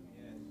 Lord.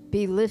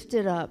 Be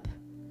lifted up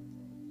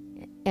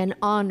and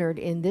honored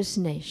in this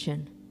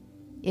nation.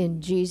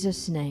 In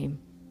Jesus' name,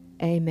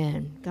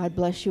 amen. God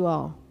bless you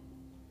all.